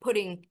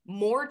putting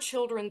more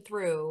children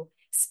through,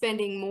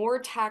 spending more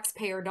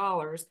taxpayer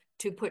dollars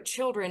to put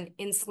children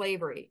in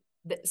slavery.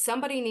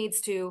 Somebody needs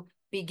to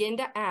begin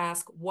to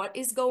ask what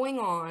is going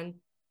on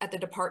at the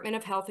Department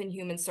of Health and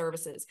Human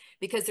Services,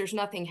 because there's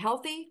nothing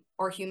healthy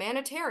or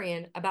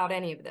humanitarian about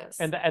any of this.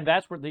 And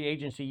that's where the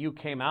agency you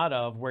came out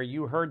of, where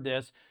you heard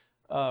this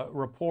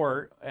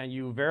report and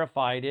you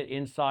verified it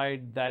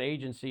inside that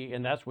agency,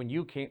 and that's when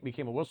you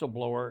became a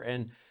whistleblower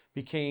and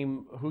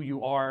became who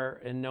you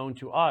are and known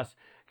to us.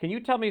 Can you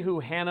tell me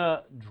who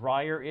Hannah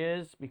Dreier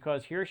is?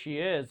 Because here she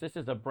is. This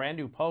is a brand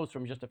new post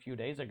from just a few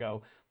days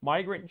ago.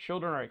 Migrant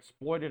children are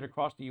exploited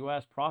across the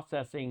U.S.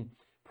 processing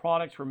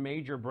products for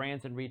major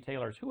brands and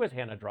retailers. Who is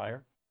Hannah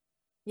Dreier?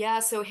 Yeah,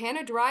 so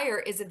Hannah Dreier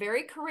is a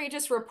very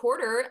courageous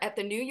reporter at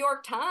the New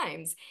York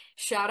Times.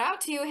 Shout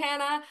out to you,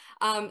 Hannah.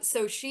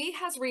 So she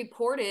has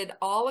reported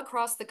all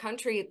across the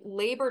country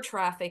labor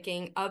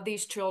trafficking of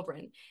these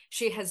children.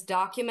 She has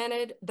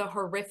documented the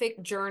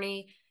horrific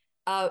journey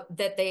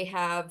that they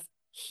have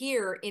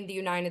here in the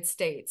United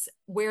States,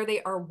 where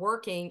they are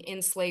working in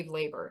slave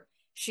labor.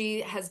 She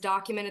has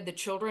documented the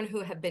children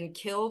who have been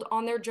killed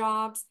on their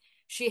jobs.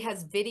 She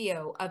has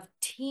video of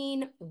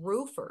teen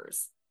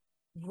roofers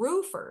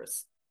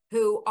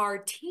who are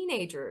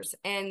teenagers,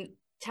 and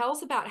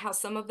tells about how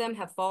some of them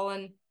have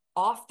fallen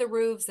off the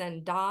roofs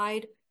and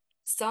died.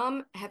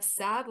 Some have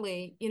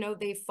sadly,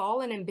 they've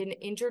fallen and been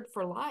injured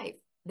for life.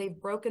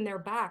 they've broken their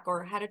back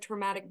or had a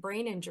traumatic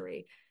brain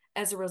injury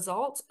as a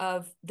result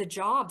of the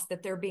jobs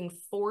that they're being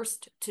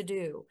forced to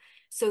do.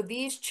 So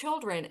these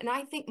children, and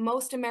I think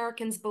most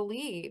Americans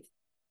believe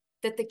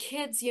that the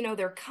kids, you know,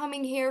 they're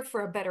coming here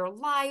for a better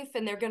life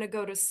and they're going to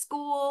go to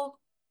school.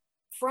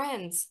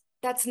 Friends,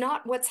 that's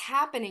not what's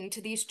happening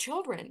to these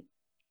children.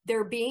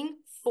 They're being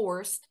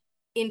forced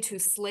into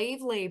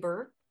slave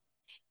labor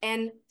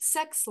and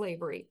sex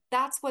slavery.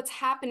 That's what's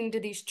happening to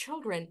these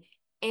children,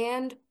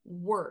 and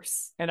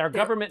worse. And our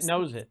government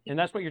knows it. And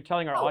that's what you're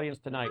telling our audience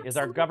tonight, is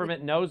our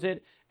government knows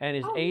it and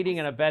is aiding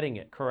and abetting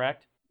it,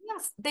 correct?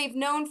 Yes, they've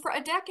known for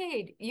a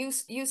decade. You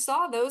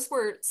saw those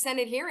were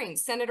Senate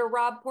hearings. Senator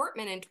Rob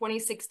Portman in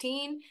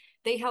 2016,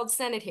 they held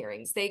Senate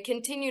hearings. They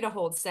continue to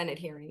hold Senate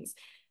hearings.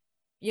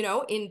 You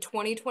know, in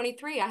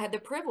 2023, I had the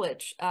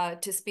privilege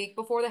to speak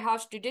before the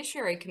House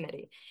Judiciary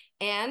Committee.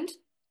 And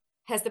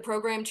has the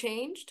program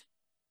changed?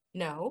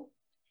 No.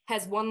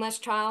 Has one less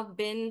child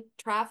been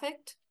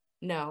trafficked?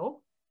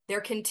 No.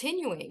 They're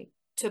continuing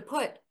to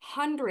put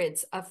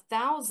hundreds of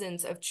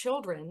thousands of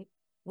children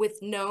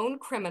with known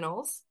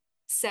criminals,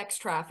 sex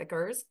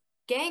traffickers,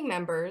 gang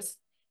members,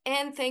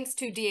 and thanks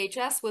to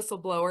DHS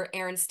whistleblower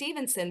Aaron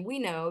Stevenson, we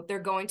know they're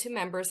going to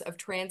members of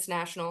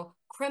transnational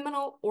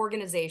criminal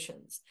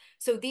organizations.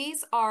 So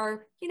these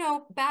are, you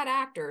know, bad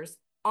actors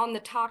on the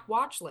top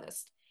watch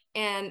list.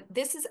 And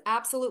this is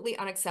absolutely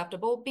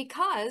unacceptable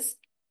because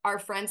our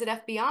friends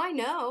at FBI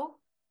know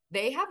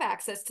they have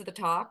access to the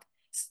talk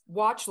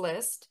watch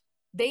list.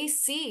 They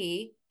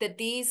see that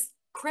these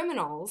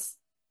criminals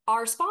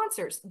are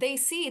sponsors. They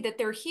see that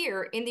they're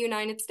here in the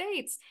United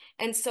States.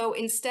 And so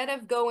instead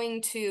of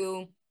going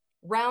to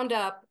round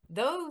up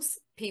those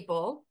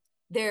people,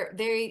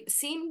 they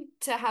seem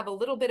to have a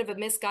little bit of a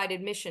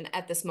misguided mission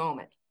at this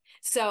moment.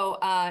 So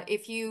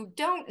if you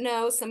don't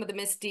know some of the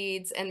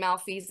misdeeds and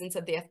malfeasance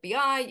of the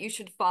FBI, you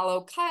should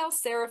follow Kyle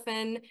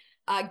Seraphin,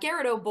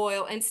 Garrett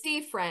O'Boyle, and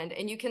Steve Friend,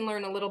 and you can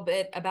learn a little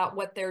bit about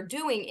what they're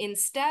doing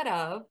instead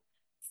of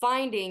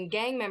finding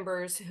gang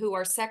members who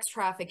are sex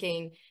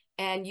trafficking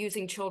and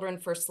using children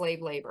for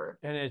slave labor.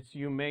 And as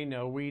you may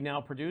know, we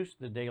now produce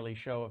the daily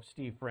show of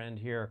Steve Friend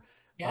here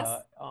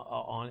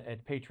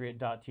at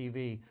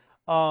patriot.tv.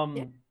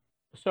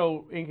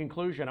 So in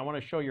conclusion, I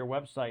want to show your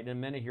website in a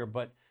minute here,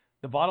 but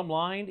the bottom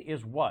line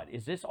is what?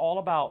 Is this all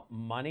about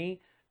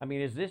money? I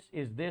mean, is this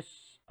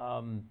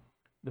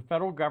the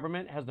federal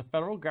government? Has the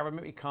federal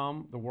government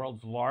become the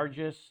world's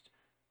largest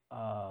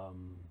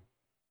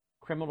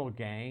criminal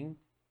gang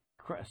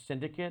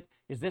syndicate?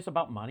 Is this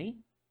about money?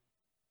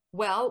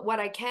 Well, what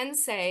I can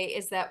say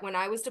is that when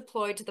I was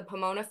deployed to the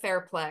Pomona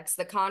Fairplex,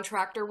 the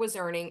contractor was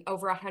earning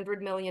over $100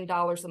 million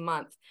a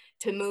month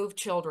to move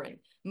children,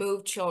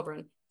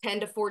 10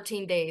 to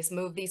 14 days,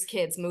 move these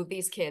kids.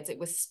 It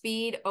was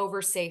speed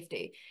over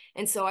safety.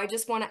 And so I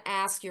just want to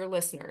ask your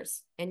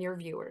listeners and your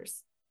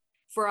viewers,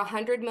 for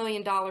 $100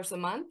 million a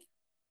month,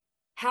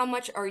 how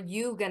much are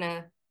you going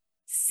to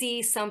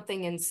see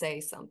something and say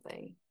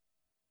something?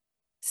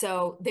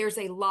 So there's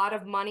a lot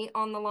of money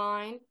on the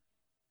line.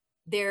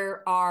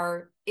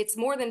 It's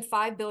more than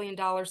 $5 billion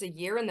a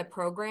year in the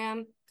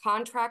program.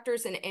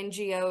 Contractors and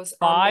NGOs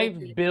are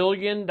 $5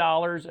 billion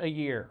a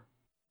year.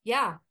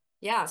 Yeah.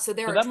 So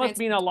that must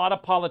mean a lot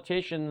of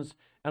politicians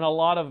and a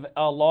lot of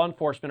law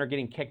enforcement are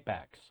getting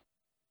kickbacks.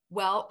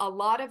 Well, a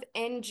lot of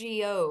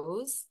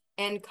NGOs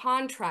and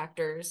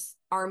contractors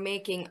are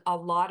making a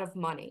lot of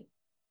money.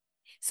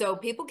 So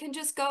people can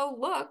just go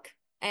look,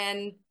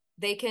 and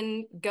they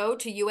can go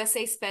to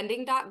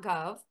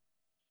usaspending.gov.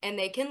 and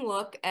they can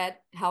look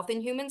at Health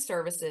and Human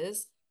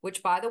Services,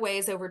 which, by the way,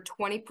 is over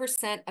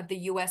 20% of the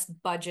U.S.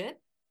 budget,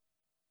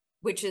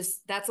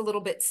 that's a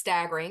little bit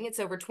staggering. It's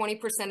over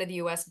 20% of the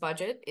U.S.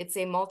 budget. It's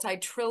a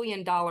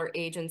multi-trillion-dollar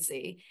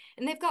agency,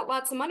 and they've got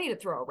lots of money to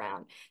throw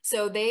around.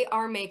 So they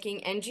are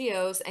making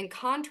NGOs and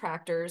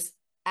contractors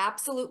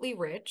absolutely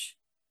rich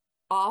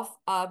off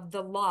of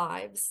the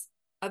lives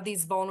of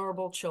these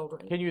vulnerable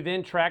children. Can you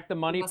then track the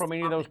money from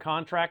any of those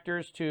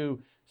contractors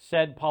to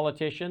said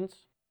politicians?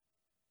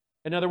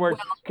 In other words,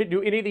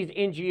 do any of these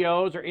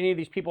NGOs or any of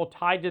these people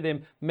tied to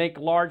them make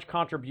large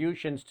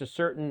contributions to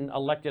certain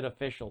elected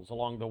officials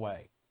along the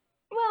way?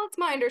 Well, it's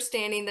my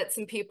understanding that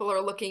some people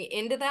are looking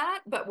into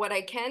that. But what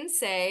I can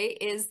say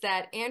is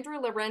that Andrew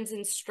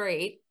Lorenzen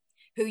Strait,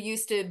 who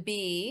used to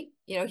be,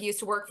 he used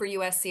to work for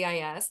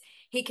USCIS,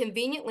 he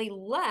conveniently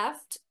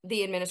left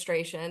the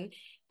administration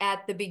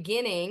at the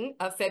beginning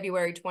of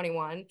February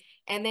 21.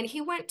 And then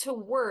he went to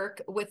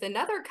work with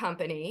another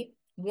company,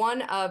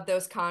 one of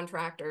those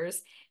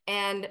contractors,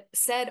 and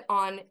said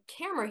on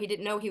camera, he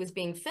didn't know he was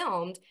being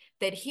filmed,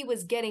 that he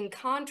was getting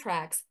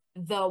contracts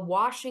the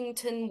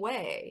Washington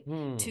way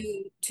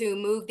to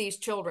move these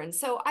children.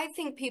 So I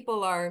think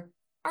people are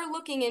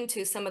looking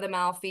into some of the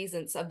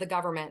malfeasance of the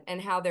government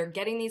and how they're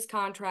getting these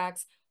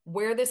contracts,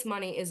 where this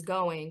money is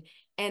going,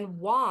 and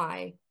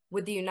why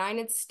would the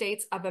United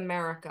States of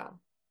America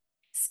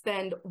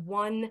spend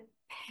one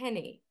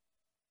penny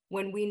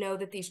when we know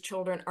that these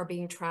children are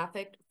being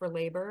trafficked for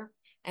labor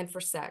and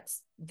for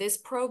sex. This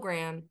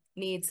program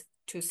needs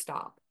to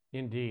stop.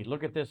 Indeed.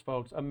 Look at this,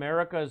 folks.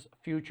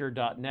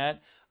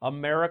 Americasfuture.net.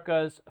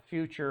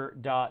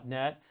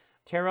 Americasfuture.net.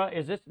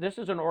 Tara, this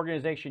is an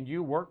organization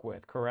you work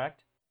with,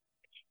 correct?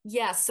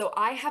 Yes, so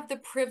I have the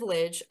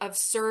privilege of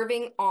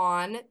serving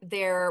on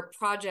their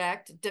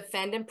project,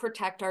 Defend and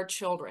Protect Our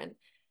Children.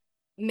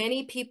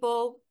 Many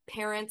people,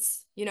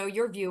 parents,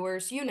 your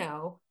viewers,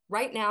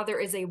 right now there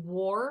is a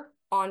war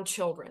on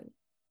children.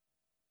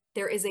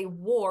 There is a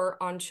war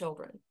on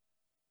children.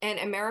 And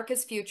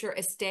America's Future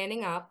is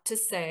standing up to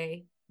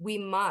say, we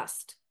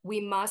must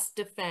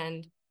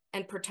defend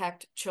and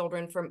protect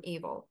children from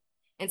evil.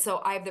 And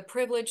so I have the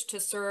privilege to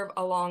serve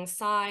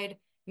alongside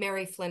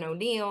Mary Flynn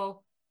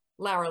O'Neill,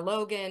 Lara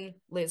Logan,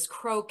 Liz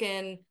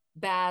Crokin,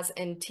 Baz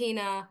and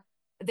Tina.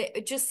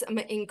 Just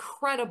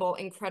incredible,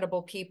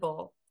 incredible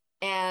people.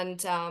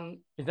 And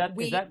is that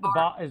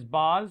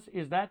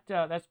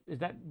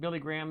Billy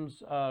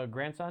Graham's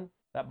grandson?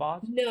 That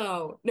Boz?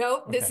 No,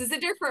 Okay. This is a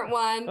different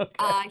one.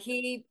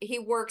 Okay. He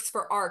works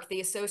for ARC, the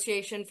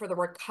Association for the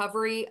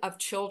Recovery of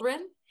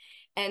Children.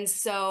 And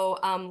so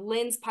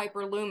Lynn's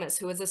Piper Loomis,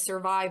 who is a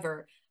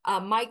survivor,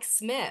 Mike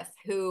Smith,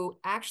 who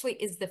actually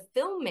is the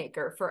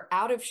filmmaker for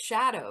Out of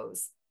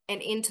Shadows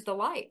and Into the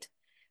Light.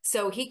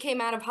 So he came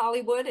out of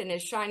Hollywood and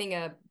is shining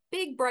a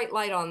big bright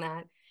light on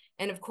that.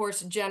 And of course,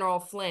 General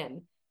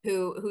Flynn,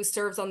 who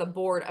serves on the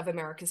board of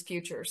America's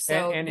Future.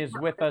 So and is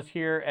with us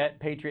here at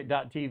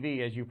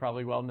Patriot.tv, as you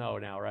probably well know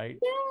now, right?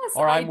 Yes,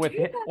 or I'm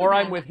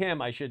with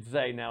him, I should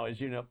say now, as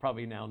you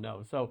probably now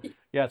know. So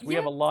yes, we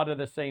have a lot of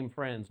the same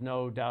friends,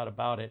 no doubt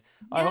about it.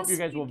 I hope you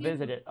guys will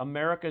visit it.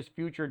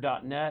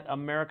 Americasfuture.net,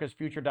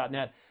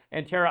 Americasfuture.net.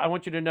 And Tara, I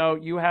want you to know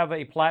you have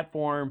a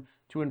platform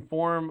to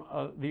inform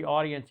the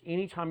audience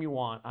anytime you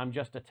want. I'm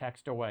just a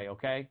text away,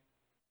 okay?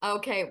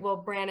 Okay, well,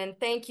 Brannon,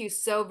 thank you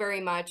so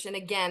very much. And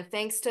again,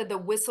 thanks to the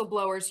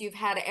whistleblowers, you've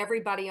had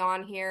everybody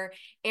on here,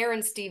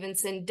 Aaron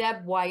Stevenson,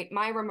 Deb White,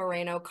 Myra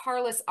Moreno,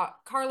 Carlos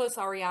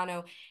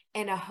Ariano,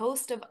 and a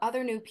host of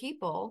other new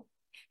people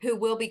who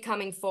will be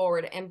coming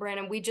forward. And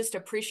Brannon, we just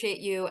appreciate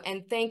you.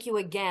 And thank you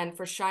again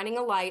for shining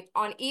a light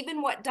on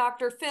even what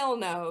Dr. Phil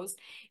knows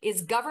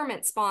is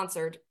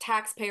government-sponsored,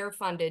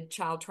 taxpayer-funded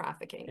child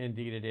trafficking.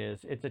 Indeed it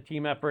is. It's a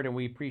team effort, and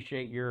we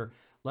appreciate your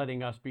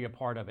letting us be a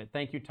part of it.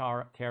 Thank you,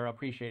 Tara.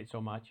 Appreciate it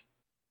so much.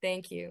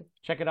 Thank you.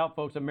 Check it out,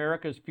 folks.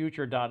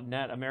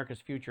 Americasfuture.net,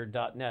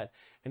 Americasfuture.net.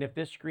 And if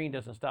this screen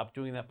doesn't stop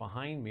doing that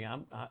behind me,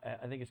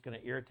 I think it's going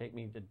to irritate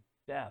me to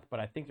death, but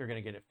I think they're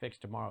going to get it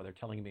fixed tomorrow. They're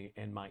telling me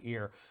in my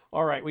ear.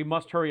 All right, we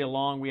must hurry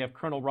along. We have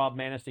Colonel Rob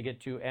Maness to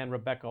get to and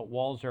Rebecca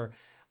Walzer.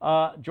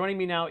 Joining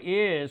me now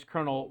is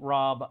Colonel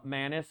Rob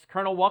Maness.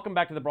 Colonel, welcome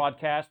back to the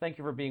broadcast. Thank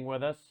you for being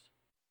with us.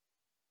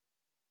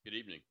 Good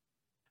evening.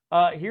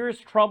 Here's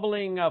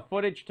troubling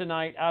footage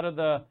tonight out of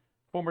the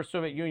former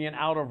Soviet Union,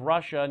 out of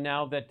Russia,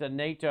 now that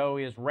NATO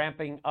is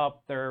ramping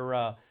up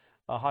their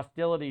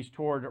hostilities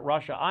toward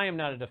Russia. I am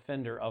not a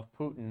defender of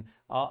Putin,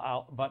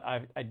 but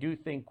I do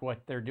think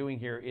what they're doing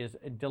here is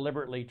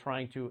deliberately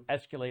trying to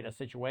escalate a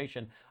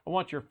situation. I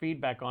want your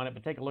feedback on it,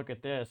 but take a look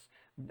at this.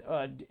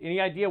 Any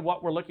idea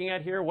what we're looking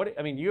at here?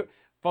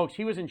 Folks,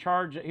 he was in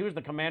charge. He was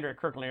the commander at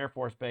Kirkland Air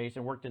Force Base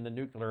and worked in the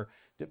nuclear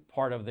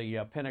part of the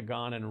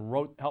Pentagon and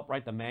helped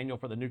write the manual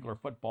for the nuclear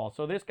football.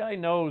 So this guy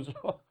knows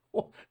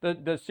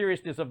the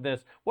seriousness of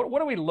this.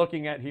 What are we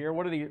looking at here?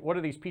 What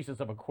are these pieces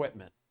of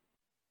equipment?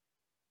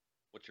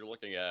 What you're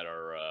looking at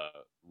are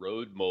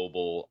road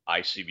mobile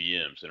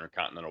ICBMs,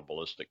 intercontinental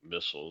ballistic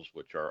missiles,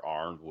 which are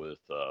armed with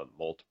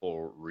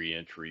multiple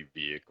reentry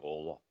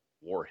vehicle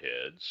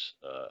warheads,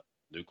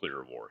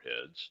 nuclear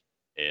warheads.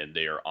 And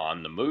they are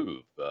on the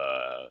move.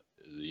 The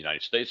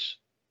United States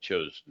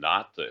chose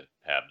not to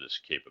have this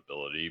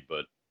capability,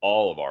 but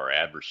all of our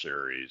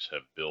adversaries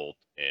have built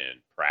and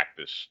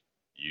practiced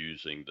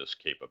using this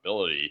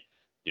capability.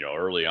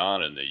 Early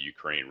on in the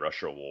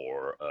Ukraine-Russia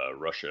war,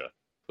 Russia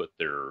put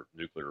their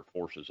nuclear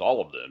forces,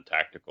 all of them,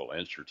 tactical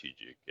and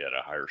strategic, at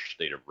a higher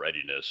state of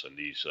readiness. And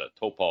these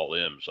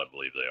Topol-Ms, I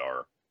believe they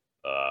are,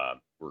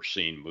 were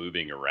seen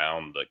moving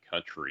around the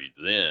country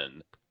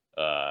then.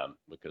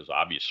 Because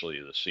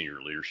obviously the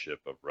senior leadership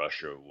of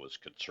Russia was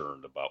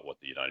concerned about what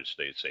the United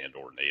States and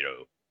or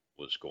NATO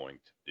was going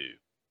to do.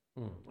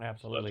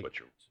 Absolutely. So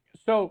that's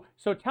what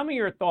so tell me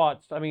your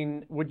thoughts. I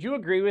mean, would you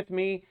agree with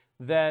me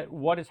that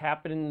what is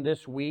happening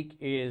this week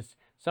is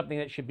something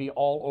that should be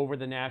all over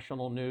the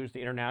national news,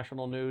 the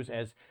international news,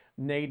 as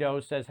NATO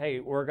says, hey,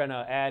 we're going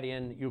to add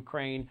in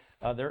Ukraine.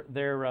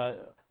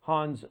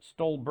 Hans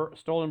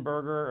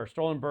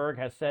Stoltenberg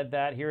has said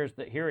that. Here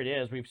it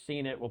is. We've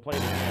seen it. We'll play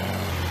it again.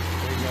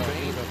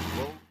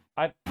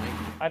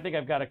 I think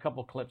I've got a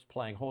couple clips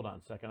playing. Hold on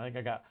a second. I think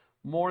I got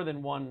more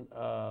than one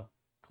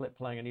clip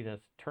playing. I need to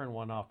turn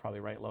one off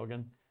probably, right,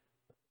 Logan?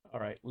 All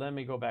right, let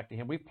me go back to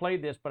him. We've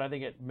played this, but I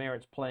think it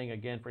merits playing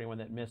again for anyone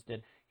that missed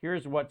it.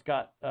 Here's what's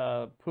got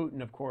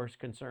Putin, of course,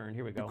 concerned.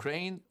 Here we go.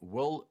 Ukraine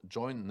will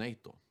join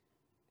NATO.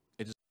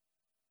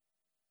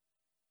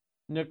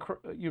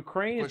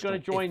 Ukraine is going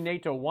to join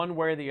NATO one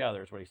way or the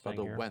other, is what he's saying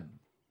here. When?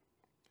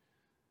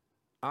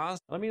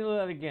 Let me do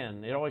that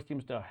again. It always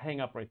seems to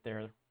hang up right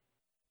there.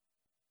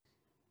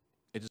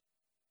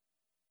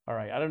 All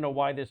right. I don't know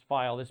why this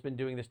file, this has been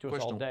doing this to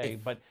us all day,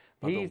 but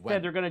he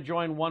said they're going to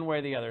join one way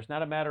or the other. It's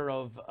not a matter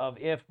of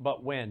if,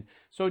 but when.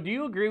 So do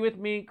you agree with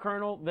me,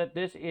 Colonel, that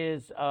this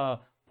is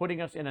putting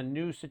us in a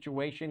new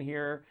situation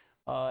here,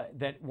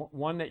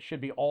 one that should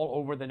be all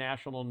over the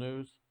national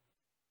news?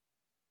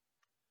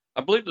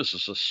 I believe this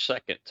is the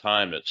second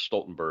time that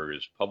Stoltenberg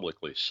has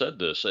publicly said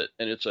this,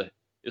 and it's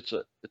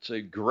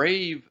a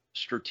grave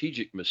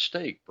strategic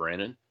mistake,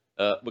 Brannon,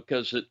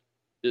 because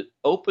it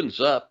opens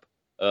up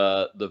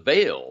the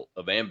veil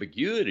of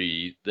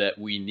ambiguity that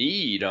we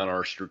need on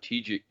our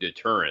strategic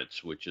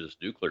deterrence, which is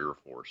nuclear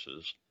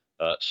forces,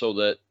 so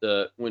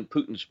that when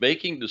Putin's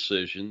making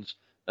decisions,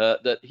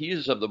 that he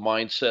is of the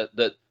mindset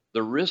that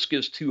the risk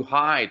is too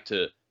high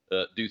to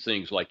do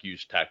things like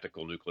use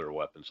tactical nuclear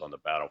weapons on the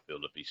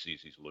battlefield if he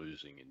sees he's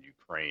losing in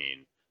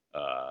Ukraine,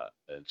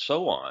 and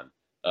so on.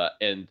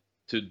 And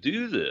to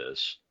do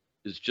this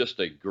is just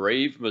a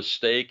grave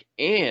mistake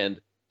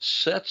and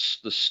sets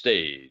the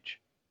stage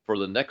for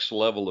the next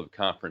level of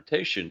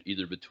confrontation,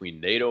 either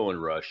between NATO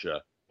and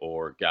Russia,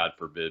 or, God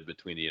forbid,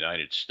 between the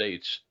United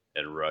States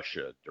and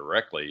Russia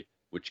directly,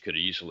 which could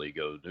easily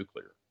go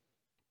nuclear.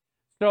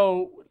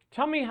 So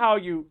tell me how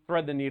you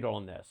thread the needle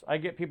on this. I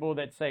get people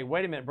that say,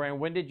 wait a minute, Brandon,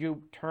 when did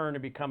you turn to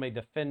become a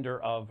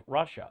defender of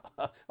Russia,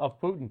 of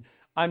Putin?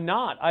 I'm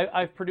not.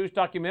 I've produced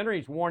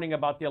documentaries warning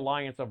about the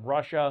alliance of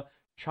Russia,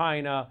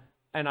 China,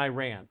 and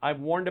Iran. I've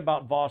warned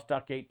about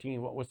Vostok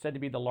 18, what was said to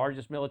be the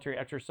largest military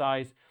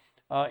exercise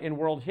in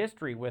world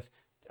history, with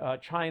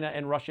China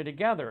and Russia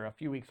together. A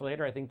few weeks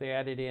later, I think they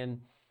added in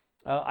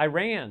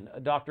Iran.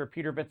 Dr.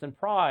 Peter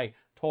Vincent-Pry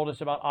told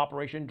us about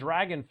Operation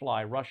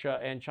Dragonfly, Russia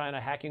and China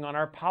hacking on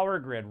our power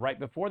grid right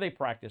before they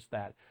practiced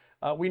that.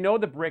 We know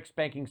the BRICS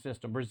banking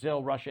system: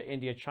 Brazil, Russia,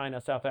 India, China,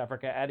 South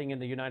Africa, adding in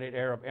the United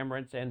Arab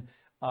Emirates and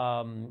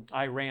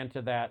Iran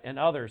to that, and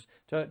others,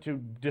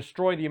 to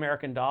destroy the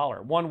American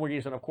dollar. One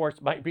reason, of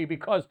course, might be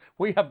because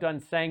we have done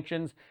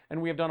sanctions and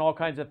we have done all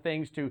kinds of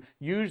things to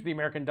use the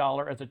American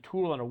dollar as a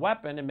tool and a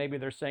weapon, and maybe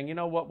they're saying, you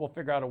know what, we'll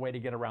figure out a way to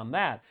get around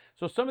that.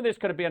 So some of this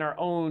could have been our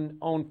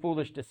own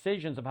foolish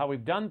decisions of how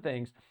we've done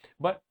things,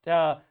 but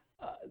that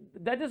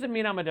doesn't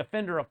mean I'm a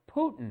defender of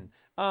Putin,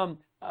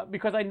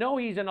 because I know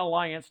he's in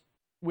alliance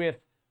with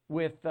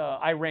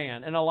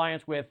Iran, an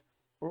alliance with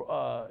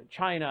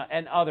China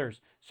and others.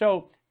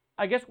 So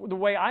I guess the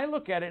way I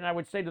look at it, and I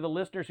would say to the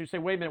listeners who say,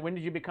 wait a minute, when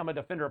did you become a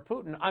defender of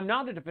Putin? I'm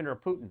not a defender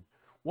of Putin.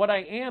 What I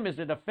am is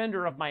a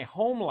defender of my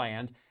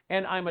homeland,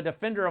 and I'm a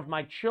defender of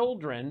my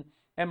children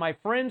and my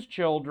friends'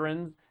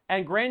 children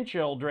and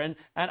grandchildren,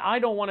 and I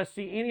don't want to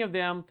see any of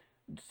them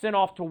sent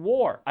off to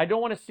war. I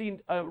don't want to see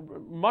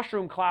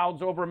mushroom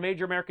clouds over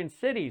major American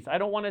cities. I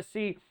don't want to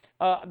see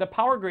the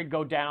power grid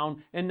go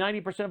down and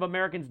 90% of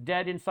Americans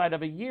dead inside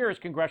of a year, as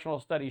congressional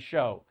studies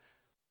show.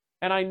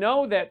 And I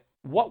know that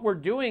what we're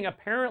doing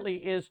apparently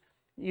is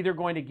either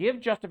going to give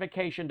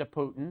justification to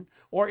Putin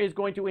or is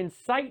going to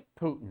incite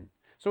Putin.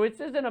 So it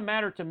isn't a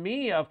matter to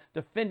me of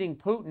defending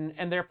Putin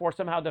and therefore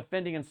somehow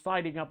defending and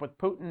siding up with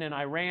Putin and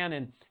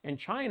Iran and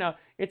China.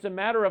 It's a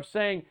matter of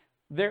saying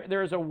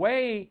there's a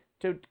way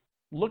to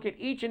look at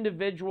each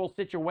individual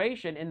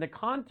situation in the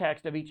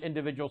context of each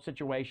individual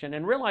situation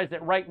and realize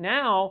that right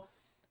now,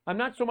 I'm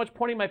not so much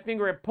pointing my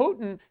finger at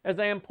Putin as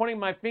I am pointing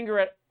my finger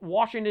at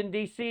Washington,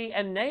 D.C.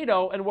 and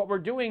NATO and what we're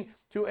doing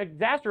to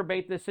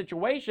exacerbate this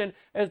situation,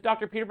 as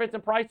Dr. Peter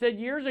Vincent-Pry said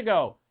years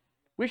ago.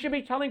 We should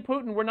be telling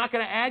Putin we're not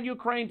going to add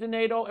Ukraine to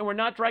NATO and we're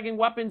not dragging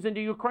weapons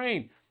into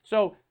Ukraine.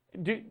 So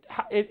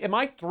am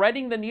I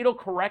threading the needle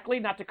correctly,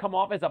 not to come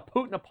off as a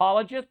Putin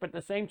apologist, but at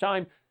the same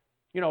time,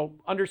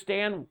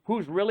 understand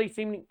who's really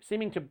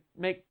seeming to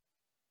make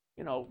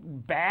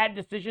bad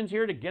decisions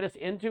here to get us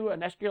into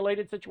an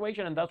escalated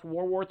situation and thus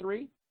World War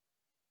III?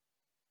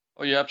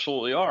 Oh, you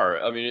absolutely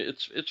are. I mean,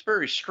 it's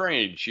very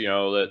strange,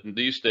 that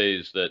these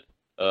days that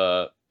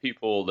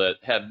people that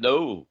have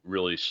no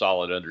really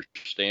solid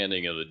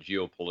understanding of the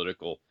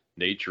geopolitical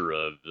nature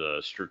of the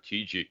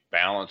strategic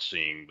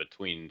balancing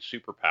between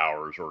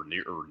superpowers or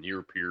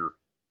near peer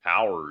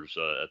powers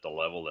at the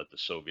level that the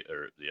Soviet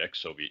or the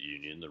ex-Soviet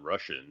Union, the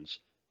Russians,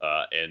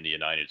 and the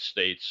United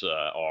States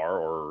are,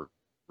 or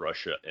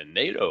Russia and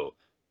NATO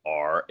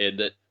are, and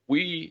that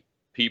we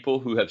people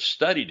who have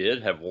studied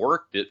it, have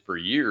worked it for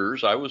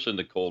years. I was in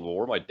the Cold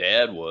War. My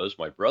dad was,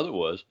 my brother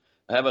was.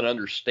 I have an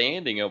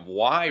understanding of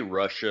why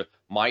Russia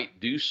might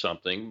do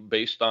something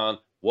based on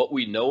what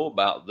we know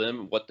about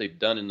them, what they've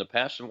done in the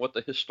past, and what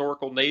the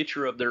historical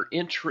nature of their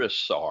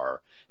interests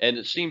are. And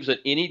it seems that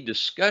any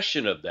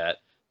discussion of that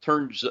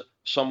turns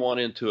someone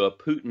into a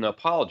Putin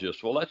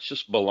apologist. Well, that's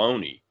just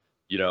baloney.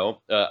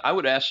 I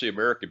would ask the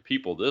American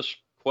people this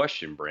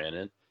question,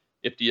 Brannon.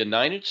 If the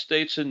United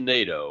States and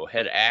NATO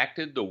had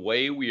acted the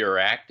way we are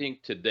acting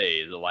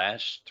today, the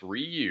last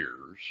 3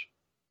 years,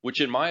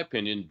 which in my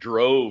opinion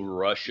drove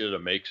Russia to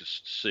make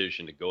this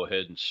decision to go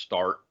ahead and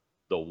start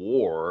the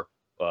war,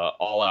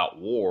 all-out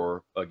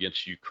war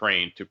against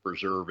Ukraine to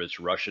preserve its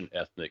Russian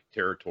ethnic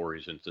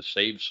territories and to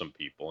save some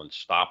people and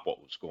stop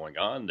what was going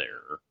on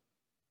there,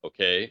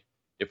 okay?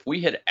 If we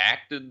had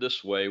acted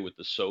this way with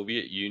the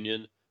Soviet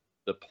Union,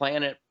 the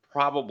planet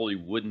probably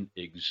wouldn't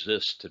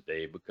exist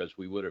today because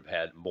we would have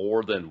had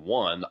more than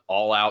one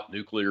all out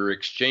nuclear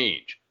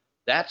exchange.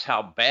 That's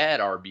how bad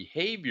our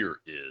behavior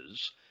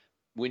is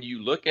when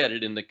you look at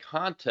it in the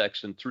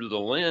context and through the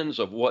lens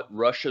of what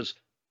Russia's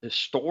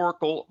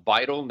historical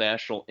vital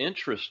national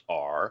interests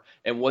are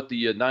and what the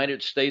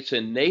United States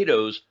and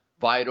NATO's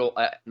vital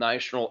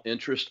national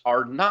interests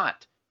are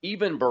not.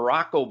 Even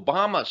Barack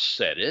Obama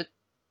said it.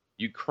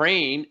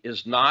 Ukraine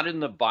is not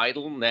in the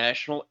vital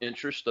national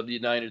interest of the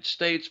United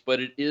States, but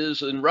it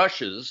is in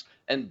Russia's,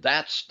 and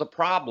that's the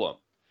problem.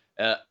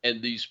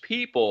 And these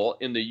people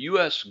in the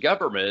U.S.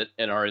 government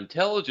and our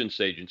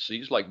intelligence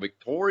agencies like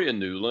Victoria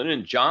Nuland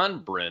and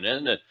John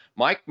Brennan and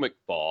Mike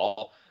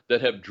McFaul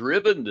that have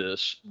driven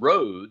this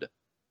road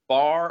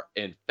far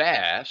and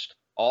fast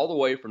all the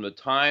way from the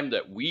time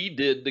that we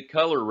did the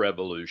color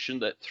revolution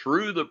that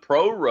threw the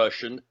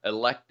pro-Russian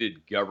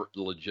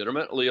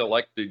legitimately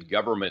elected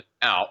government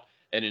out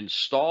and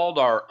installed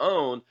our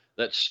own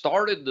that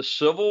started the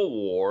Civil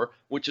War,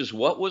 which is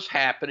what was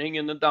happening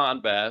in the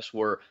Donbass,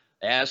 where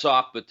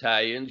Azov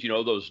battalions,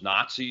 those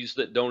Nazis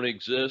that don't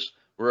exist,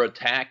 were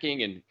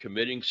attacking and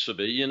committing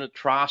civilian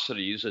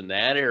atrocities in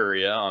that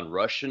area on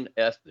Russian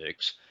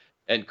ethnics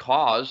and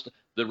caused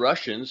the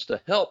Russians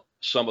to help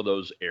some of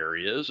those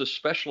areas,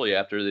 especially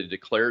after they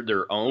declared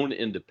their own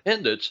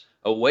independence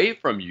away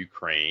from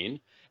Ukraine,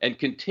 and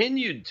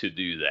continued to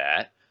do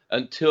that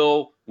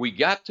until we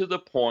got to the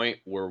point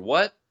where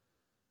what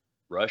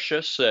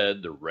Russia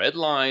said, the red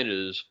line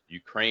is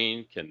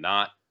Ukraine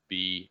cannot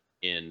be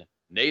in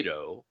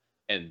NATO.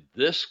 And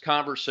this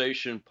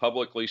conversation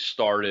publicly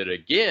started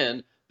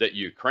again that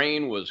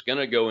Ukraine was going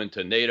to go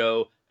into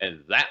NATO.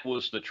 And that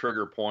was the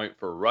trigger point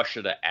for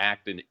Russia to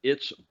act in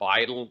its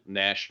vital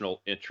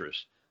national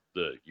interest.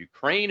 The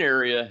Ukraine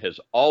area has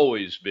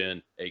always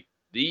been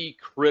the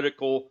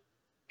critical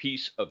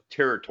piece of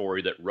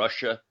territory that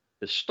Russia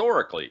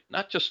historically,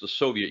 not just the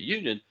Soviet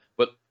Union,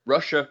 but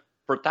Russia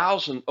for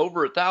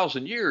over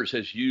 1,000 years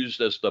has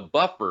used as the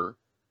buffer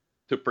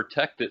to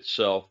protect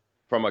itself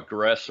from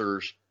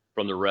aggressors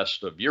from the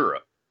rest of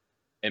Europe.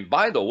 And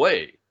by the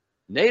way,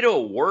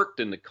 NATO worked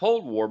in the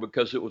Cold War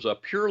because it was a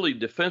purely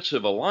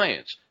defensive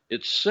alliance.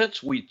 It's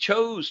since we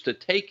chose to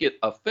take it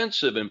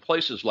offensive in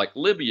places like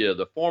Libya,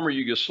 the former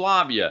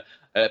Yugoslavia,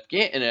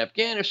 and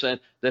Afghanistan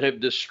that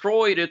have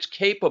destroyed its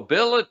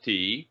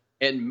capability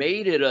and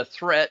made it a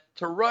threat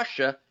to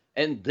Russia.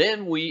 And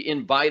then we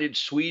invited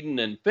Sweden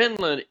and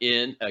Finland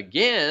in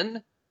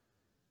again.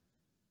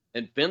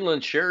 And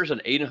Finland shares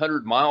an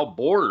 800-mile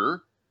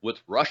border with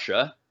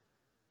Russia.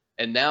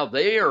 And now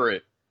they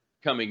are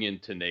coming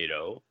into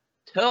NATO.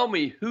 Tell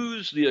me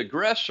who's the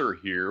aggressor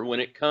here when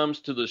it comes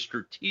to the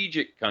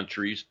strategic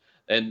countries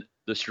and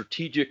the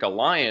strategic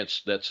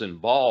alliance that's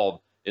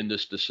involved in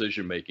this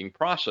decision-making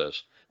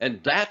process.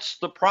 And that's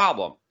the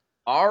problem.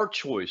 Our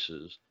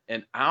choices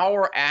and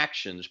our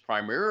actions,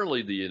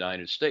 primarily the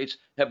United States,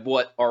 have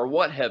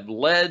what have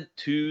led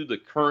to the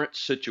current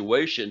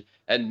situation.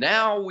 And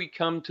now we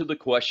come to the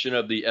question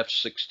of the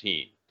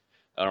F-16.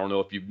 I don't know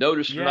if you've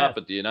noticed or not,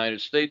 but the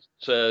United States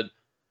said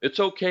it's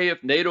okay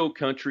if NATO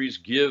countries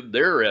give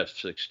their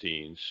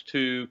F-16s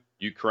to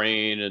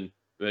Ukraine and,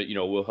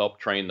 we'll help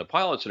train the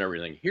pilots and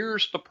everything.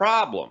 Here's the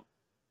problem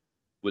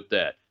with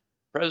that.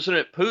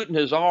 President Putin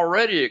has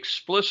already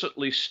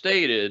explicitly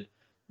stated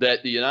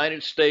that the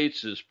United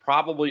States is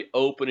probably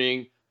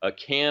opening a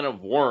can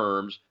of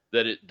worms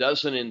that it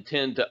doesn't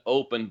intend to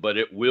open, but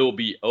it will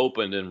be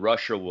opened and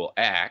Russia will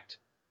act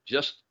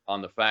just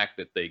on the fact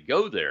that they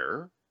go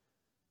there.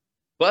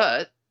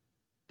 But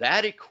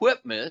that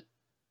equipment,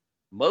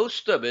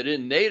 most of it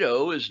in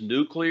NATO is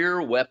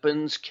nuclear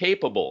weapons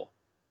capable.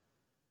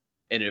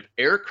 And if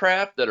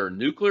aircraft that are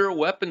nuclear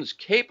weapons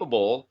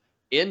capable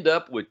end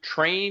up with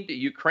trained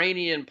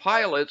Ukrainian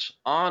pilots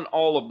on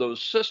all of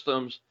those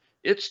systems,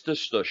 it's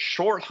just a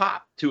short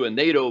hop to a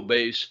NATO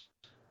base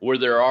where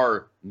there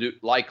are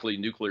likely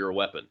nuclear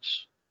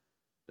weapons.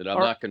 That I'm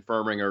not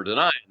confirming or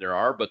denying there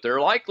are, but there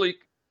likely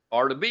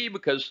are to be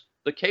because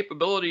the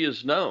capability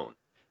is known.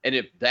 And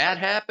if that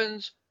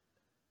happens,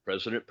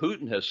 President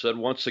Putin has said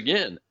once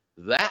again,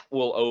 that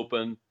will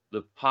open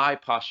the high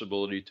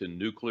possibility to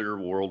nuclear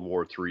World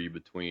War III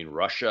between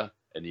Russia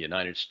and the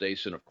United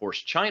States. And of course,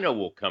 China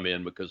will come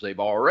in because they've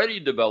already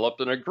developed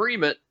an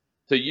agreement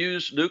to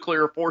use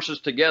nuclear forces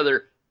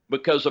together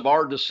because of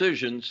our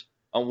decisions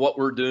on what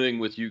we're doing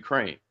with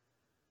Ukraine.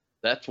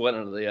 That's one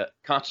of the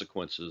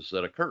consequences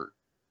that occurred.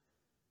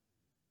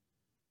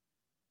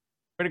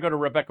 We're going to go to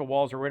Rebecca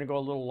Walzer. We're going to go a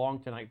little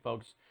long tonight,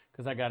 folks,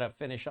 because I got to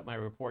finish up my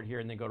report here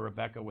and then go to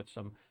Rebecca with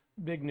some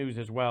big news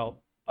as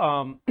well.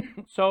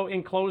 So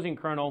in closing,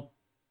 Colonel,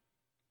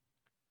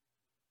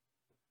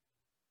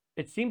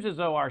 it seems as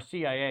though our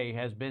CIA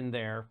has been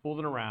there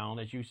fooling around,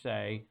 as you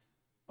say,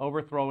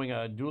 overthrowing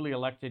a duly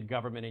elected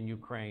government in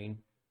Ukraine,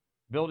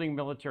 building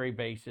military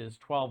bases.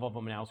 12 of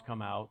them now has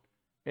come out.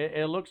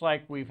 It looks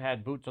like we've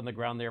had boots on the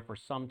ground there for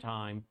some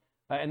time,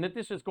 and that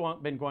this has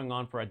been going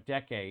on for a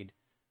decade.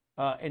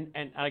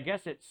 And I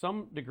guess at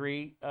some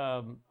degree,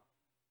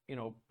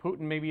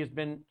 Putin maybe has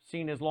been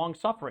seen as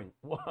long-suffering,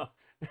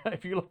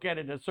 if you look at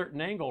it in a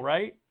certain angle,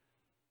 right?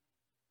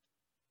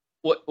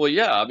 Well,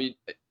 yeah. I mean,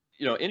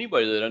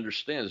 anybody that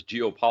understands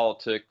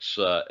geopolitics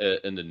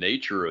and the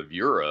nature of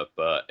Europe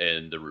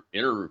and the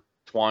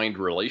intertwined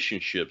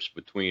relationships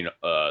between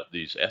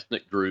these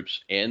ethnic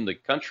groups and the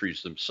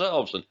countries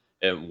themselves,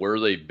 and where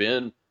they've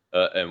been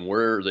and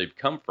where they've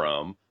come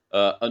from,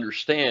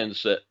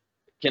 understands that,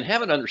 can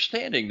have an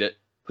understanding that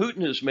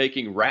Putin is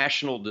making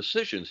rational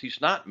decisions.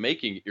 He's not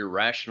making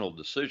irrational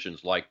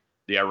decisions like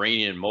the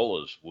Iranian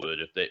mullahs would.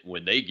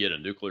 When they get a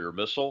nuclear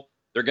missile,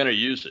 they're going to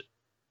use it.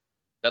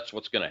 That's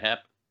what's going to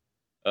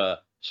happen.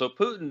 So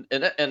Putin,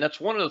 and that's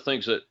one of the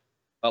things that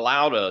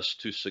allowed us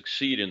to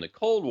succeed in the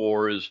Cold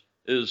War is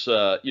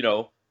the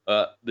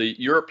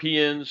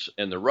Europeans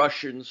and the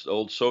Russians, the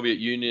old Soviet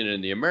Union,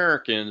 and the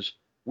Americans.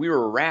 We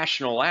were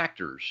rational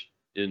actors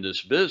in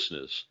this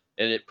business,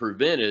 and it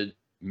prevented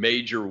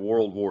major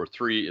World War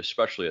III,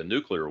 especially a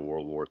nuclear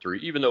World War III,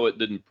 even though it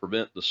didn't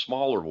prevent the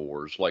smaller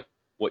wars like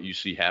what you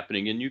see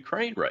happening in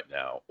Ukraine right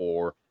now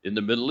or in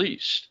the Middle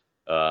East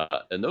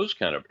and those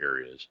kind of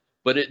areas.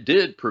 But it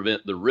did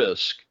prevent the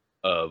risk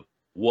of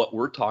what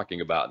we're talking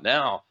about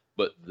now.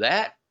 But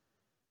that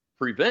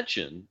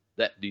prevention,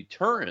 that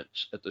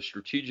deterrence at the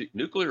strategic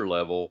nuclear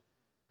level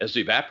has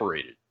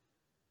evaporated.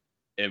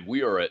 And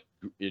we are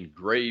in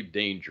grave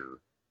danger.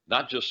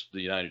 Not just the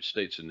United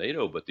States and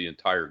NATO, but the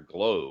entire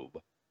globe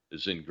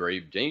is in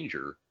grave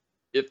danger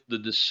if the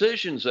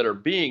decisions that are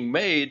being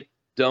made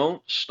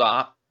don't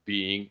stop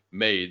being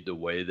made the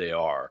way they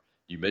are.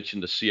 You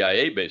mentioned the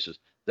CIA bases.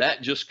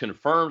 That just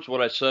confirms what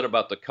I said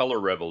about the color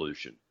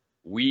revolution.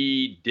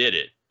 We did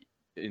it.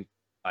 And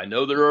I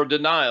know there are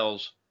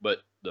denials,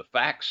 but the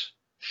facts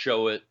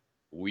show it.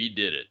 We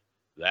did it.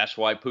 That's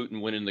why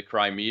Putin went in the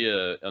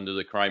Crimea under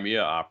the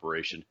Crimea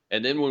operation.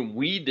 And then when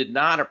we did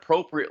not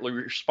appropriately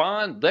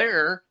respond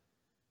there,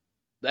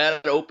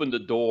 that opened the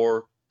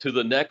door to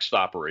the next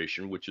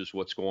operation, which is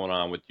what's going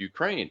on with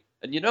Ukraine.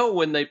 And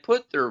when they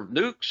put their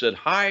nukes at a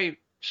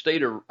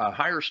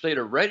higher state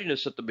of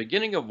readiness at the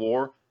beginning of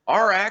war,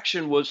 our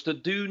action was to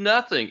do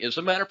nothing. As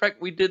a matter of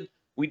fact, we did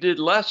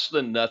less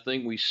than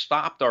nothing. We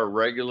stopped our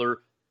regular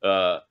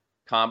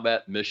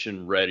combat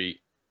mission ready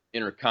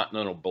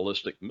intercontinental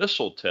ballistic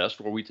missile test,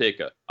 where we take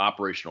an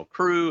operational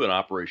crew, an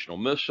operational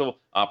missile,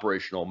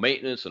 operational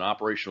maintenance, and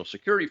operational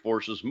security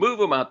forces, move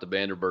them out to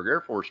Vandenberg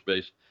Air Force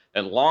Base,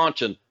 and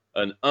launch an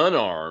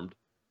unarmed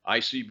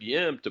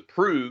ICBM to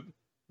prove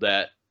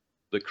that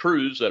the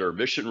crews that are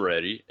mission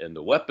ready and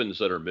the weapons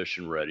that are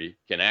mission ready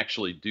can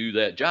actually do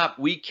that job.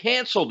 We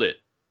canceled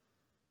it.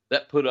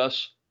 That put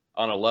us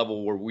on a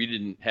level where we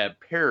didn't have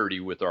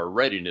parity with our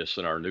readiness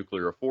and our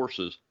nuclear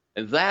forces.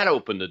 And that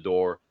opened the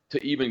door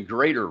to even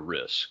greater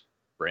risk,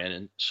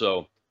 Brannon.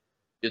 So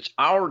it's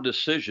our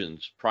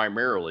decisions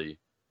primarily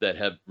that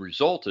have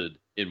resulted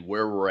in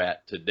where we're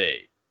at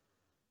today.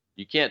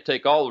 You can't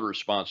take all the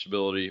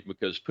responsibility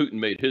because Putin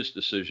made his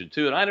decision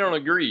too. And I don't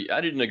agree. I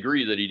didn't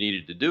agree that he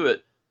needed to do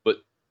it. But,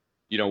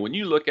 when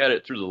you look at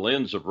it through the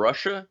lens of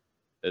Russia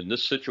in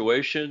this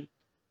situation,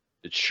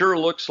 it sure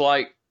looks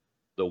like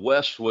the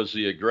West was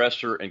the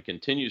aggressor and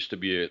continues to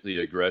be the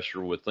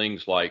aggressor with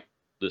things like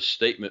this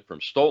statement from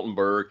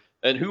Stoltenberg,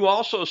 and who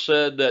also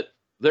said that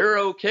they're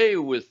okay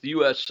with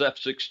U.S.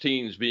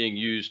 F-16s being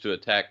used to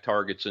attack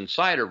targets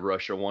inside of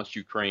Russia once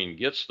Ukraine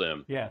gets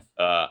them. Yes.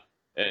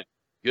 And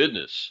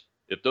goodness,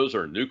 if those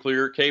are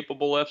nuclear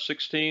capable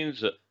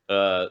F-16s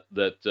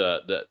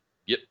that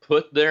get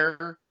put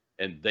there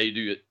and they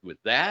do it with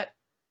that,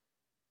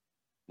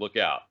 look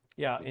out.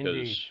 Yeah,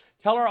 indeed.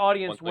 Tell our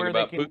audience where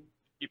they can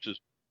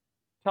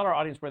tell our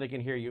audience where they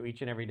can hear you each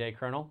and every day,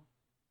 Colonel.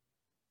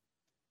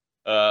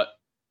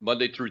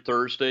 Monday through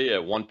Thursday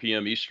at 1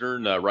 p.m.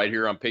 Eastern, right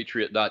here on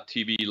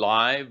Patriot.tv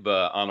Live,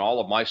 on all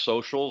of my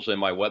socials and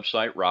my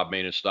website,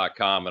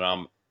 robmanus.com. And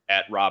I'm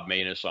at Rob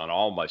Manus on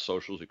all my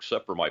socials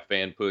except for my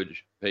fan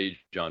page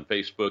on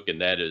Facebook,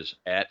 and that is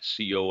at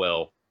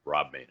COL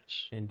Rob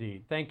Manus.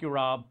 Indeed. Thank you,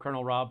 Rob.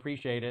 Colonel Rob,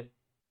 appreciate it.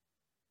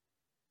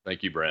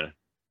 Thank you, Brannon.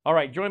 All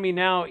right, joining me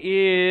now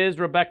is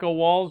Rebecca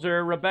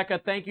Walzer. Rebecca,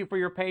 thank you for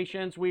your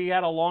patience. We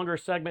had a longer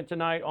segment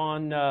tonight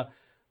on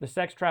the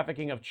sex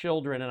trafficking of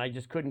children, and I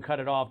just couldn't cut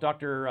it off.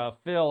 Dr.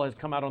 Phil has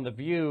come out on The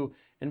View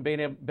and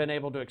been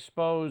able to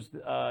expose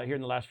here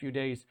in the last few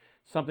days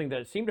something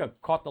that seemed to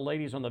have caught the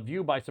ladies on The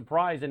View by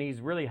surprise, and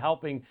he's really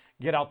helping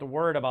get out the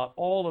word about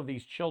all of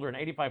these children,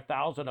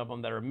 85,000 of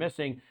them that are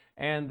missing,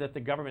 and that the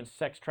government's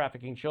sex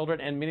trafficking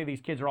children, and many of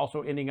these kids are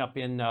also ending up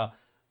in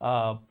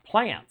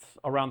plants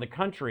around the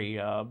country,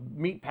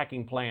 meat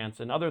packing plants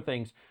and other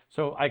things.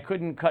 So I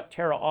couldn't cut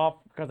Tara off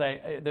because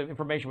the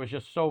information was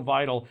just so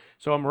vital.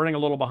 So I'm running a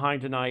little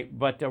behind tonight,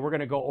 but we're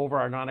going to go over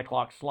our 9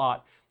 o'clock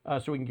slot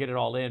so we can get it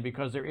all in,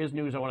 because there is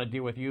news I want to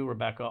deal with you,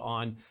 Rebecca,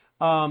 on.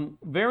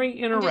 Very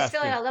interesting. I'm just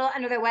feeling a little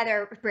under the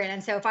weather,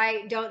 Brannon. So if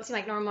I don't seem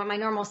like my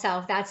normal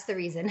self, that's the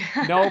reason.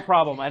 No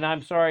problem. And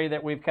I'm sorry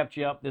that we've kept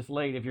you up this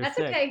late if you're sick.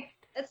 That's okay.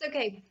 That's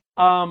okay.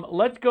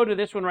 Let's go to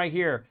this one right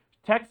here.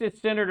 Texas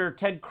Senator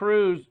Ted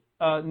Cruz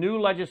new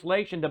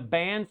legislation to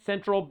ban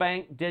central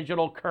bank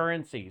digital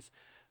currencies.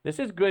 This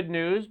is good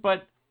news,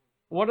 but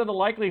what are the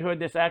likelihood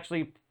this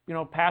actually,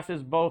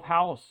 passes both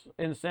House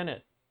and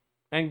Senate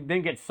and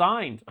then gets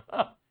signed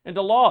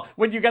into law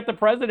when you get the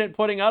president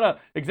putting out an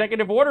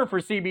executive order for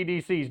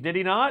CBDCs? Did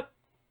he not?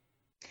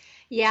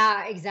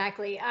 Yeah,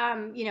 exactly.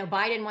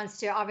 Biden wants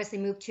to obviously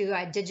move to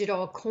a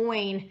digital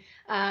coin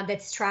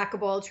that's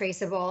trackable,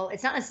 traceable.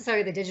 It's not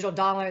necessarily the digital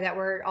dollar that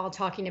we're all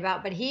talking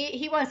about, but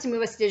he wants to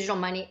move us to digital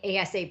money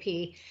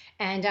ASAP.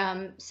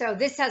 And so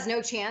this has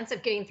no chance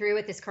of getting through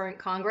with this current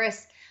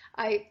Congress.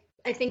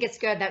 I think it's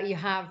good that you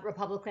have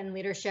Republican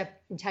leadership,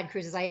 and Ted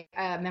Cruz is a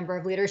member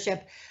of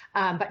leadership,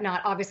 but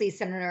not obviously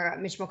Senator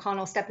Mitch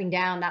McConnell stepping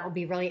down. That will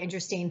be really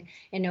interesting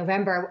in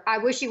November. I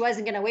wish he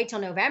wasn't going to wait till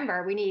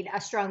November. We need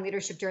a strong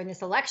leadership during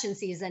this election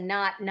season,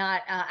 not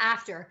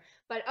after.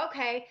 But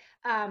okay,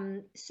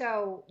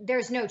 so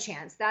there's no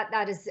chance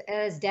that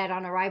is dead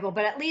on arrival.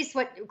 But at least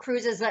what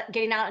Cruz is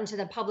getting out into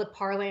the public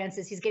parlance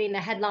is he's getting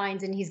the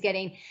headlines and he's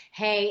getting,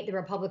 hey, the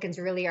Republicans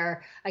really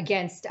are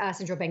against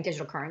central bank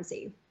digital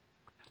currency.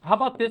 How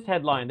about this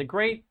headline? The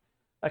great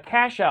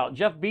cash out.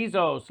 Jeff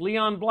Bezos,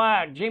 Leon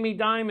Black, Jamie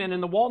Dimon,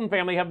 and the Walton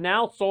family have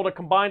now sold a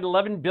combined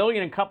 $11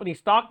 billion in company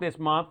stock this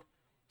month,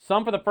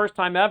 some for the first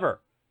time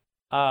ever.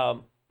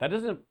 That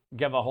doesn't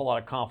give a whole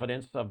lot of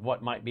confidence of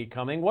what might be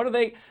coming. What are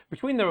they,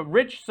 between the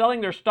rich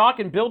selling their stock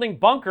and building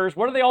bunkers,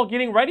 what are they all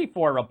getting ready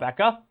for,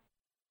 Rebecca?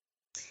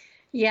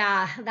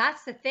 Yeah,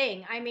 that's the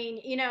thing. I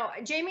mean,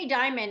 Jamie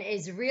Dimon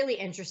is really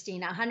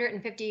interesting.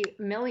 150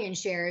 million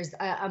shares,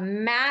 a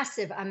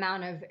massive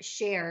amount of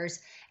shares.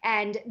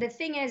 And the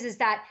thing is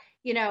that,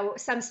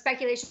 some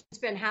speculation has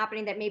been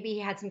happening that maybe he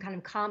had some kind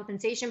of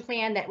compensation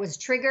plan that was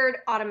triggered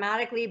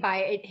automatically by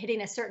it hitting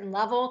a certain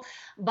level.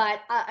 But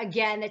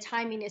again, the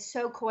timing is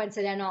so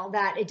coincidental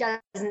that it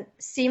doesn't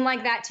seem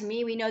like that to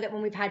me. We know that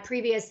when we've had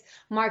previous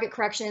market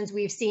corrections,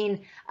 we've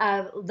seen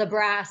the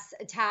brass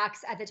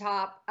tax at the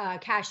top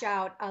cash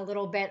out a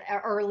little bit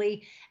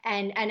early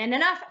and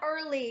enough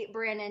early,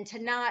 Brannon, to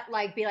not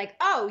be like,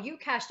 oh, you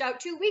cashed out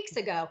 2 weeks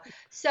ago.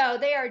 So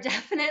they are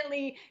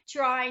definitely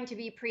trying to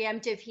be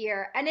preemptive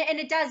here. And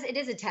it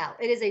is a tell.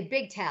 It is a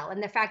big tell.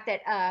 And the fact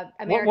that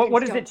Americans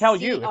what does it tell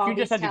you? If you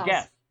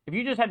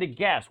just had to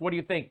guess, what do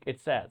you think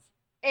it says?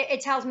 It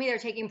tells me they're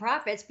taking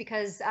profits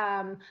because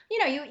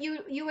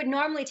you would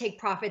normally take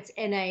profits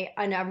in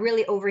a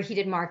really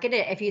overheated market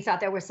if you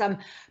thought there was some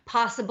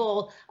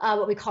possible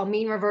what we call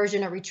mean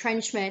reversion or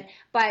retrenchment.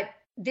 But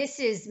this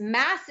is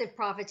massive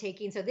profit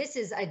taking. So this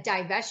is a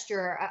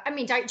divestiture. I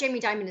mean,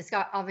 Jamie Dimon has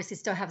obviously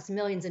still has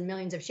millions and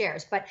millions of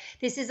shares, but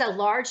this is a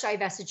large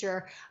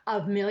divestiture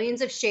of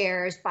millions of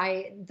shares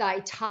by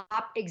the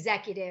top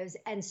executives.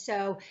 And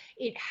so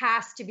it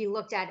has to be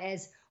looked at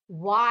as,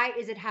 why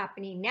is it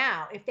happening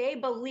now? If they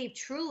believe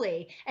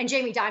truly, and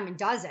Jamie Dimon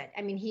doesn't,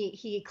 I mean,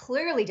 he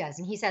clearly does.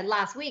 And he said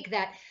last week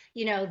that,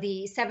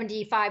 the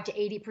 75 to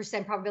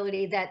 80%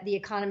 probability that the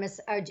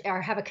economists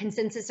have a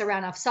consensus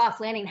around a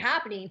soft landing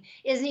happening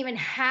isn't even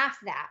half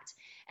that.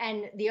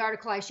 And the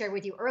article I shared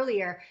with you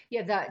earlier, you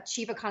have the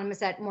chief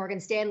economist at Morgan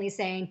Stanley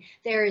saying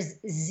there is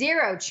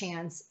zero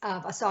chance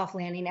of a soft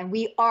landing and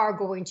we are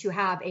going to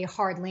have a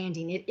hard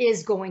landing. It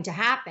is going to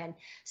happen.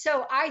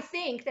 So I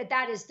think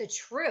that is the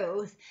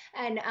truth.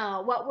 And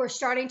what we're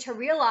starting to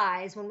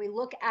realize when we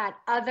look at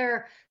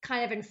other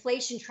kind of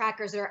inflation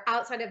trackers that are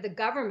outside of the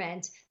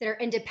government, that are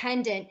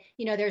independent,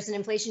 there's an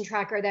inflation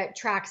tracker that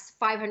tracks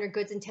 500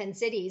 goods in 10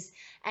 cities,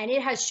 and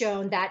it has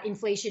shown that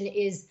inflation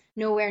is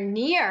nowhere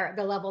near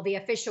the level the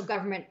official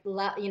government,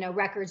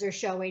 records are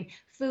showing.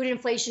 Food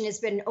inflation has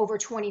been over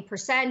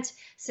 20%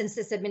 since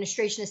this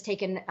administration has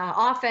taken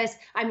office.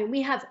 I mean,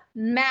 we have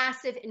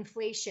massive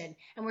inflation,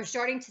 and we're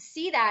starting to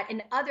see that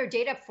in other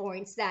data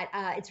points that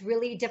it's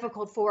really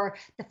difficult for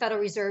the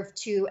Federal Reserve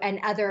and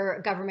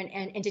other government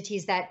and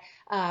entities that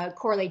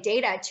correlate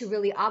data to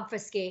really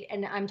obfuscate.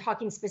 And I'm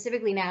talking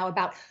specifically now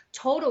about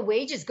total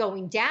wages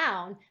going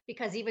down,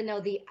 because even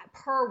though the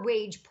per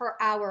wage per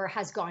hour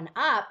has gone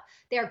up,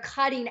 they're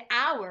cutting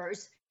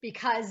hours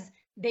because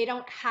they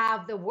don't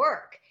have the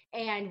work.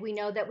 And we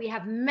know that we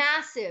have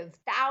massive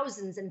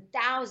thousands and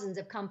thousands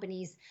of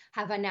companies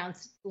have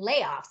announced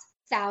layoffs,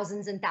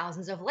 thousands and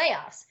thousands of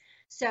layoffs.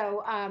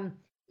 So,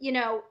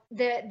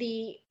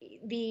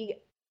 the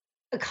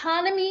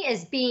economy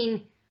is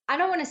being, I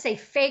don't want to say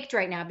faked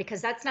right now,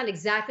 because that's not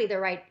exactly the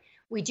right.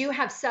 We do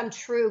have some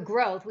true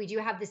growth. We do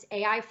have this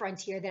AI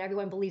frontier that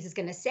everyone believes is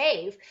going to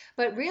save.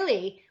 But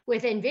really,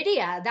 with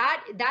NVIDIA,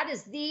 that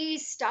is the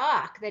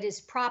stock that is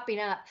propping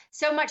up,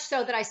 so much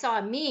so that I saw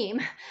a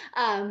meme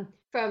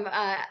from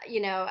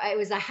it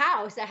was a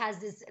house that has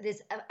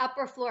this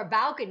upper floor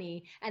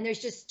balcony, and there's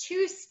just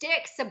two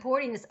sticks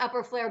supporting this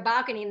upper floor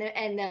balcony,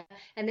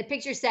 and the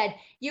picture said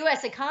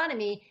U.S.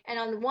 economy, and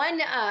on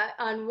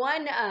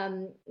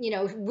one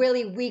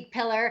really weak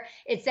pillar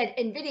it said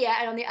NVIDIA,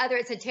 and on the other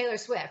it said Taylor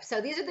Swift. So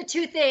these are the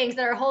two things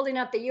that are holding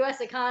up the U.S.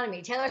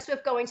 economy: Taylor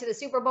Swift going to the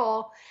Super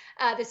Bowl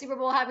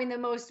having the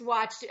most most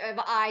watched of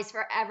eyes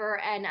forever,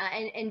 and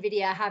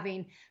Nvidia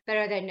having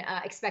better than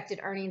expected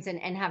earnings and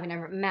having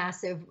a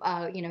massive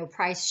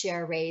price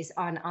share raise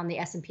on the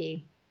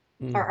S&P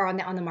or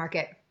on the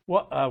market.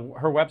 Well,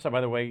 her website,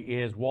 by the way,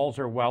 is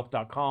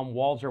walzerwealth.com,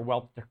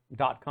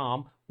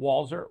 walzerwealth.com,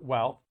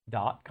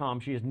 walzerwealth.com.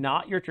 She is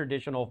not your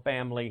traditional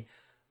family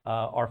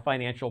or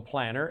financial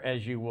planner,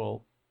 as you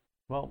will,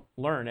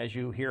 learn as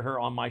you hear her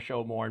on my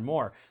show more and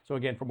more. So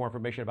again, for more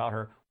information about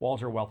her,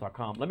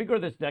 walzerwealth.com. Let me go to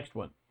this next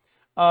one.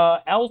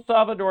 El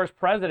Salvador's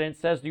president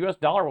says the U.S.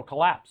 dollar will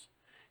collapse.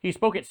 He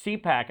spoke at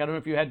CPAC. I don't know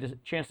if you had the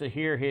chance to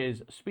hear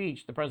his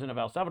speech, the president of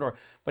El Salvador,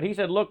 but he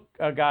said, look,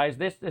 guys,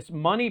 this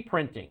money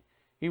printing,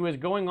 he was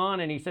going on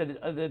and he said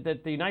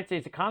that the United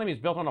States economy is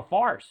built on a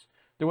farce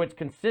through its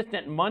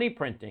consistent money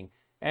printing.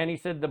 And he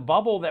said the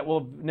bubble that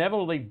will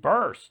inevitably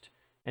burst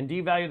and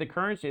devalue the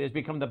currency has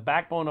become the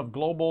backbone of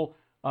global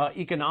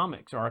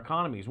economics or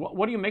economies.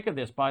 What do you make of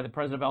this by the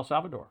president of El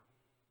Salvador?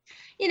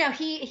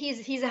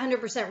 He's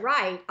 100%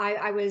 right.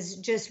 I was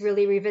just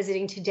really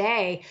revisiting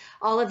today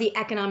all of the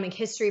economic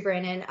history,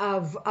 Brannon,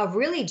 of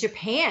really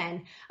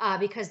Japan,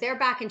 because they're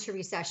back into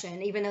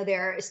recession, even though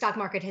their stock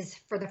market has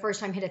for the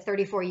first time hit a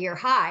 34-year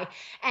high.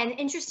 And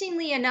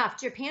interestingly enough,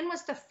 Japan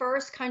was the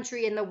first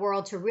country in the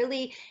world to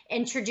really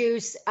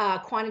introduce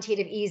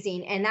quantitative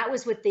easing. And that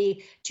was with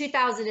the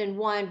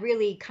 2001,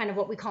 really kind of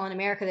what we call in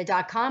America, the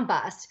dot-com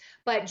bust.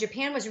 But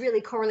Japan was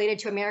really correlated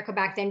to America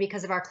back then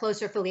because of our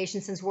closer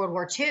affiliation since World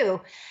War II.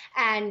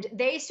 And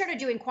they started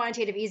doing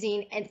quantitative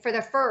easing and for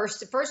the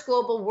first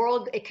global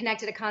world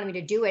connected economy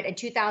to do it in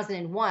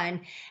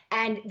 2001.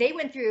 And they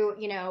went through,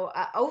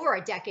 over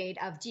a decade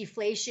of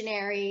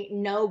deflationary,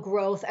 no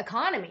growth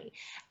economy.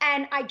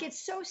 And I get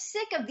so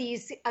sick of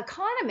these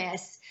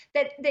economists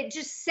that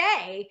just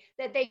say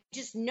that they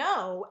just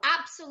know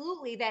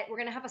absolutely that we're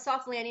going to have a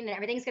soft landing and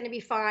everything's going to be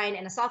fine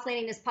and a soft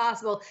landing is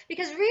possible,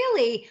 because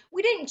really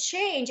we didn't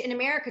change in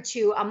America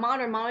to a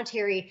modern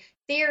monetary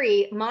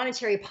theory,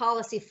 monetary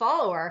policy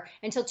follower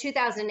until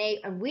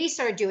 2008, and we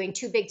started doing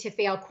too big to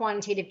fail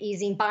quantitative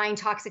easing, buying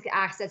toxic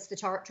assets, the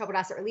troubled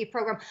asset relief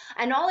program,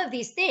 and all of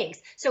these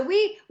things. So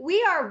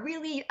we are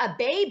really a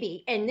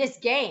baby in this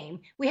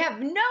game. We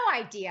have no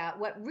idea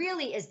what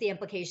really is the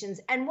implications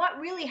and what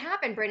really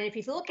happened, Brannon. If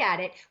you look at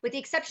it, with the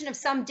exception of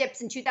some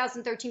dips in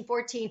 2013,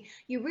 14,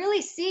 you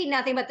really see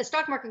nothing but the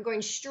stock market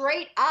going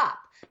straight up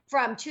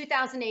from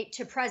 2008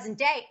 to present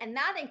day. And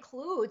that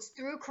includes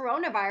through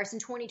coronavirus in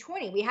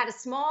 2020. We had a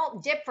small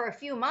dip for a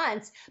few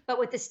months, but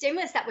with the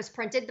stimulus that was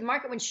printed, the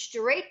market went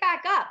straight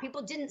back up.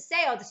 People didn't say,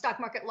 oh, the stock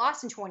market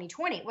lost in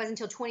 2020. It wasn't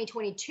until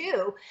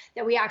 2022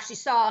 that we actually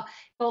saw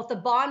both the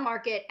bond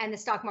market and the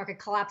stock market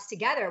collapse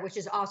together, which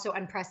is also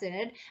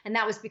unprecedented. And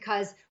that was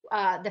because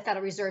the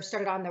Federal Reserve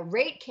started on the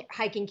rate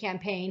hiking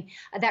campaign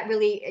that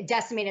really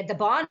decimated the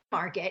bond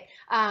market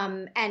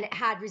and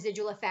had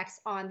residual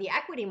effects on the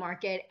equity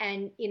market.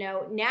 And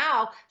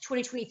now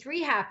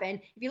 2023 happened.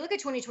 If you look at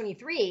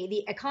 2023,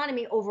 the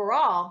economy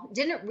overall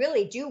didn't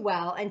really do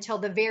well until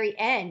the very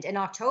end in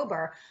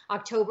October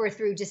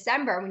through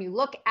December. When you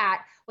look at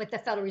what the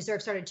Federal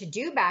Reserve started to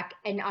do back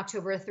in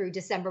October through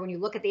December, when you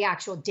look at the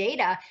actual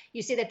data,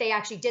 you see that they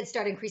actually did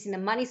start increasing the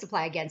money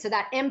supply again. So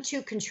that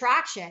M2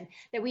 contraction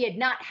that we had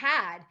not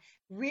had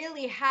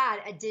really had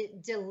a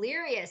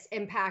delirious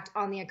impact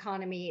on the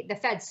economy. The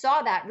Fed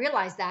saw that,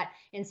 realized that,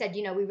 and said,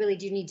 we really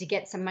do need to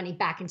get some money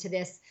back into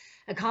this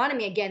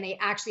economy again. They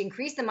actually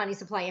increased the money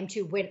supply.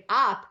 M2 went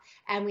up,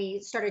 and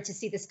we started to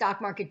see the stock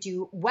market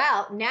do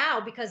well. Now,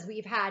 because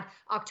we've had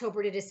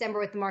October to December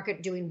with the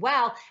market doing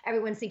well,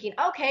 everyone's thinking,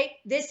 okay,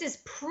 this is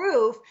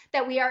proof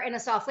that we are in a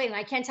soft landing.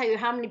 I can't tell you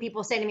how many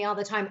people say to me all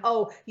the time,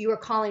 oh, you were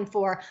calling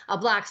for a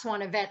black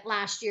swan event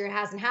last year. It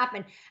hasn't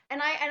happened.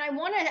 And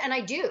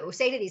I do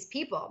say to these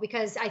people,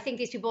 because I think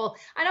these people,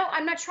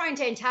 I'm not trying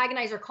to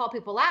antagonize or call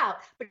people out,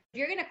 but if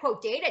you're going to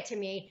quote data to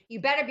me,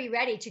 you better be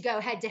ready to go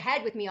head to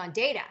head with me on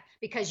data,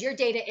 because your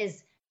data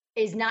is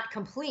not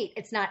complete.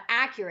 It's not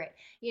accurate.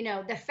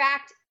 The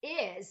fact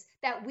is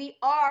that we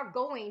are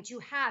going to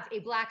have a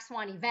black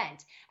swan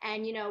event.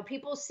 And,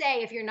 people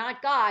say, if you're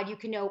not God, you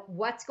can know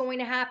what's going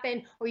to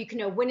happen, or you can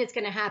know when it's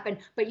going to happen,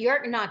 but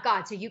you're not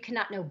God, so you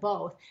cannot know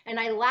both. And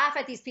I laugh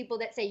at these people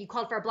that say you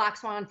called for a black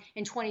swan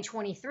in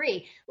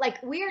 2023.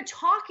 Like, we are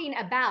talking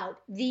about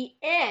the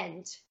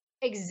end,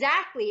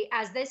 exactly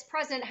as this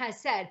president has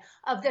said,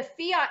 of the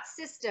fiat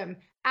system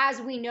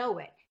as we know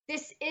it.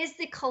 This is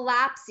the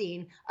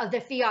collapsing of the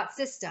fiat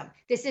system.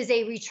 This is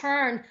a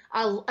return,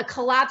 a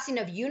collapsing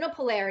of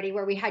unipolarity,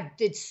 where we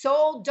did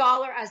sole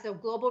dollar as the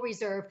global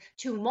reserve,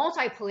 to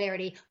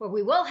multipolarity, where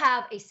we will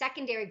have a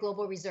secondary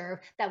global reserve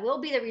that will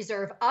be the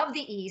reserve of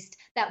the East,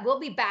 that will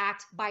be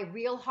backed by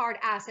real hard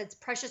assets,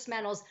 precious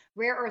metals,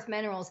 rare earth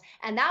minerals,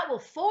 and that will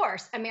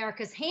force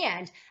America's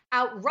hand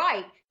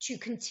outright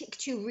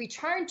to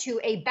return to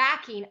a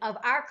backing of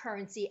our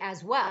currency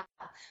as well.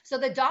 So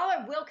the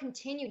dollar will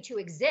continue to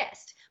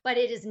exist, but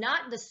it is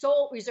not the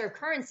sole reserve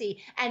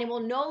currency, and it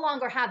will no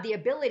longer have the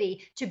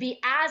ability to be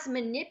as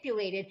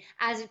manipulated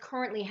as it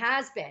currently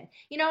has been.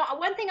 You know,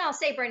 one thing I'll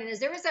say, Brannon, is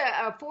there was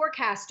a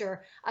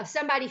forecaster of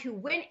somebody who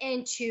went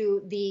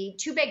into the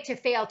too big to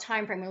fail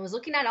timeframe and was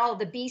looking at all of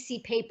the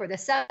BC paper, the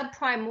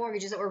subprime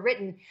mortgages that were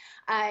written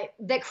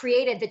that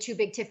created the too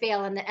big to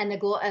fail and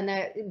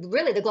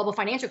the global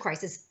financial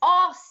crisis,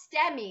 all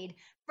stemmed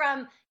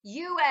from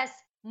U.S.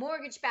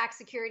 mortgage-backed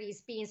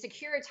securities being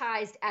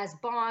securitized as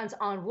bonds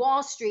on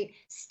Wall Street,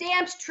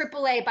 stamped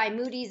AAA by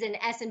Moody's and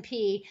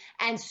S&P,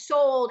 and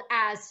sold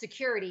as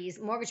securities,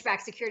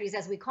 mortgage-backed securities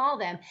as we call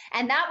them.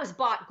 And that was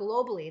bought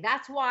globally.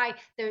 That's why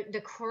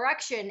the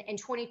correction in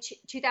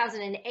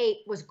 2008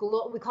 was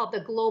we call it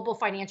the global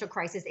financial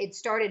crisis. It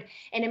started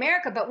in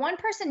America, but one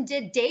person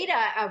did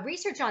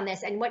research on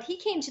this, and what he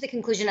came to the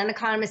conclusion, an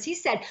economist, he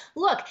said,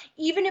 look,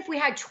 even if we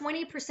had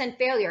 20%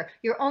 failure,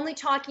 you're only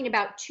talking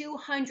about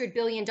 $200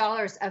 billion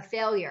of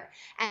failure.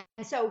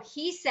 And so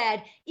he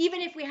said, even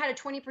if we had a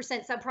 20%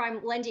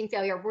 subprime lending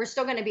failure, we're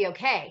still going to be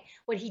okay.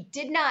 What he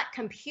did not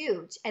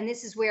compute, and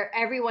this is where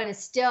everyone is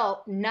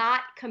still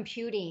not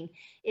computing,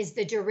 is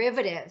the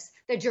derivatives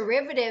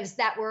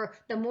that were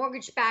the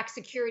mortgage-backed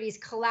securities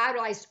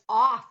collateralized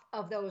off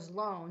of those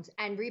loans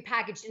and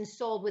repackaged and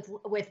sold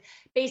with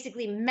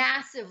basically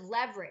massive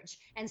leverage.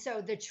 And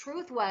so the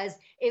truth was,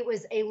 it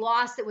was a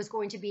loss that was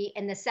going to be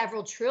in the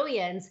several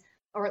trillions,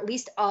 or at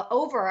least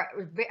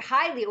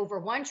highly over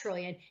 1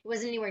 trillion. It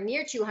wasn't anywhere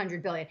near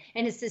 200 billion.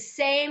 And it's the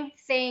same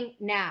thing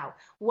now.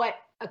 What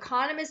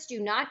economists do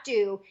not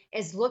do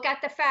is look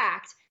at the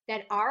fact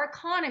that our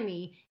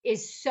economy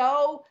is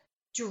so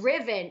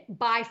driven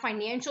by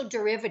financial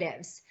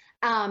derivatives,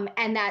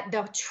 and that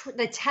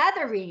the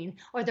tethering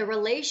or the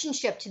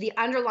relationship to the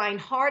underlying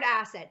hard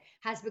asset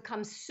has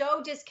become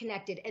so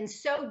disconnected and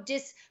so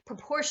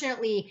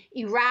disproportionately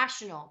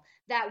irrational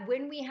that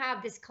when we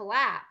have this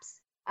collapse,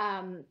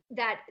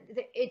 that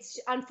it's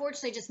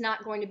unfortunately just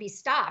not going to be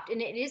stopped,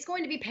 and it is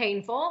going to be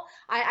painful.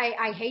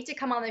 I hate to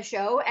come on the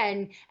show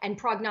and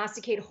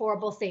prognosticate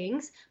horrible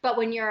things, but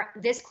when you're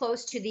this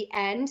close to the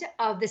end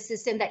of the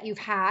system that you've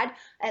had,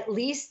 at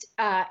least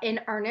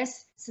in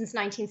earnest since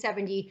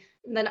 1970,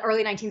 the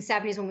early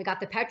 1970s when we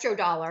got the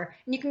petrodollar,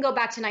 and you can go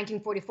back to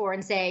 1944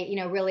 and say, you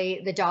know,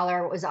 really the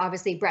dollar was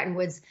obviously Bretton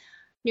Woods,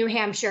 New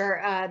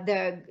Hampshire,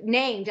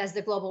 named as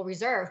the global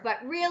reserve. But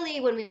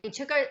really, when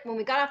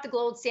we got off the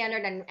gold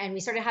standard and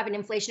we started having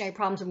inflationary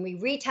problems, when we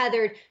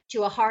retethered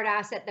to a hard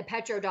asset, the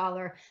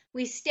petrodollar,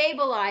 we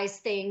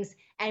stabilized things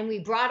and we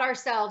brought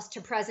ourselves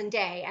to present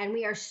day. And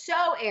we are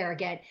so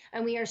arrogant,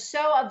 and we are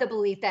so of the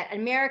belief that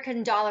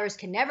American dollars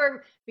can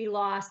never be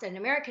lost and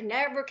America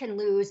never can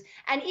lose.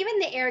 And even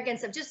the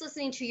arrogance of just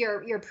listening to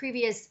your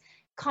previous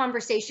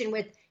conversation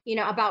with, you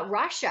know, about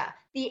Russia,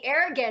 the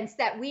arrogance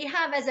that we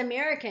have as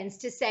Americans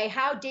to say,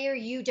 how dare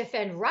you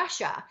defend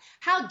Russia?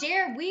 How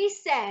dare we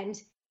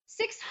send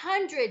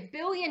 $600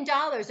 billion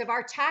of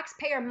our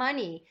taxpayer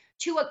money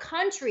to a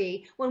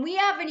country when we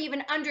haven't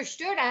even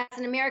understood as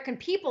an American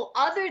people,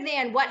 other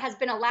than what has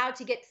been allowed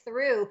to get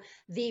through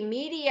the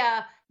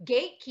media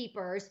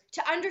gatekeepers,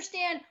 to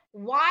understand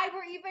why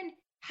we're even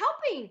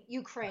helping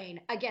Ukraine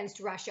against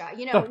Russia.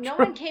 You know, no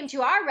one came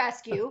to our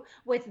rescue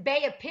with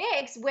Bay of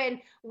Pigs when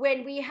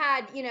we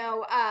had, you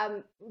know,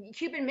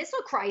 Cuban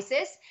Missile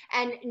Crisis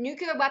and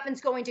nuclear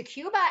weapons going to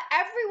Cuba.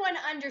 Everyone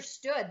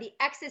understood the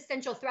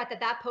existential threat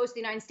that posed to the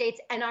United States,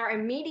 and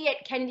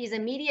Kennedy's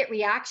immediate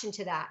reaction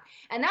to that.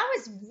 And that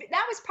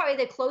was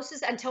probably the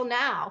closest until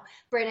now,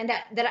 Brannon,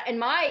 that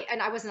and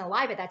I wasn't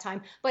alive at that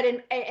time, but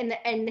in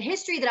the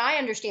history that I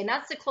understand,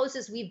 that's the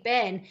closest we've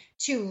been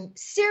to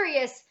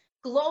serious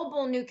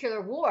global nuclear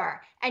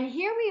war. And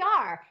here we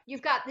are.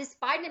 You've got this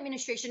Biden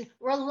administration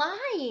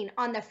relying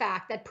on the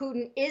fact that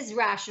Putin is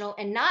rational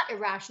and not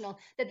irrational,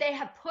 that they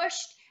have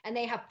pushed and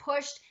they have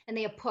pushed and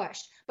they have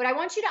pushed. But I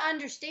want you to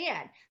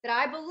understand that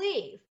I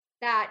believe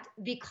that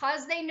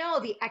because they know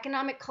the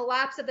economic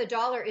collapse of the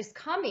dollar is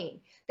coming,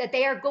 that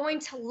they are going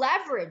to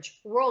leverage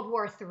World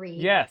War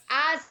III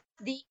as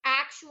the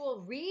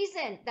actual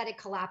reason that it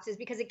collapses,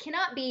 because it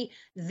cannot be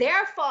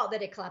their fault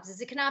that it collapses.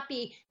 It cannot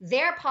be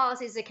their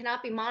policies. It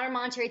cannot be modern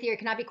monetary theory. It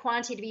cannot be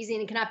quantitative easing.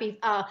 It cannot be,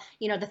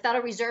 the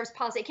Federal Reserve's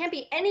policy. It can't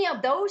be any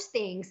of those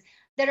things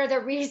that are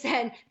the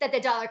reason that the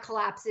dollar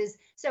collapses.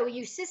 So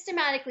you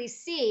systematically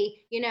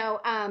see,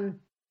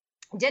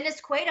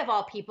 Dennis Quaid, of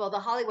all people, the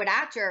Hollywood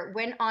actor,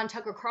 went on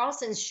Tucker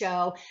Carlson's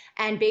show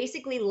and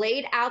basically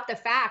laid out the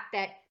fact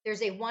that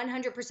there's a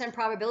 100%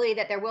 probability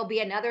that there will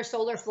be another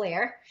solar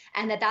flare,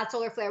 and that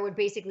solar flare would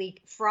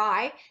basically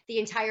fry the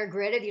entire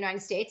grid of the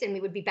United States, and we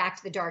would be back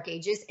to the dark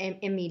ages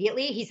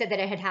immediately. He said that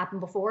it had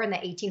happened before in the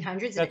 1800s.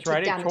 That's and it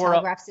took down the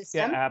telegraph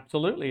system. Yeah,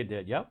 absolutely it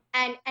did. Yep.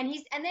 And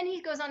then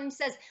he goes on and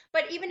says,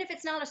 but even if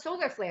it's not a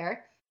solar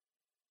flare,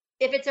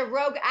 if it's a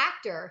rogue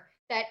actor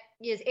that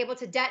is able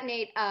to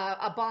detonate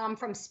a bomb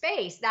from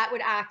space, that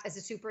would act as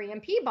a super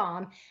EMP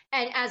bomb.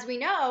 And as we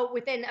know,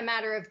 within a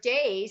matter of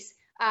days,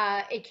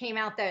 it came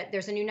out that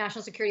there's a new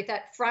national security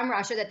threat from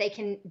Russia that they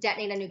can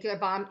detonate a nuclear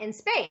bomb in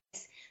space.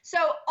 So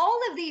all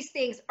of these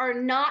things are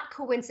not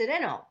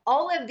coincidental.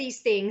 All of these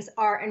things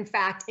are, in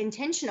fact,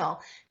 intentional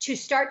to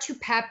start to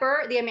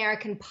pepper the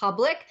American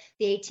public.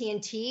 The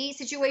AT&T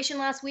situation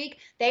last week,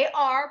 they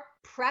are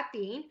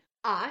prepping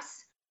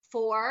us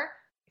for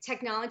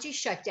technology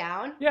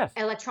shutdown,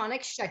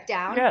 electronic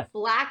shutdown,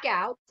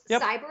 blackout,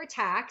 cyber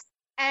attacks.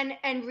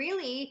 And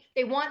really,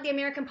 they want the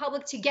American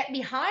public to get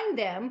behind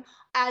them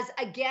as,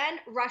 again,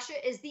 Russia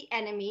is the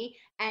enemy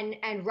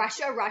and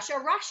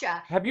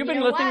Russia. Have you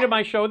been listening to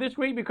my show this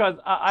week? Because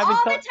I've been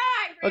all the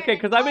time, Brandon, okay,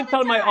 because I've been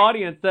telling my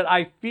audience that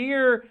I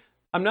fear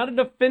I'm not a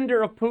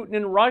defender of Putin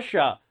in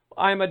Russia.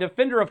 I'm a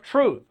defender of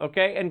truth,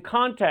 okay, and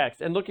context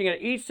and looking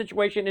at each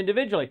situation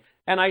individually.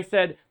 And I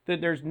said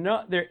that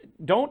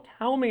don't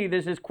tell me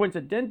this is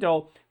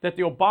coincidental that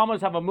the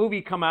Obamas have a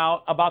movie come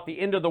out about the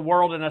end of the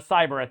world and a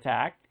cyber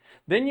attack.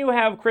 Then you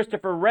have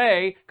Christopher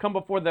Wray come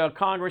before the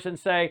Congress and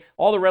say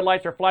all the red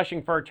lights are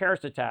flashing for a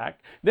terrorist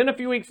attack. Then a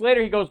few weeks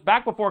later, he goes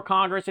back before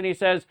Congress and he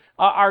says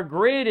our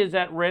grid is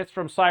at risk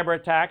from cyber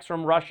attacks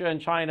from Russia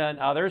and China and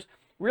others.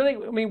 Really,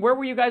 I mean, where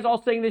were you guys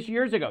all saying this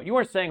years ago? You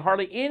weren't saying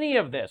hardly any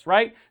of this,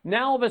 right?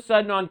 Now, all of a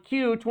sudden on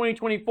Q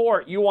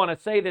 2024, you want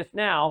to say this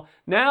now.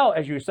 Now,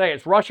 as you say,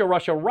 it's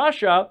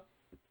Russia.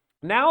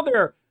 Now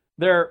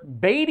they're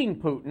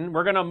baiting Putin.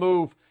 We're going to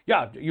move.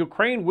 Yeah,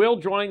 Ukraine will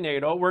join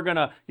NATO.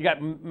 You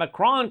got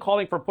Macron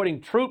calling for putting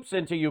troops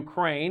into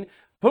Ukraine.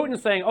 Putin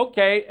saying,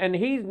 okay, and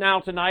he's now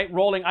tonight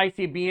rolling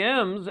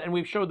ICBMs, and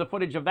we've showed the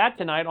footage of that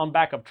tonight on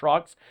back of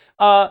trucks.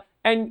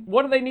 And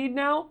what do they need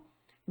now?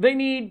 They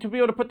need to be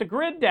able to put the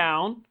grid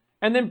down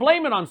and then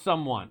blame it on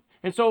someone.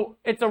 And so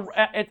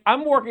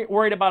I'm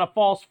worried about a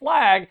false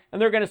flag,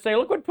 and they're going to say,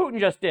 look what Putin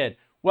just did.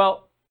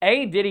 Well,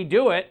 A, did he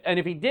do it? And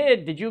if he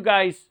did you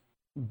guys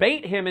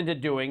bait him into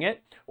doing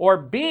it? Or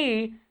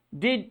B,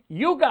 did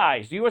you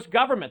guys, the U.S.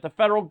 government, the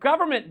federal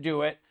government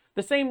do it?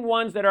 The same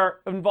ones that are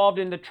involved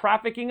in the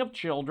trafficking of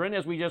children,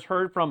 as we just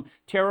heard from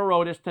Tara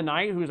Rodas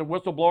tonight, who's a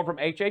whistleblower from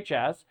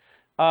HHS.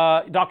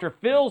 Dr.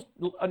 Phil's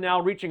now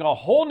reaching a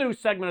whole new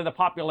segment of the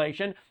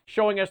population,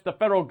 showing us the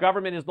federal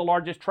government is the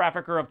largest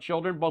trafficker of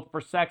children, both for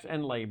sex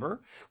and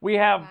labor. We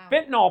have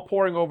fentanyl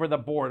pouring over the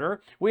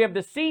border. We have the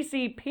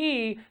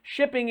CCP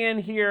shipping in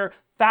here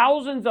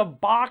thousands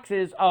of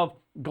boxes of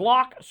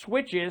Glock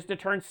switches to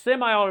turn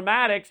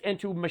semi-automatics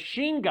into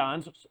machine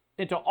guns,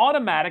 into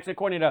automatics,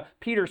 according to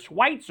Peter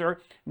Schweitzer.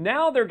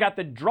 Now they've got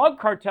the drug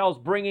cartels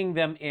bringing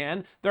them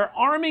in. They're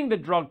arming the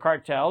drug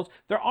cartels.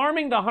 They're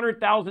arming the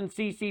 100,000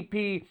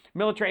 CCP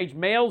military-age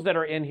males that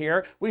are in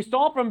here. We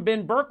saw from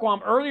Ben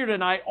Bergquam earlier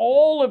tonight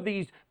all of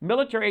these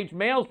military-age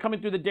males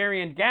coming through the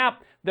Darien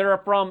Gap that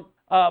are from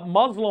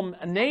Muslim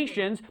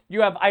nations.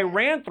 You have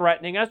Iran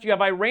threatening us. You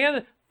have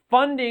Iran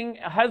funding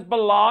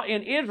Hezbollah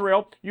in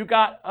Israel. You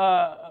got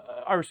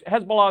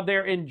Hezbollah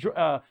there in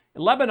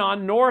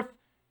Lebanon, north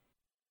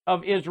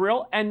of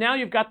Israel. And now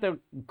you've got the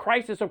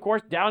crisis, of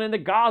course, down in the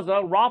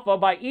Gaza, Rafah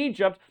by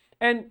Egypt.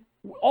 And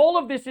all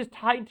of this is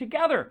tied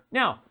together.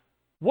 Now,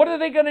 what are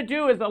they going to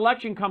do as the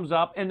election comes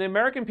up and the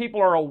American people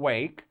are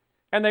awake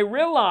and they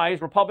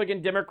realize,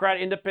 Republican,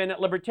 Democrat, Independent,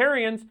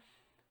 Libertarians,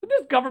 that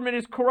this government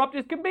is corrupt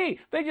as can be.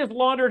 They just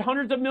laundered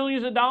hundreds of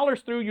millions of dollars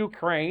through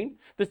Ukraine.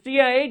 The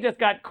CIA just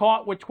got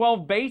caught with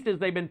 12 bases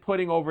they've been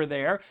putting over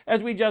there.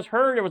 As we just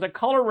heard, there was a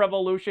color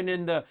revolution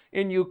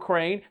in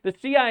Ukraine. The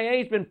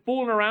CIA's been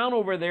fooling around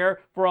over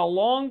there for a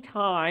long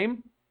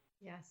time.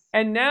 Yes.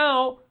 And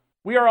now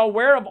we are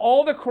aware of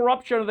all the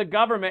corruption of the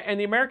government, and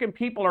the American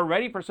people are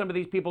ready for some of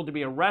these people to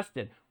be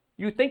arrested.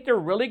 You think they're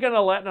really going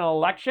to let an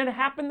election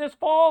happen this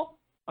fall?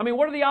 I mean,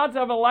 what are the odds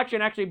of an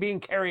election actually being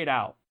carried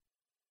out?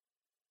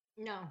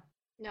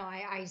 No,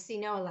 I see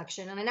no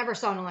election. And I never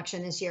saw an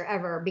election this year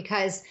ever,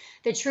 because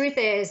the truth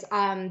is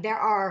there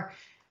are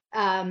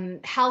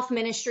health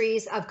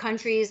ministries of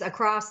countries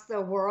across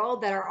the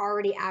world that are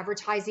already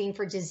advertising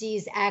for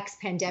Disease X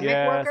pandemic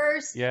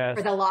workers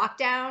for the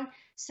lockdown.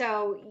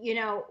 So, you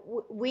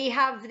know, we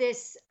have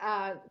this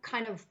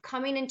kind of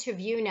coming into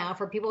view now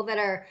for people that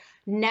are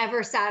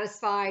never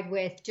satisfied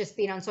with just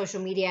being on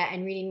social media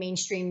and reading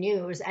mainstream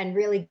news and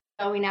really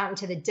going out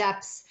into the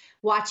depths,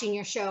 watching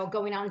your show,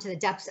 going out into the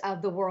depths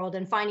of the world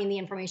and finding the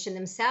information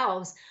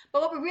themselves.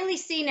 But what we really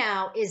see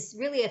now is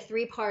really a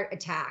three-part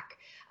attack.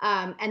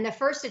 And the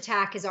first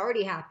attack has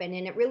already happened,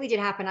 and it really did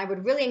happen. I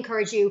would really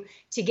encourage you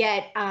to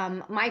get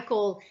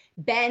Michael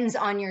Benz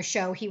on your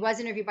show. He was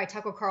interviewed by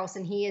Tucker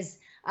Carlson. He is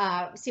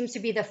seems to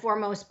be the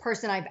foremost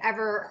person I've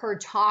ever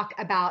heard talk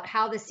about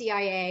how the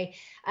CIA,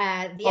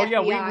 the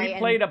FBI. We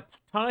played a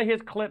ton of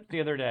his clips the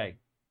other day.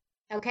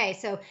 Okay,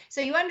 so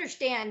you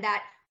understand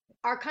that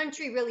our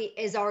country really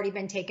has already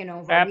been taken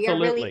over.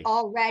 Absolutely. We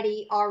are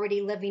really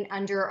already living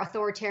under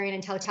authoritarian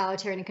and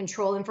totalitarian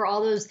control. And for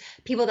all those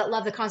people that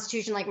love the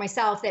Constitution like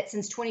myself, that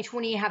since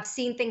 2020 have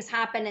seen things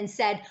happen and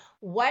said,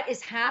 what is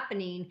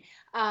happening?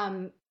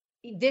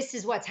 this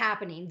is what's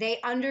happening. They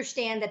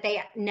understand that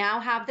they now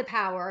have the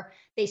power.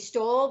 They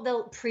stole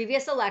the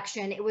previous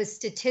election. It was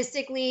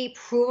statistically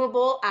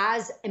provable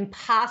as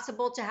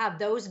impossible to have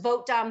those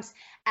vote dumps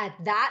at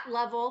that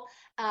level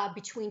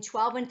between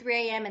 12 and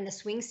 3 a.m. and the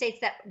swing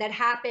states that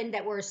happened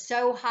that were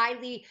so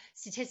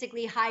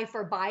statistically high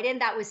for Biden.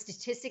 That was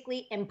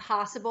statistically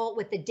impossible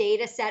with the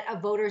data set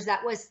of voters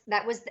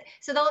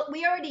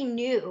we already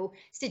knew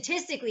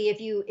statistically,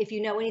 if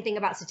you know anything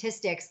about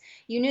statistics,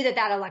 you knew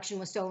that election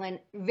was stolen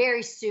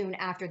very soon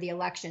after the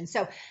election.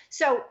 So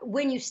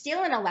when you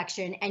steal an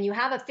election and you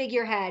have a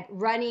figurehead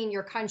running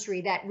your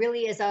country that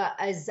really is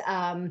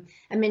a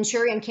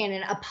Manchurian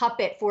cannon, a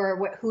puppet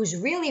for who's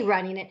really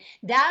running it,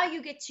 now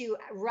you get to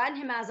run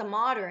him as a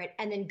moderate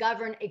and then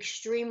govern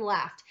extreme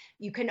left.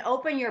 You can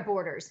open your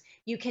borders.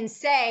 You can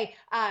say,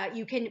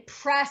 you can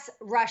press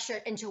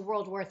Russia into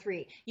World War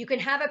III. You can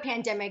have a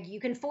pandemic. You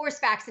can force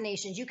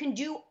vaccinations. You can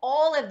do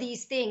all of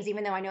these things,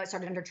 even though I know it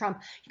started under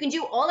Trump. You can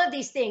do all of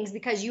these things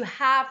because you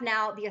have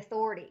now the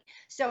authority.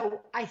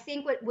 So I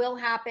think what will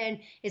happen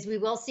is we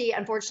will see,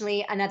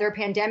 unfortunately, another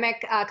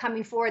pandemic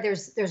coming forward.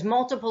 There's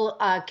multiple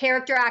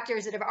character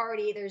actors that have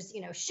already, there's,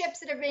 ships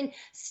that have been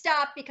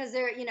stopped because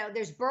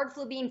there's bird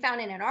flu being found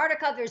in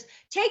Antarctica.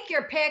 Take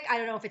your pick. I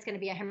don't know if it's going to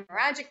be a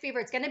hemorrhagic fever.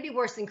 It's going to be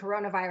worse than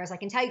coronavirus, I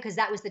can tell you, because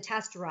that was the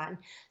test run.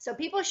 So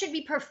people should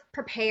be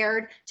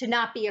prepared to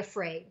not be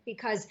afraid,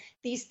 because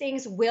these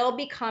things will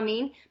be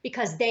coming,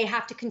 because they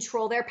have to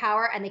control their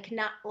power and they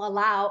cannot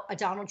allow a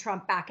Donald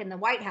Trump back in the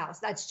White House.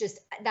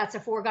 That's a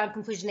foregone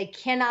conclusion. They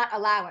cannot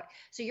allow it.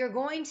 So you're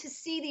going to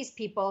see these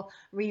people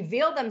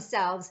reveal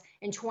themselves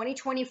in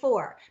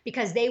 2024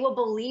 because they will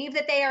believe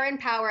that they are in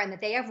power and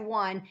that they have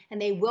won,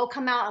 and they will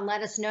come out and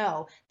let us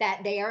know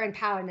that they are in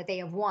power and that they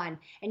have won.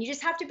 And you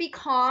just have to be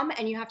calm,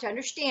 and you have to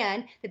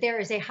understand that there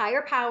is a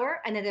higher power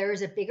and that there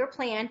is a bigger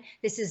plan.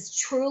 This is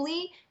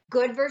truly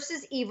good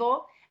versus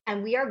evil,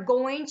 and we are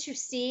going to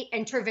see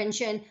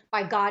intervention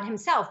by God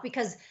himself,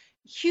 because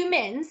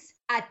humans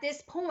at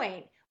this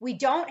point, we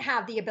don't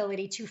have the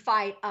ability to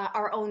fight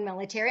our own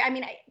military. I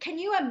mean, can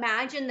you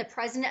imagine the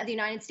president of the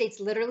United States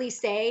literally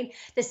saying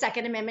the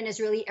Second Amendment is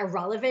really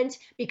irrelevant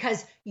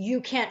because you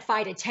can't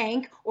fight a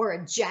tank or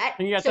a jet?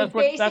 And yes, that's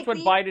what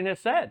Biden has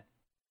said.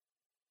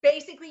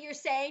 Basically, you're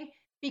saying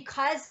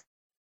because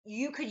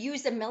you could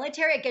use the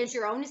military against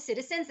your own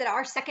citizens, that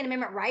our Second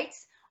Amendment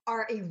rights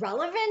are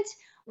irrelevant?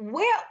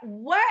 We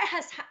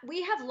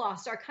have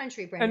lost our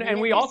country, Brannon. And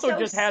we also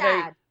just had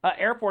a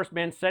Air Force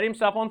man set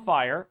himself on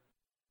fire,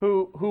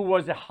 who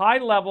was a high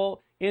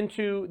level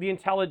into the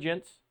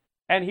intelligence,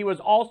 and he was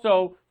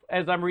also,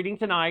 as I'm reading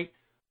tonight,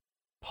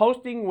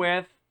 posting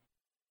with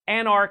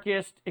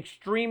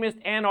extremist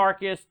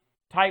anarchist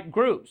type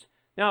groups.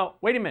 Now,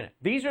 wait a minute.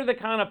 These are the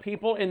kind of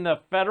people in the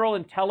federal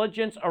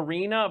intelligence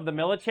arena of the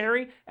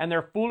military, and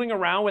they're fooling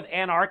around with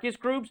anarchist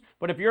groups.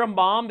 But if you're a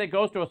mom that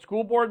goes to a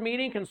school board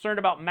meeting concerned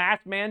about mass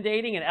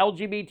mandating and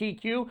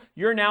LGBTQ,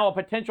 you're now a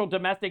potential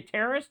domestic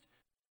terrorist?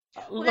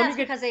 Well, that's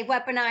because they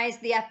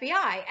weaponized the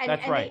FBI.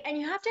 That's right. And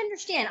you have to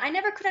understand, I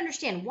never could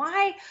understand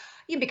why,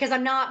 because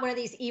I'm not one of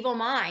these evil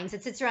minds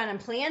that sits around and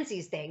plans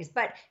these things.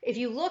 But if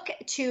you look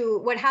to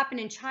what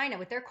happened in China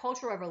with their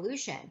Cultural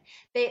Revolution,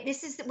 it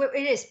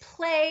is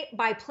play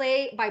by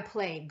play by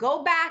play.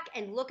 Go back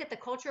and look at the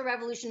Cultural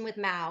Revolution with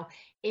Mao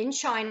in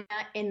China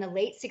in the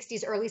late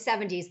 60s, early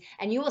 70s,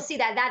 and you will see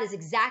that that is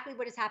exactly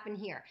what has happened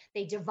here.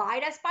 They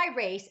divide us by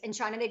race. In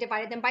China, they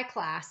divided them by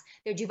class.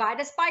 They divide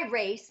us by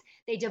race.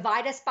 They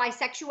divide us by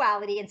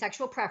sexuality and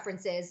sexual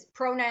preferences,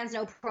 pronouns,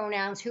 no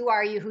pronouns, who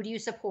are you, who do you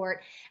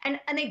support? And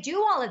they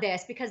do all of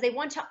this because they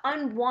want to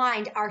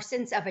unwind our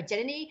sense of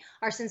identity,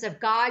 our sense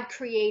of God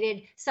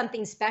created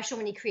something special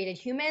when he created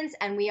humans,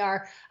 and we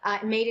are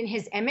made in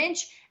his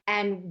image.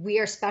 And we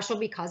are special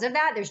because of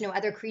that. There's no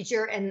other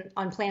creature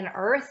on planet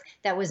Earth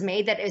that was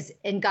made that is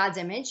in God's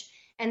image.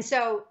 And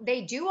so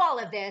they do all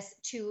of this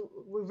to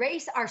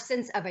erase our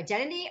sense of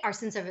identity, our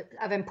sense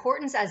of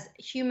importance as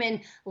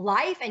human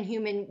life and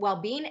human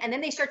well-being. And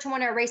then they start to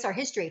want to erase our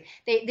history.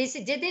 They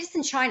did this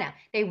in China.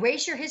 They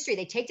erase your history.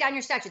 They take down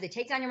your statues. They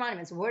take down your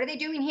monuments. What are they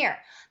doing here?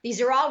 These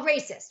are all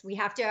racist. We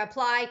have to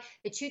apply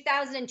the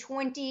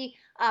 2020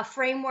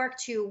 framework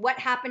to what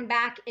happened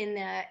back in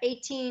the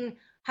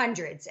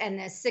 1800s and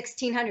the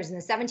 1600s and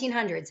the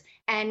 1700s,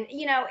 and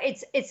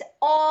it's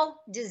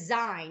all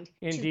designed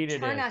to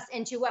turn us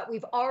into what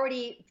we've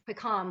already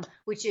become,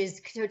 which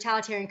is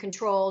totalitarian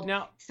controlled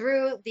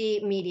through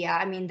the media.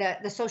 I mean,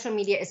 the social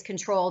media is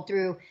controlled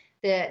through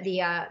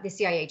the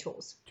CIA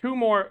tools. Two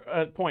more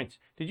points.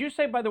 Did you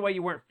say, by the way,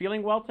 you weren't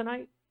feeling well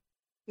tonight?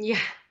 Yeah.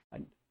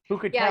 Who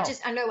could tell? Yeah,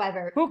 just under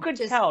weather. Who could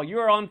tell? You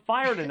are on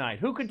fire tonight.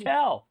 Who could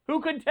tell? Who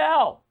could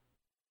tell?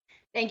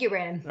 Thank you,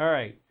 Brannon. All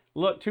right.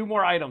 Look, two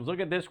more items. Look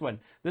at this one.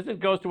 This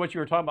goes to what you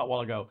were talking about a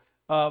while ago.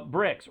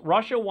 BRICS.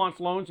 Russia wants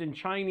loans in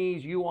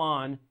Chinese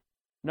yuan,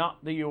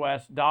 not the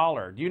U.S.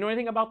 dollar. Do you know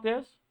anything about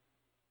this?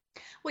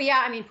 Well,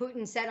 yeah. I mean,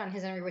 Putin said on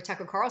his interview with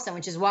Tucker Carlson,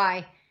 which is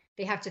why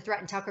they have to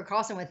threaten Tucker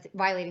Carlson with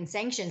violating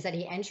sanctions, that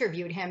he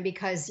interviewed him,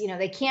 because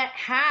they can't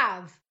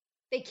have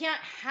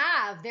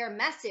their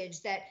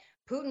message that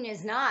Putin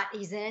is not.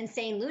 He's an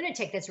insane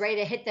lunatic that's ready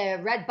to hit the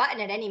red button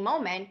at any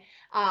moment,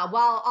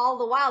 while all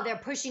the while they're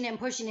pushing him,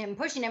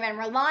 and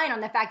relying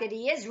on the fact that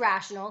he is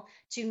rational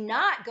to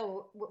not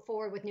go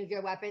forward with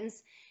nuclear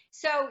weapons.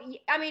 So,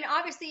 I mean,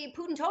 obviously,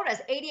 Putin told us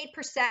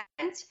 88%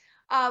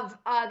 of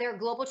their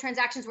global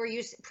transactions were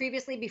used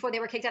previously, before they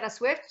were kicked out of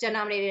SWIFT,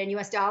 denominated in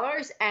US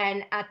dollars.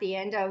 And at the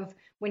end of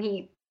when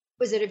he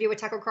was interviewed with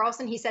Tucker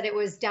Carlson, he said it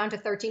was down to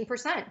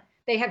 13%.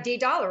 They have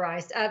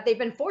de-dollarized. They've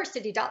been forced to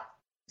de-dollarize.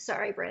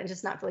 Sorry, Brannon,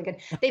 just not really good.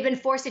 They've been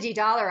forced to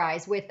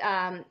de-dollarize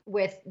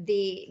with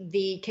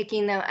the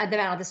kicking them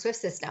out of the SWIFT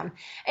system.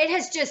 It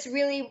has just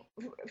really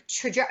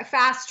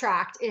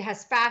fast-tracked. It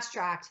has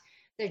fast-tracked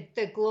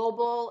the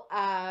global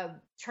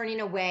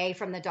turning away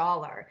from the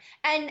dollar,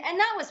 and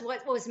that was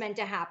what was meant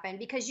to happen,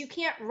 because you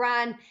can't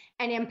run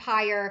an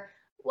empire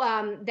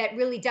that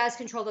really does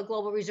control the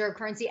global reserve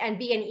currency and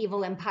be an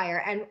evil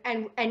empire.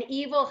 And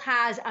evil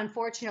has,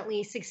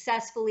 unfortunately,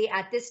 successfully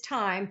at this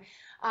time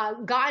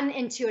gotten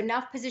into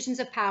enough positions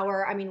of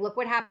power. I mean, look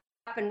what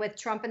happened with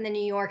Trump in the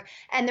New York,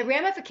 and the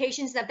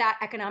ramifications of that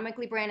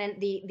economically, Brannon,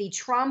 the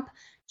Trump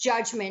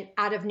judgment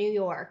out of New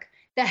York.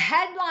 The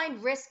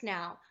headline risk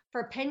now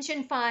for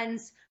pension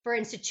funds, for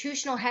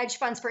institutional hedge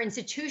funds, for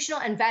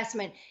institutional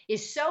investment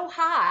is so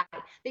high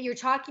that you're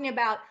talking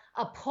about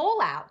a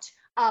pullout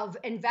of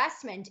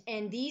investment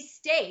in these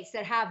states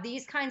that have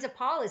these kinds of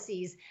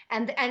policies.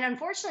 And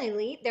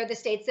unfortunately, they're the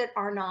states that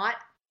are not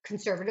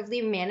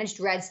conservatively managed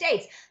red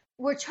states.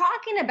 We're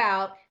talking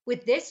about,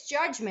 with this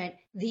judgment,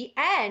 the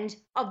end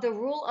of the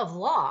rule of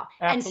law.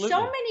 Absolutely. And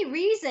so many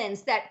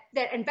reasons that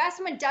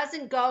investment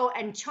doesn't go,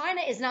 and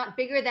China is not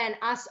bigger than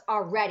us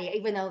already,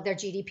 even though their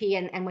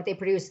GDP and what they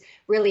produce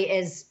really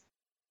is,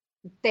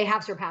 they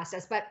have surpassed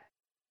us. But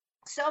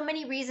so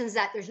many reasons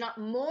that there's not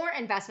more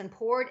investment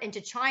poured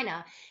into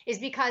China is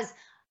because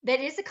that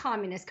is a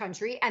communist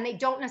country, and they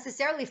don't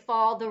necessarily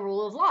follow the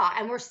rule of law.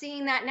 And we're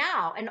seeing that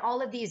now. And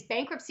all of these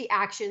bankruptcy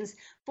actions,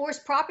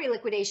 forced property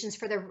liquidations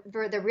for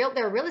their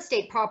real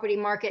estate property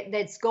market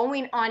that's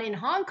going on in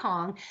Hong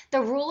Kong.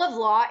 The rule of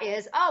law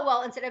is, oh,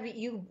 well, instead of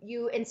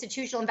you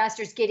institutional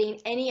investors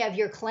getting any of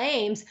your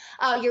claims,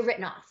 you're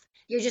written off.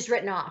 You're just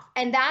written off.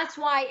 And that's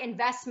why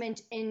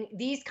investment in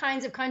these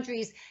kinds of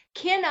countries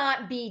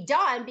cannot be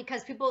done,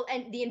 because people,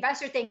 and the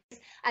investor thinks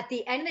at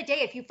the end of the day,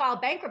 if you file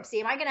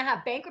bankruptcy, am I going to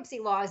have bankruptcy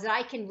laws that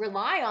I can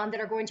rely on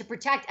that are going to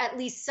protect at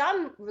least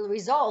some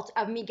result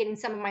of me getting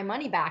some of my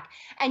money back?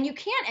 And you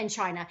can't in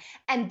China.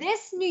 And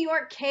this New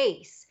York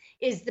case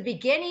is the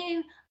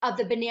beginning of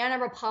the banana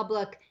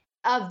republic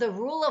of the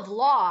rule of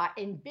law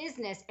in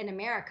business in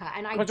America.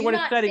 And I Because do what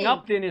not it's setting think,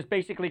 up then is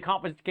basically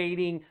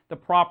confiscating the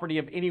property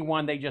of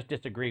anyone they just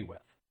disagree with.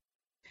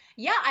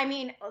 yeah, I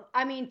mean,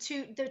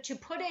 to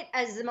put it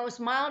as the most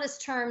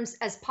mildest terms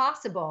as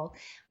possible,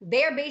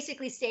 they're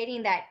basically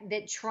stating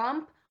that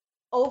Trump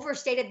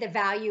overstated the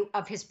value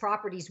of his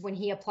properties when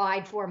he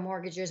applied for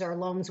mortgages or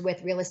loans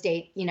with real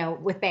estate,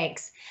 with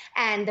banks,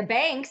 and the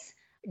banks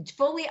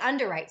fully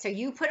underwrite. So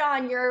you put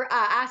on your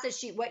asset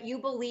sheet what you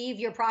believe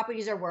your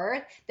properties are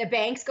worth. The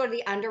banks go to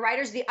the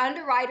underwriters. The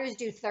underwriters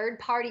do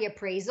third-party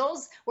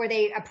appraisals where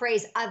they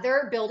appraise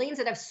other buildings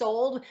that have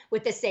sold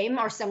with the same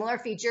or similar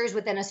features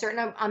within a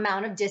certain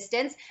amount of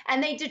distance,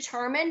 and they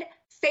determine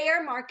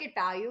fair market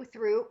value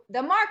through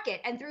the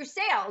market and through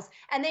sales.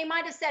 And they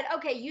might have said,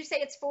 okay, you say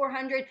it's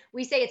 400,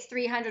 we say it's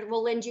 300,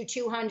 we'll lend you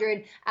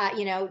 200,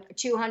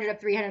 200 of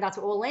 300, that's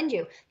what we'll lend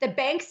you. The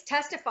banks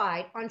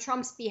testified on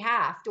Trump's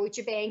behalf,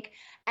 Deutsche Bank,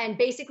 and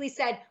basically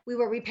said, we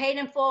were repaid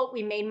in full,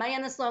 we made money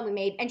on this loan, we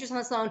made interest on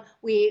this loan,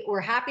 we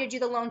were happy to do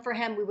the loan for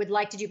him, we would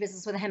like to do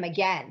business with him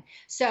again.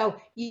 So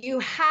you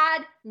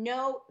had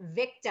no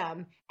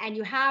victim, and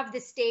you have the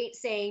state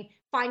saying,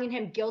 finding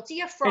him guilty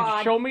of fraud.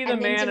 And show me the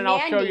man and I'll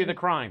show you the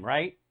crime,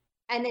 right?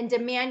 And then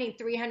demanding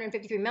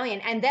 $353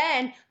 million, and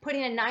then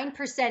putting a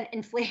 9%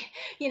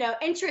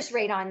 interest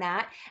rate on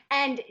that.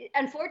 And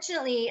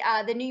unfortunately,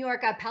 the New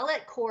York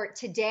appellate court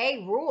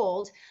today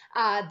ruled,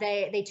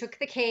 they took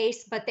the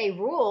case, but they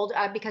ruled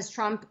because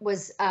Trump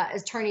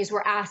attorneys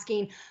were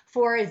asking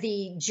for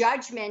the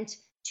judgment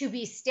to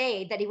be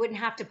stayed, that he wouldn't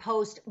have to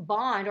post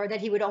bond, or that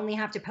he would only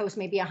have to post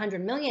maybe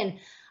 $100 million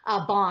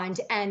bond.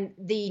 And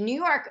the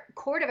New York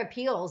Court of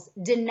Appeals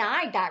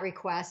denied that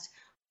request,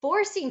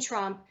 forcing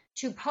Trump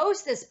to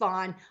post this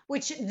bond,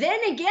 which then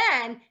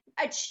again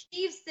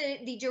achieves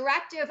the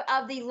directive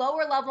of the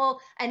lower level.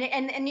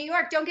 And New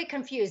York, don't get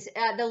confused.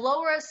 The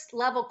lowest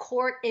level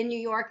court in New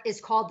York is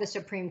called the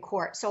Supreme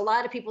Court. So a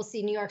lot of people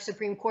see New York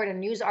Supreme Court in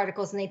news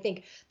articles and they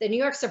think the New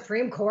York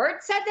Supreme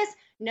Court said this.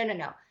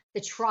 No. The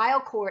trial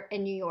court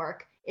in New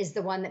York is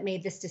the one that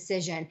made this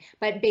decision.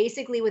 But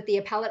basically, with the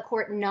appellate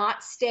court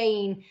not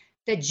staying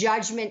the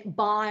judgment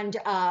bond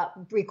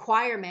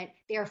requirement,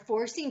 they are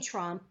forcing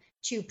Trump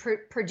to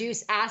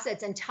produce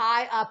assets and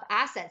tie up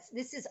assets.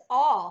 This is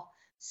all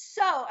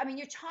So, I mean,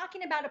 you're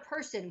talking about a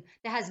person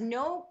that has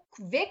no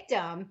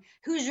victim,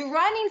 who's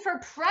running for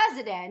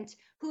president,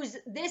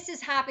 this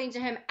is happening to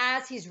him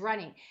as he's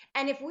running.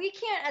 And if we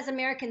can't, as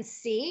Americans,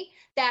 see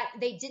that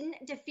they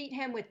didn't defeat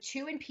him with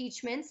 2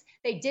 impeachments,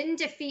 they didn't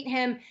defeat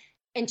him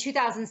in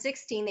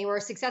 2016, they were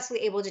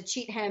successfully able to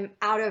cheat him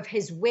out of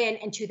his win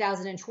in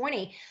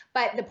 2020.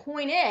 But the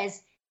point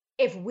is,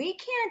 if we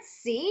can't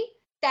see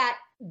that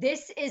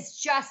this is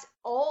just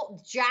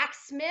old Jack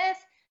Smith,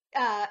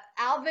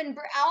 Alvin,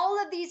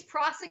 all of these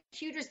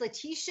prosecutors,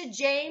 Letitia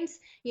James,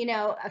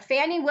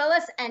 Fannie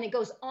Willis, and it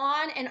goes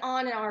on and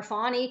on, and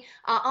Arfani,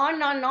 on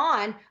and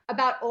on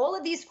about all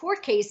of these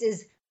court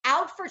cases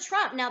out for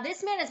Trump. Now,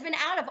 this man has been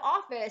out of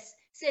office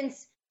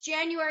since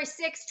January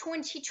 6,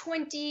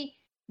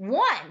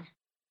 2021,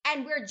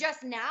 and we're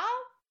just now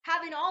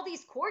having all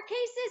these court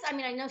cases. I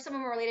mean, I know some of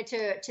them are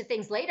related to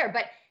things later,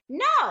 but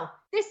no,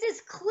 this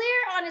is clear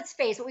on its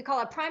face, what we call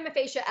a prima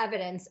facie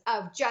evidence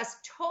of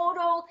just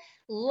total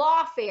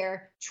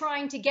lawfare,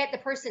 trying to get the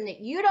person that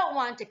you don't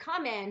want to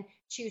come in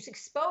to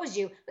expose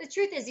you. But the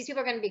truth is, these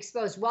people are going to be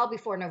exposed well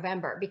before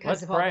November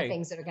because of all the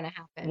things that are going to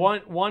happen.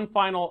 One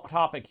final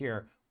topic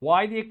here.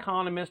 Why the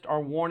economists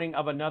are warning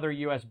of another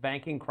U.S.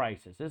 banking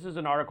crisis. This is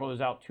an article that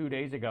was out 2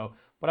 days ago,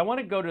 but I want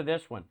to go to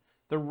this one.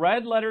 The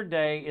red letter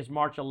day is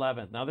March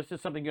 11th. Now, this is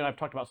something you and I have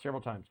talked about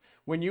several times.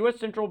 When U.S.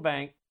 Central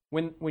Bank,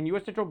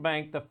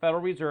 the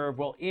Federal Reserve,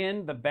 will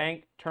end the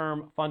Bank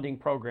Term Funding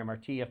Program, or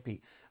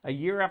TFP, a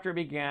year after it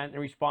began in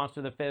response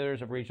to the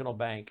failures of regional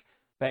banks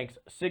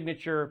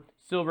Signature,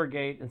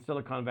 Silvergate, and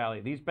Silicon Valley.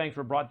 These banks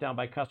were brought down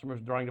by customers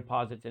withdrawing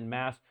deposits en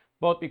masse,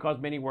 both because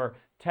many were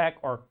tech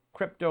or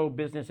crypto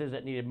businesses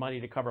that needed money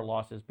to cover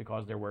losses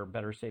because there were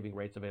better saving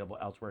rates available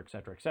elsewhere, et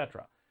cetera, et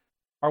cetera.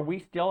 Are we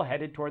still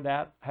headed toward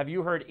that? Have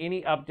you heard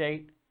any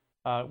update?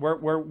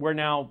 We're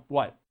now,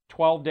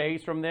 12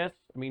 days from this?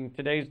 I mean,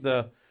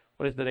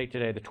 what is the date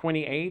today? The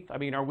 28th? I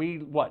mean, are we,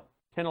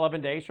 10,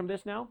 11 days from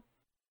this now?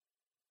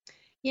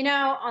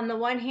 On the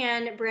one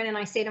hand, Brannon,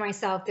 I say to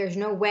myself, there's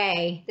no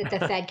way that the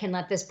Fed can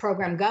let this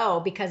program go,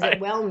 because it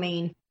will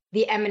mean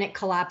the imminent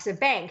collapse of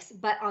banks.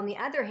 But on the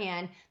other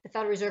hand, the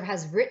Federal Reserve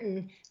has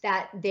written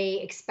that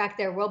they expect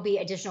there will be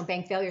additional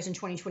bank failures in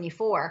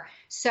 2024.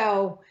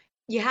 So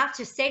you have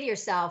to say to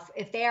yourself,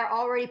 if they are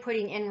already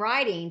putting in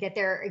writing that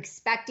they're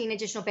expecting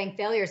additional bank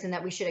failures and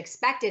that we should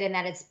expect it, and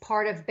that it's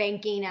part of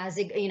banking, as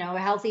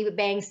healthy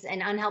banks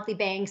and unhealthy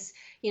banks,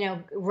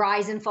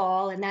 rise and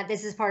fall, and that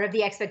this is part of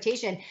the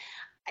expectation.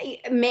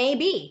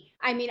 Maybe.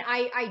 I mean,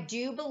 I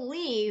do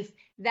believe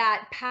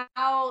that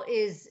Powell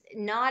is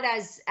not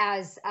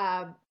as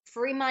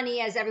free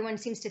money as everyone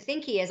seems to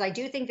think he is. I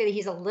do think that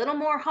he's a little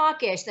more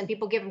hawkish than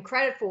people give him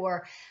credit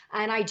for.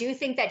 And I do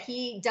think that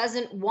he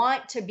doesn't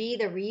want to be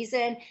the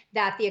reason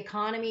that the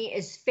economy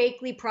is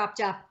fakely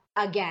propped up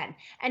again.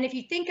 And if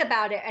you think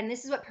about it, and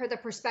this is what the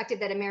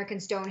perspective that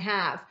Americans don't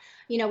have,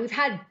 we've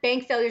had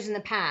bank failures in the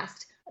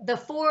past. The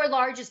 4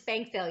 largest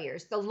bank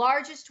failures, the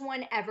largest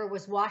one ever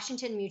was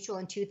Washington Mutual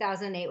in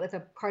 2008 with a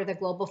part of the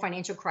global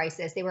financial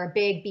crisis. They were a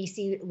big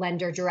BC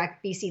lender,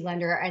 direct BC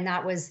lender, and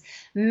that was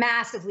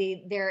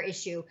massively their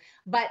issue.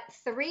 But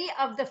 3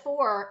 of the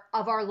 4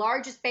 of our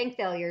largest bank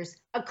failures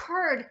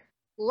occurred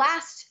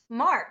last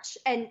March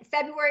and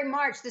February,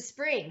 March, the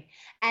spring.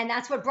 And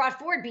that's what brought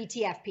forward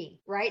BTFP,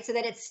 right? So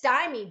that it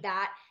stymied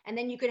that. And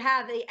then you could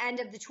have the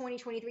end of the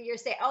 2023 year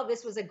say, oh,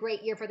 this was a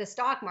great year for the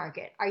stock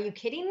market. Are you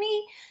kidding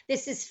me?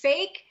 This is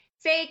fake,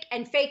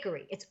 and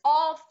fakery. It's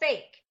all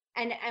fake.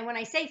 And when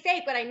I say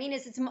fake, what I mean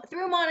is it's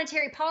through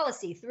monetary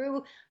policy,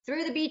 through the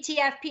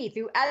BTFP,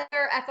 through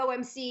other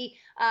FOMC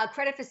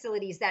credit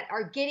facilities that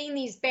are getting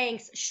these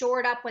banks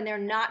shored up when they're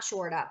not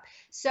shored up.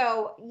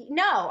 So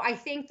no, I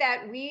think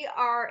that we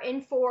are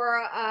in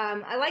for,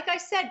 like I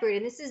said,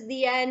 Brannon, this is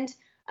the end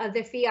of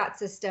the fiat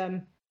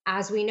system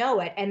as we know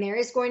it. And there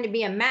is going to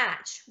be a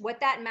match. What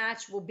that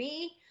match will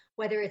be,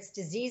 whether it's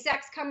Disease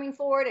X coming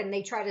forward and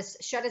they try to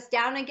shut us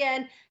down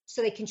again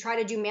so they can try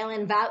to do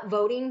mail-in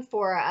voting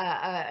for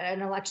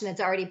an election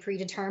that's already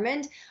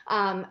predetermined.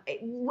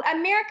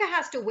 America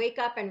has to wake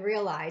up and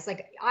realize,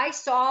 like, I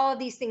saw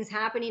these things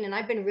happening and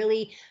I've been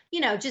really,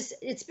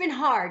 it's been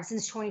hard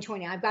since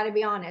 2020. I've got to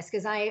be honest,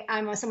 because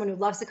I'm someone who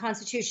loves the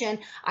Constitution.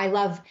 I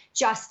love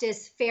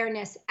justice,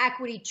 fairness,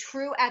 equity,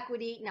 true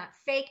equity, not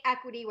fake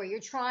equity, where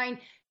you're trying,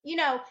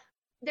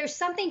 there's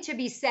something to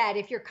be said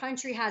if your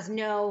country has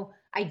no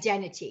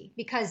identity,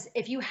 because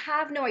if you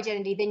have no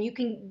identity, then you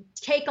can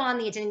take on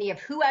the identity of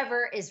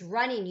whoever is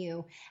running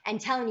you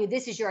and telling you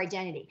this is your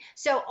identity.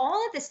 So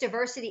all of this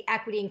diversity,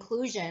 equity,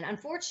 inclusion,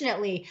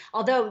 unfortunately,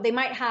 although they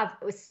might have,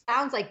 it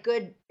sounds like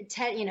good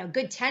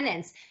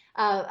tenets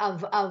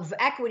of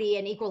equity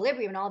and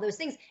equilibrium and all those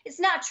things, it's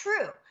not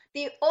true.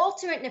 The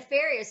ultimate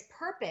nefarious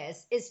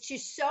purpose is to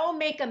so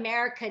make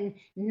American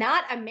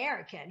not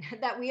American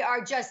that we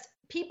are just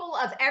people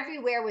of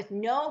everywhere with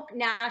no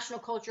national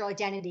cultural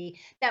identity,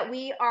 that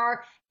we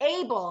are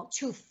able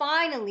to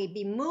finally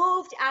be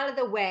moved out of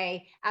the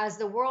way as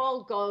the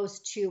world goes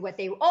to what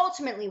they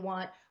ultimately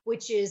want,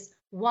 which is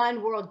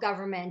one world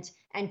government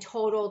and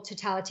total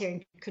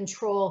totalitarian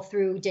control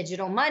through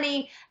digital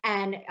money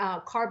and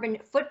carbon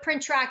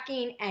footprint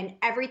tracking, and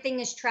everything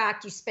is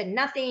tracked. You spend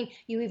nothing.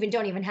 You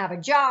don't even have a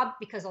job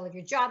because all of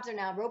your jobs are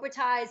now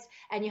robotized,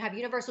 and you have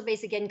universal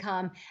basic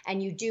income,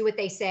 and you do what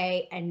they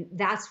say. And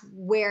that's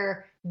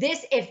where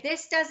if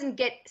this doesn't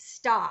get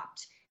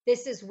stopped,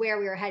 this is where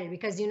we are headed,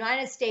 because the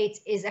United States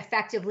is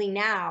effectively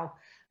now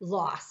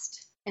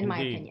lost, in my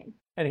opinion.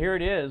 And here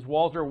it is,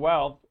 Walzer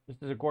Wealth.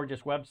 This is a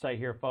gorgeous website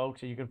here,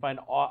 folks. So you can find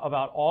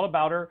all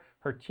about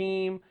her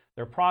team,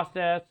 their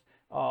process,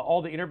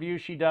 all the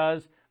interviews she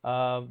does.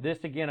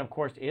 This, again, of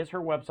course, is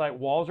her website,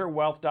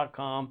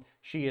 walzerwealth.com.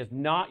 She is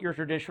not your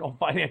traditional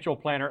financial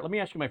planner. Let me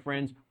ask you, my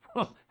friends,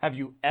 have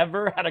you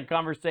ever had a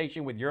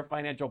conversation with your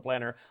financial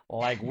planner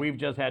like we've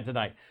just had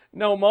tonight?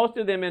 No, most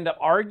of them end up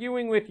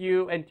arguing with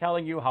you and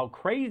telling you how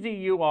crazy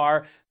you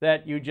are,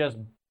 that you just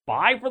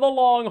buy for the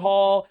long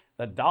haul.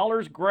 The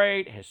dollar's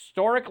great.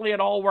 Historically, it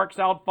all works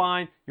out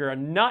fine. You're a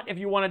nut if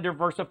you want to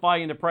diversify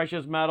into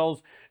precious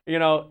metals. You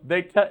know,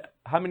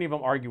 how many of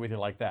them argue with you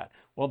like that?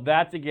 Well,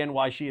 that's, again,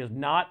 why she is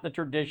not the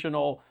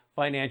traditional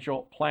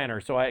financial planner.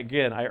 So, I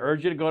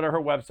urge you to go to her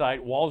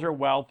website,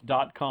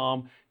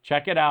 walzerwealth.com.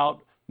 Check it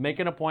out. Make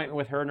an appointment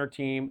with her and her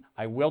team.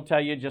 I will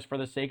tell you, just for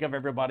the sake of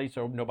everybody,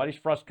 so nobody's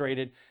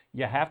frustrated,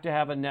 you have to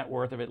have a net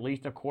worth of at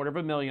least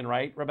 $250,000,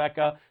 right,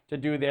 Rebecca, to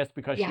do this,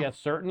 because she has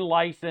certain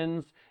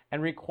license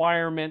and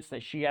requirements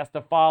that she has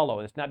to follow.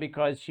 It's not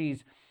because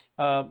she's,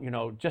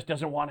 just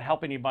doesn't want to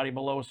help anybody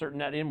below a certain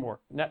net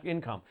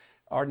income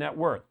or net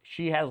worth.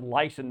 She has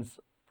license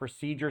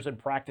procedures and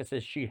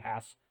practices she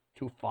has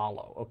to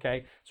follow,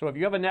 okay? So if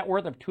you have a net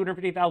worth of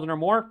 $250,000 or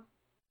more,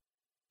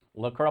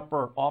 look her up,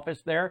 her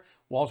office there,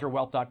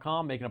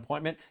 walzerwealth.com, make an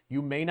appointment.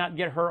 You may not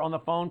get her on the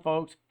phone,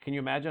 folks. Can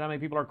you imagine how many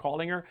people are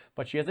calling her?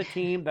 But she has a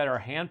team that are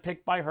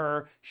handpicked by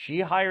her.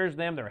 She hires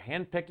them. They're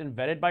handpicked and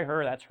vetted by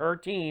her. That's her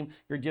team.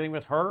 You're dealing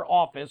with her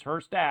office,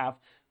 her staff,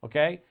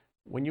 okay,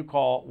 when you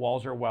call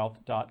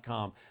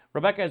walzerwealth.com.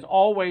 Rebecca, as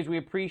always, we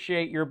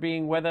appreciate your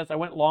being with us. I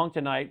went long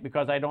tonight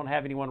because I don't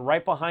have anyone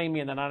right behind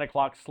me in the 9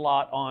 o'clock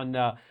slot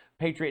on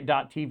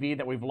Patriot.tv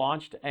that we've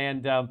launched,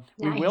 and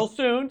we will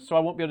soon, so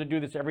I won't be able to do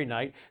this every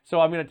night. So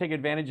I'm going to take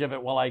advantage of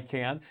it while I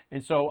can.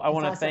 And so I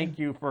want to thank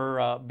you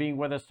for being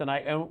with us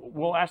tonight. And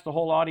we'll ask the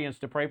whole audience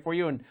to pray for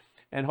you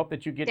and hope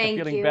that you get to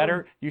feeling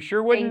better. You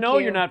sure wouldn't know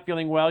you're not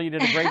feeling well. You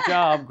did a great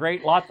job.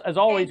 Great, lots, as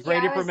always,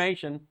 great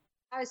information.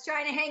 I was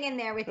trying to hang in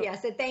there with you,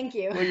 so thank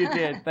you. Well, you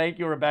did. Thank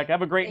you, Rebecca.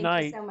 Have a great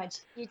night. Thank you so much.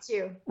 You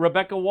too.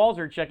 Rebecca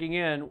Walzer checking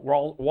in,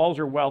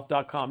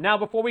 walzerwealth.com. Now,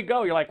 before we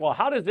go, you're like, well,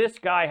 how does this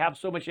guy have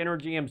so much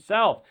energy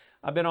himself?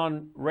 I've been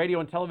on radio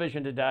and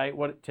television today.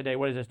 What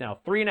is this now?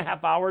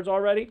 3.5 hours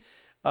already? Is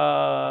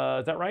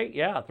that right?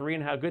 Yeah,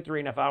 good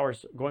 3.5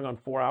 hours, going on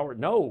 4 hours.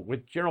 No,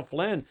 with General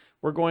Flynn,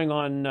 we're going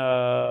on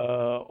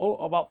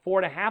about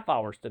 4.5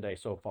 hours today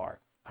so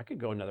far. I could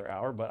go another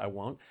hour, but I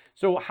won't.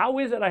 So how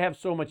is it I have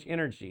so much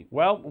energy?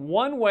 Well,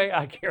 one way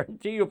I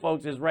guarantee you,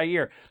 folks, is right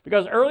here.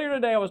 Because earlier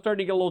today, I was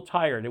starting to get a little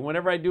tired. And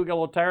whenever I do get a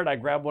little tired, I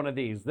grab one of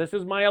these. This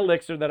is my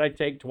elixir that I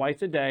take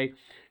twice a day.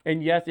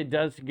 And yes, it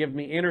does give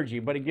me energy,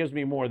 but it gives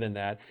me more than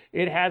that.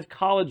 It has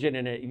collagen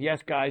in it.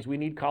 Yes, guys, we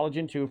need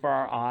collagen too for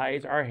our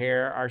eyes, our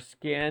hair, our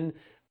skin,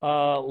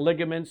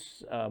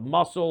 ligaments,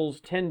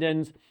 muscles,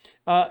 tendons.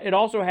 It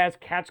also has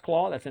cat's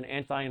claw. That's an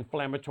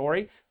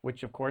anti-inflammatory,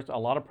 which, of course, a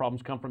lot of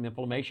problems come from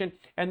inflammation.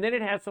 And then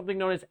it has something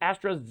known as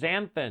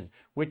astaxanthin,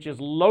 which is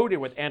loaded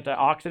with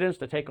antioxidants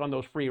to take on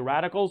those free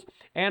radicals.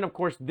 And, of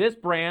course, this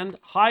brand,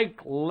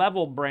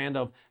 high-level brand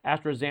of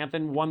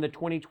astaxanthin, won the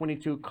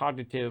 2022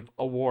 Cognitive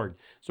Award.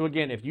 So,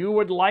 again, if you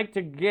would like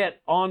to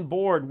get on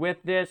board with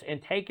this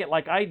and take it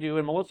like I do,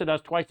 and Melissa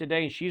does twice a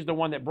day, and she's the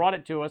one that brought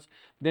it to us,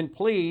 then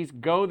please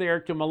go there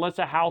to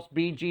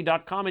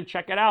melissahousebg.com and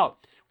check it out.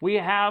 We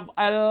have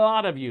a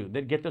lot of you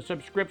that get the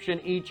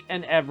subscription each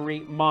and every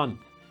month,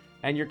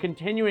 and you're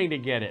continuing to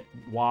get it.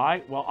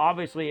 Why? Well,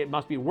 obviously, it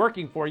must be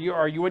working for you,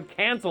 or you would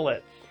cancel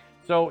it.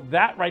 So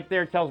that right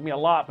there tells me a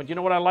lot. But you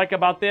know what I like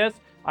about this?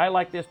 I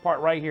like this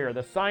part right here,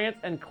 the Science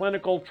and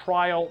Clinical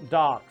Trial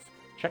Docs.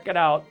 Check it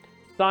out,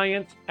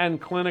 Science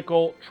and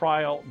Clinical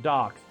Trial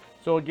Docs.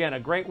 So again, a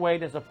great way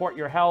to support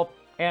your health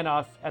and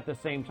us at the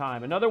same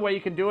time. Another way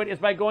you can do it is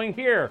by going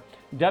here,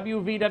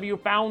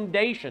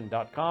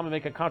 www.foundation.com, and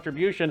make a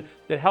contribution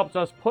that helps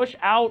us push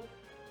out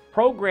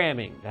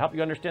programming to help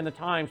you understand the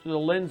times through the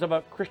lens of a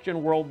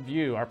Christian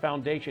worldview. Our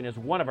foundation is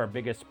one of our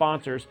biggest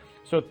sponsors,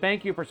 so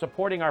thank you for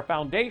supporting our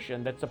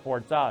foundation that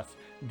supports us.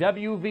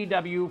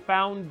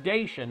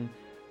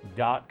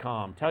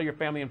 www.foundation.com. Tell your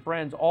family and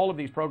friends all of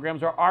these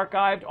programs are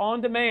archived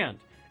on demand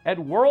at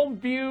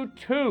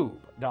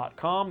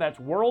worldviewtube.com. That's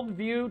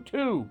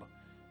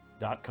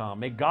worldviewtube.com.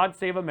 May God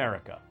save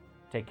America.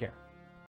 Take care.